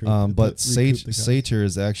can recruit. But recoup the Satyr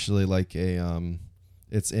is actually like a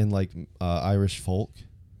it's in like Irish folk.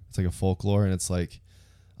 It's like a folklore, and it's like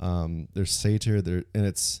there's Satyr there, and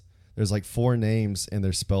there's like 4 names, and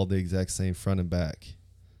they're spelled the exact same front and back,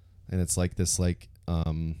 and it's like this like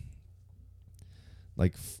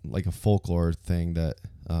a folklore thing that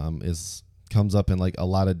comes up in like a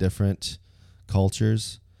lot of different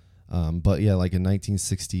cultures. But yeah, like in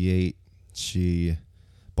 1968, she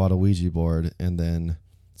bought a Ouija board and then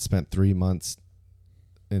spent 3 months,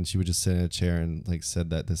 and she would just sit in a chair and like said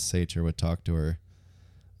that this satyr would talk to her,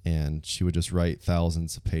 and she would just write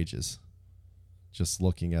thousands of pages just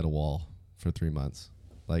looking at a wall for 3 months.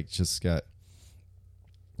 Like just got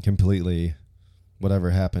completely whatever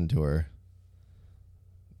happened to her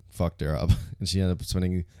fucked her up. And she ended up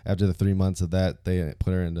spending, after the 3 months of that, they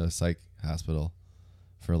put her into a psych hospital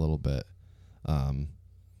for a little bit.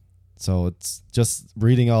 So it's just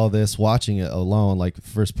reading all this, watching it alone. Like the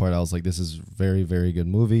first part, I was like, this is very, very good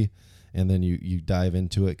movie. And then you dive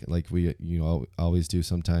into it like we always do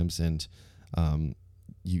sometimes, and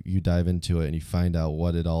you dive into it and you find out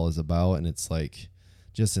what it all is about, and it's like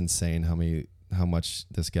just insane how much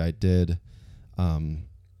this guy did.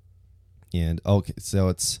 And okay, so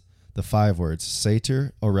it's the 5 words: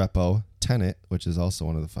 Satyr, Arepo, Tenet, which is also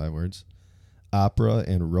one of the 5 words, opera,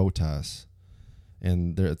 and rotas.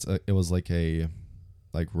 And there it was like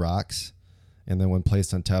rocks, and then when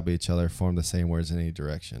placed on top of each other form the same words in any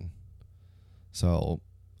direction. So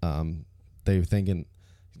they were thinking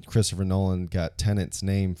Christopher Nolan got Tenet's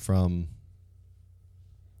name from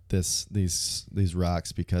these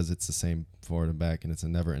rocks because it's the same forward and back, and it's a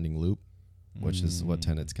never-ending loop, which is what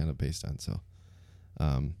Tenet's kind of based on. So,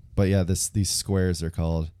 but yeah, these squares, they're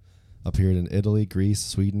called, appeared in Italy, Greece,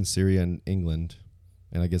 Sweden, Syria, and England,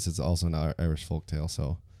 and I guess it's also an Irish folktale.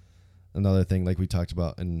 So, another thing like we talked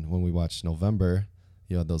about, and when we watched November,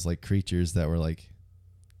 you know, those like creatures that were like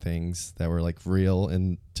things that were like real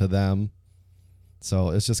and to them. So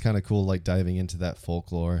it's just kind of cool, like diving into that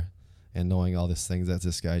folklore and knowing all these things that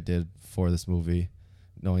this guy did for this movie,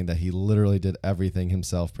 knowing that he literally did everything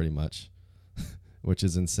himself pretty much, which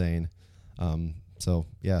is insane. So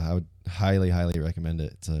yeah, I would highly, highly recommend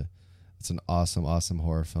it. It's an awesome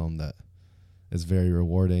horror film that is very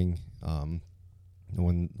rewarding.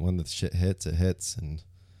 When the shit hits, it hits, and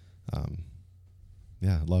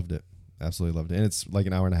yeah, loved it. Absolutely loved it. And it's like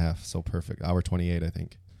an hour and a half, so perfect. Hour 28, I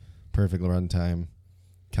think. Perfect run time,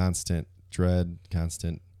 constant dread,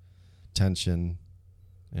 constant tension,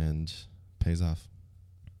 and pays off.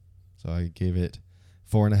 So I gave it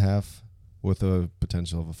 4.5 with a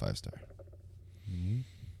potential of a 5-star.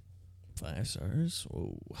 5 stars.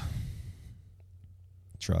 Whoa.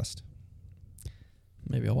 Trust.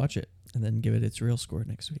 Maybe I'll watch it and then give it its real score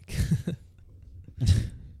next week.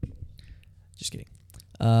 Just kidding.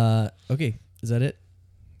 Okay, is that it?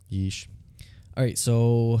 Yeesh. All right,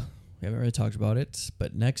 so we haven't really talked about it,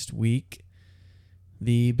 but next week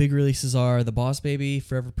the big releases are The Boss Baby,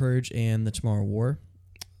 Forever Purge, and The Tomorrow War.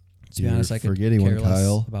 To be You're honest, I could forgetting care one, less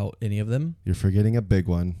Kyle. about any of them. You're forgetting a big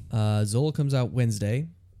one. Zola comes out Wednesday,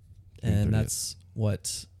 June and 30th. that's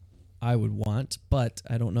what I would want, but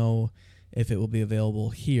I don't know if it will be available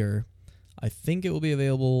here. I think it will be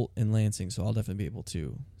available in Lansing, so I'll definitely be able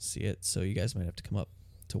to see it. So you guys might have to come up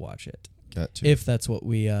to watch it Got to. if that's what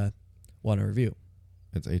we want to review.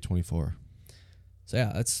 It's A24. So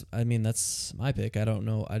yeah, that's my pick. I don't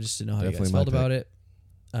know. I just didn't know how Definitely you my guys felt about it.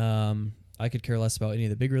 I could care less about any of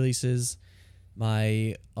the big releases.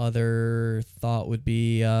 My other thought would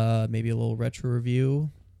be maybe a little retro review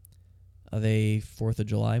of a 4th of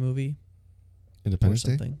July movie Independence or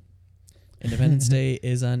Day? something. Independence Day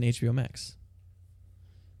is on HBO Max.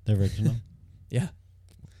 The original. Yeah.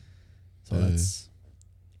 So that's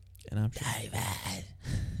an option.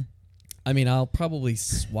 I mean, I'll probably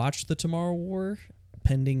watch The Tomorrow War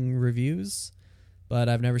pending reviews, but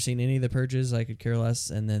I've never seen any of the Purges. I could care less.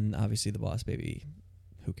 And then obviously The Boss Baby.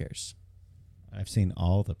 Who cares? I've seen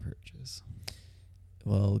all the Purges.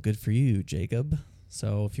 Well, good for you, Jacob.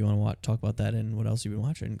 So if you want to talk about that and what else you've been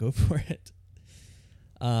watching, go for it.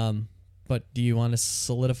 But do you want to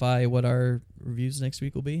solidify what our reviews next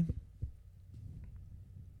week will be?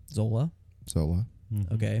 Zola. Zola.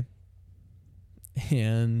 Mhm. Okay.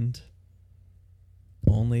 And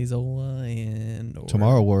only Zola and... or-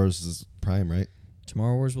 Tomorrow Wars is Prime, right?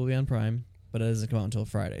 Tomorrow Wars will be on Prime, but it doesn't come out until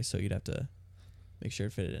Friday, so you'd have to make sure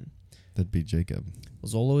to fit it in. That'd be Jacob. Well,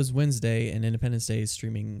 Zola is Wednesday, and Independence Day is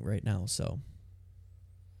streaming right now, so...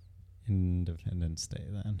 Independence Day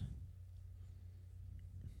then.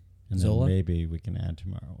 And Zola? then maybe we can add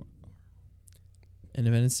tomorrow.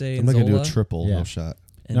 Independence Day I'm and not going to do Zola. a triple. Yeah. No shot.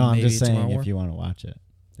 and No, I'm maybe just saying Tomorrow War. if you want to watch it,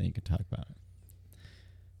 then you can talk about it.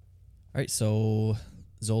 All right, so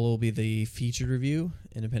Zola will be the featured review.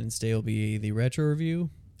 Independence Day will be the retro review,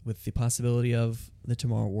 with the possibility of the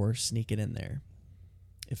Tomorrow War sneaking in there.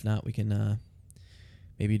 If not, we can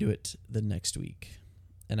maybe do it the next week.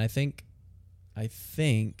 And I think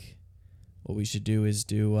what we should do is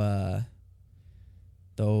do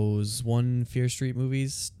those One Fear Street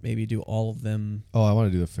movies. Maybe do all of them Oh, I want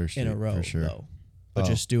to do the first in a row, for sure. though. But Oh.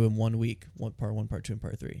 just do in 1 week, part 1, part 2, and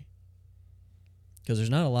part 3. Because there's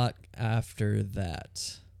not a lot after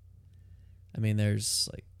that. I mean, there's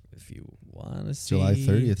like, if you want to see July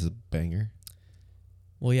 30th is a banger.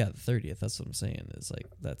 Well, yeah, the 30th. That's what I'm saying. Is like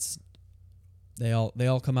that's they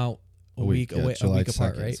all come out a week away, a July week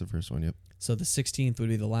apart, 2nd right? is the first one. Yep. So the 16th would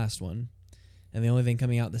be the last one, and the only thing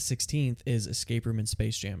coming out the 16th is Escape Room and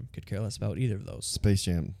Space Jam. Could care less about either of those. Space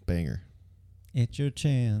Jam banger. It's your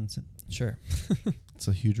chance Sure, It's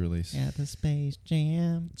a huge release. at the Space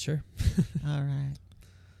Jam. sure. All right.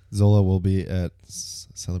 Zola will be at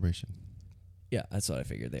Celebration. Yeah, that's what I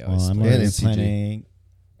figured. They Well, always. I'm play. already NCG. planning.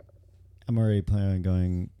 I'm already planning on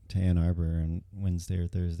going to Ann Arbor on Wednesday or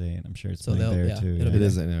Thursday, and I'm sure it's So playing they'll- there yeah, too. it'll yeah. be It there.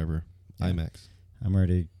 is in Ann Arbor. Yeah. IMAX. I'm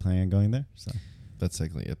already planning on going there. So That's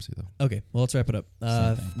technically Ipsy though. Okay, well, let's wrap it up.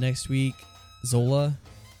 Same thing. Next week, Zola,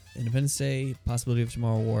 Independence Day, possibility of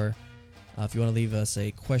Tomorrow War. If you want to leave us a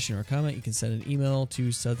question or a comment, you can send an email to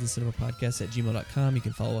sudsandcinemapodcast@gmail.com. You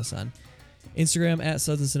can follow us on Instagram at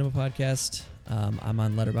Suds and Cinema Podcast. I'm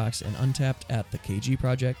on Letterboxd and Untapped at the KG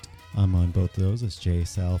Project. I'm on both of those. It's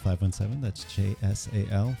JSal517. That's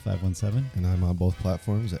JSAL517. And I'm on both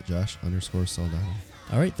platforms at Josh_Saldana.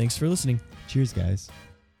 All right, thanks for listening. Cheers, guys.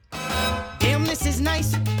 Damn, this is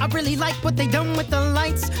nice. I really like what they done with the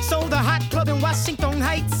lights. So the hot club in Washington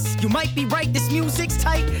Heights. You might be right, this music's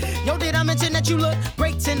tight. Yo, did I mention that you look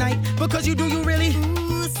great tonight? Because you do, you really.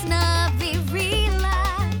 Ooh, snubby,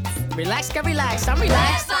 relax. Relax, get relaxed. I'm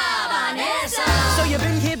relaxed. So you've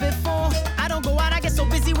been here before. I don't go out, I get so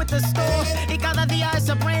busy with the store. Y cada día es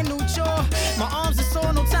a brand new chore. My arms are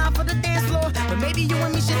sore, no time for the dance floor. But maybe you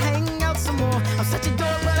and me should hang out some more. I'm such a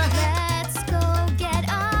dork, but Let's go get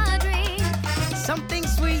a drink. something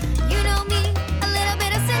sweet. You know me, a little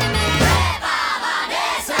bit of cinnamon.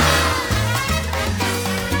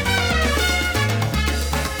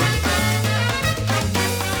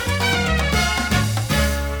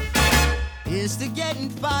 Here's to getting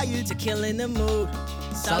fired, to killing the mood.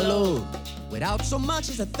 Salud. Without so much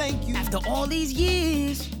as a thank you. After all these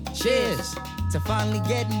years, Cheers to finally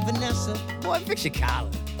getting Vanessa. Boy, fix your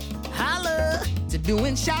collar. holla. To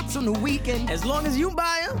doing shots on the weekend. As long as you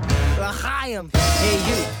buy 'em, I'll hire 'em. Hey,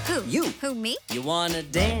 you. Who? You. Who, me? You wanna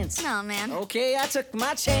dance? No, man. Okay, I took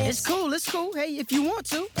my chance. It's cool, it's cool. Hey, if you want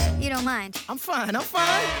to, You don't mind. I'm fine, I'm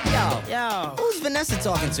fine. Yo, Yo, who's Vanessa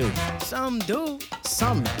talking to? some dude.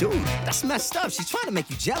 Some dude. That's messed up. She's trying to make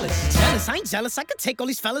you jealous. Jealous, I ain't jealous. I could take all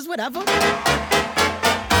these fellas, whatever.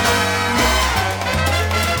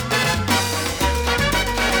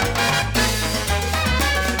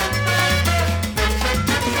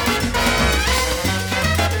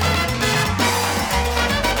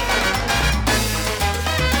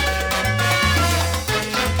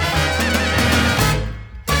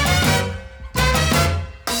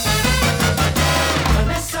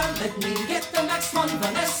 get the next one,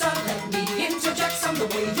 Vanessa. Let me interject some. The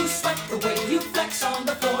way you sweat, the way you flex on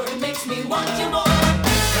the floor, it makes me want you more.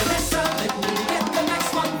 Vanessa, let me get the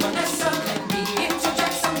next one, Vanessa. Let me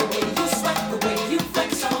interject some. The way you sweat, the way you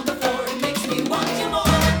flex on the floor, it makes me want you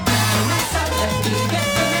more. Vanessa, let me get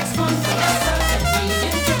the next one, Vanessa. Let me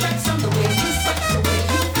interject some. The way you sweat, the way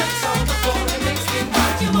you flex on the floor, it makes me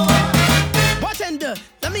want you more. Bartender,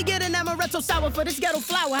 let me get an amaretto sour for this ghetto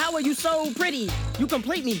flower. How are you so pretty? You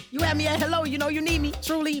complete me. You have me at hello, you know you need me.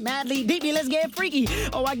 Truly, madly, deeply, let's get freaky.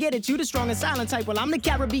 Oh, I get it, you the strong and silent type. Well, I'm the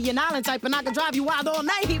Caribbean island type, and I can drive you wild all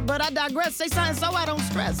night. But I digress, say something so I don't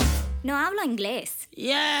stress. No hablo inglés.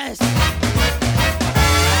 Yes.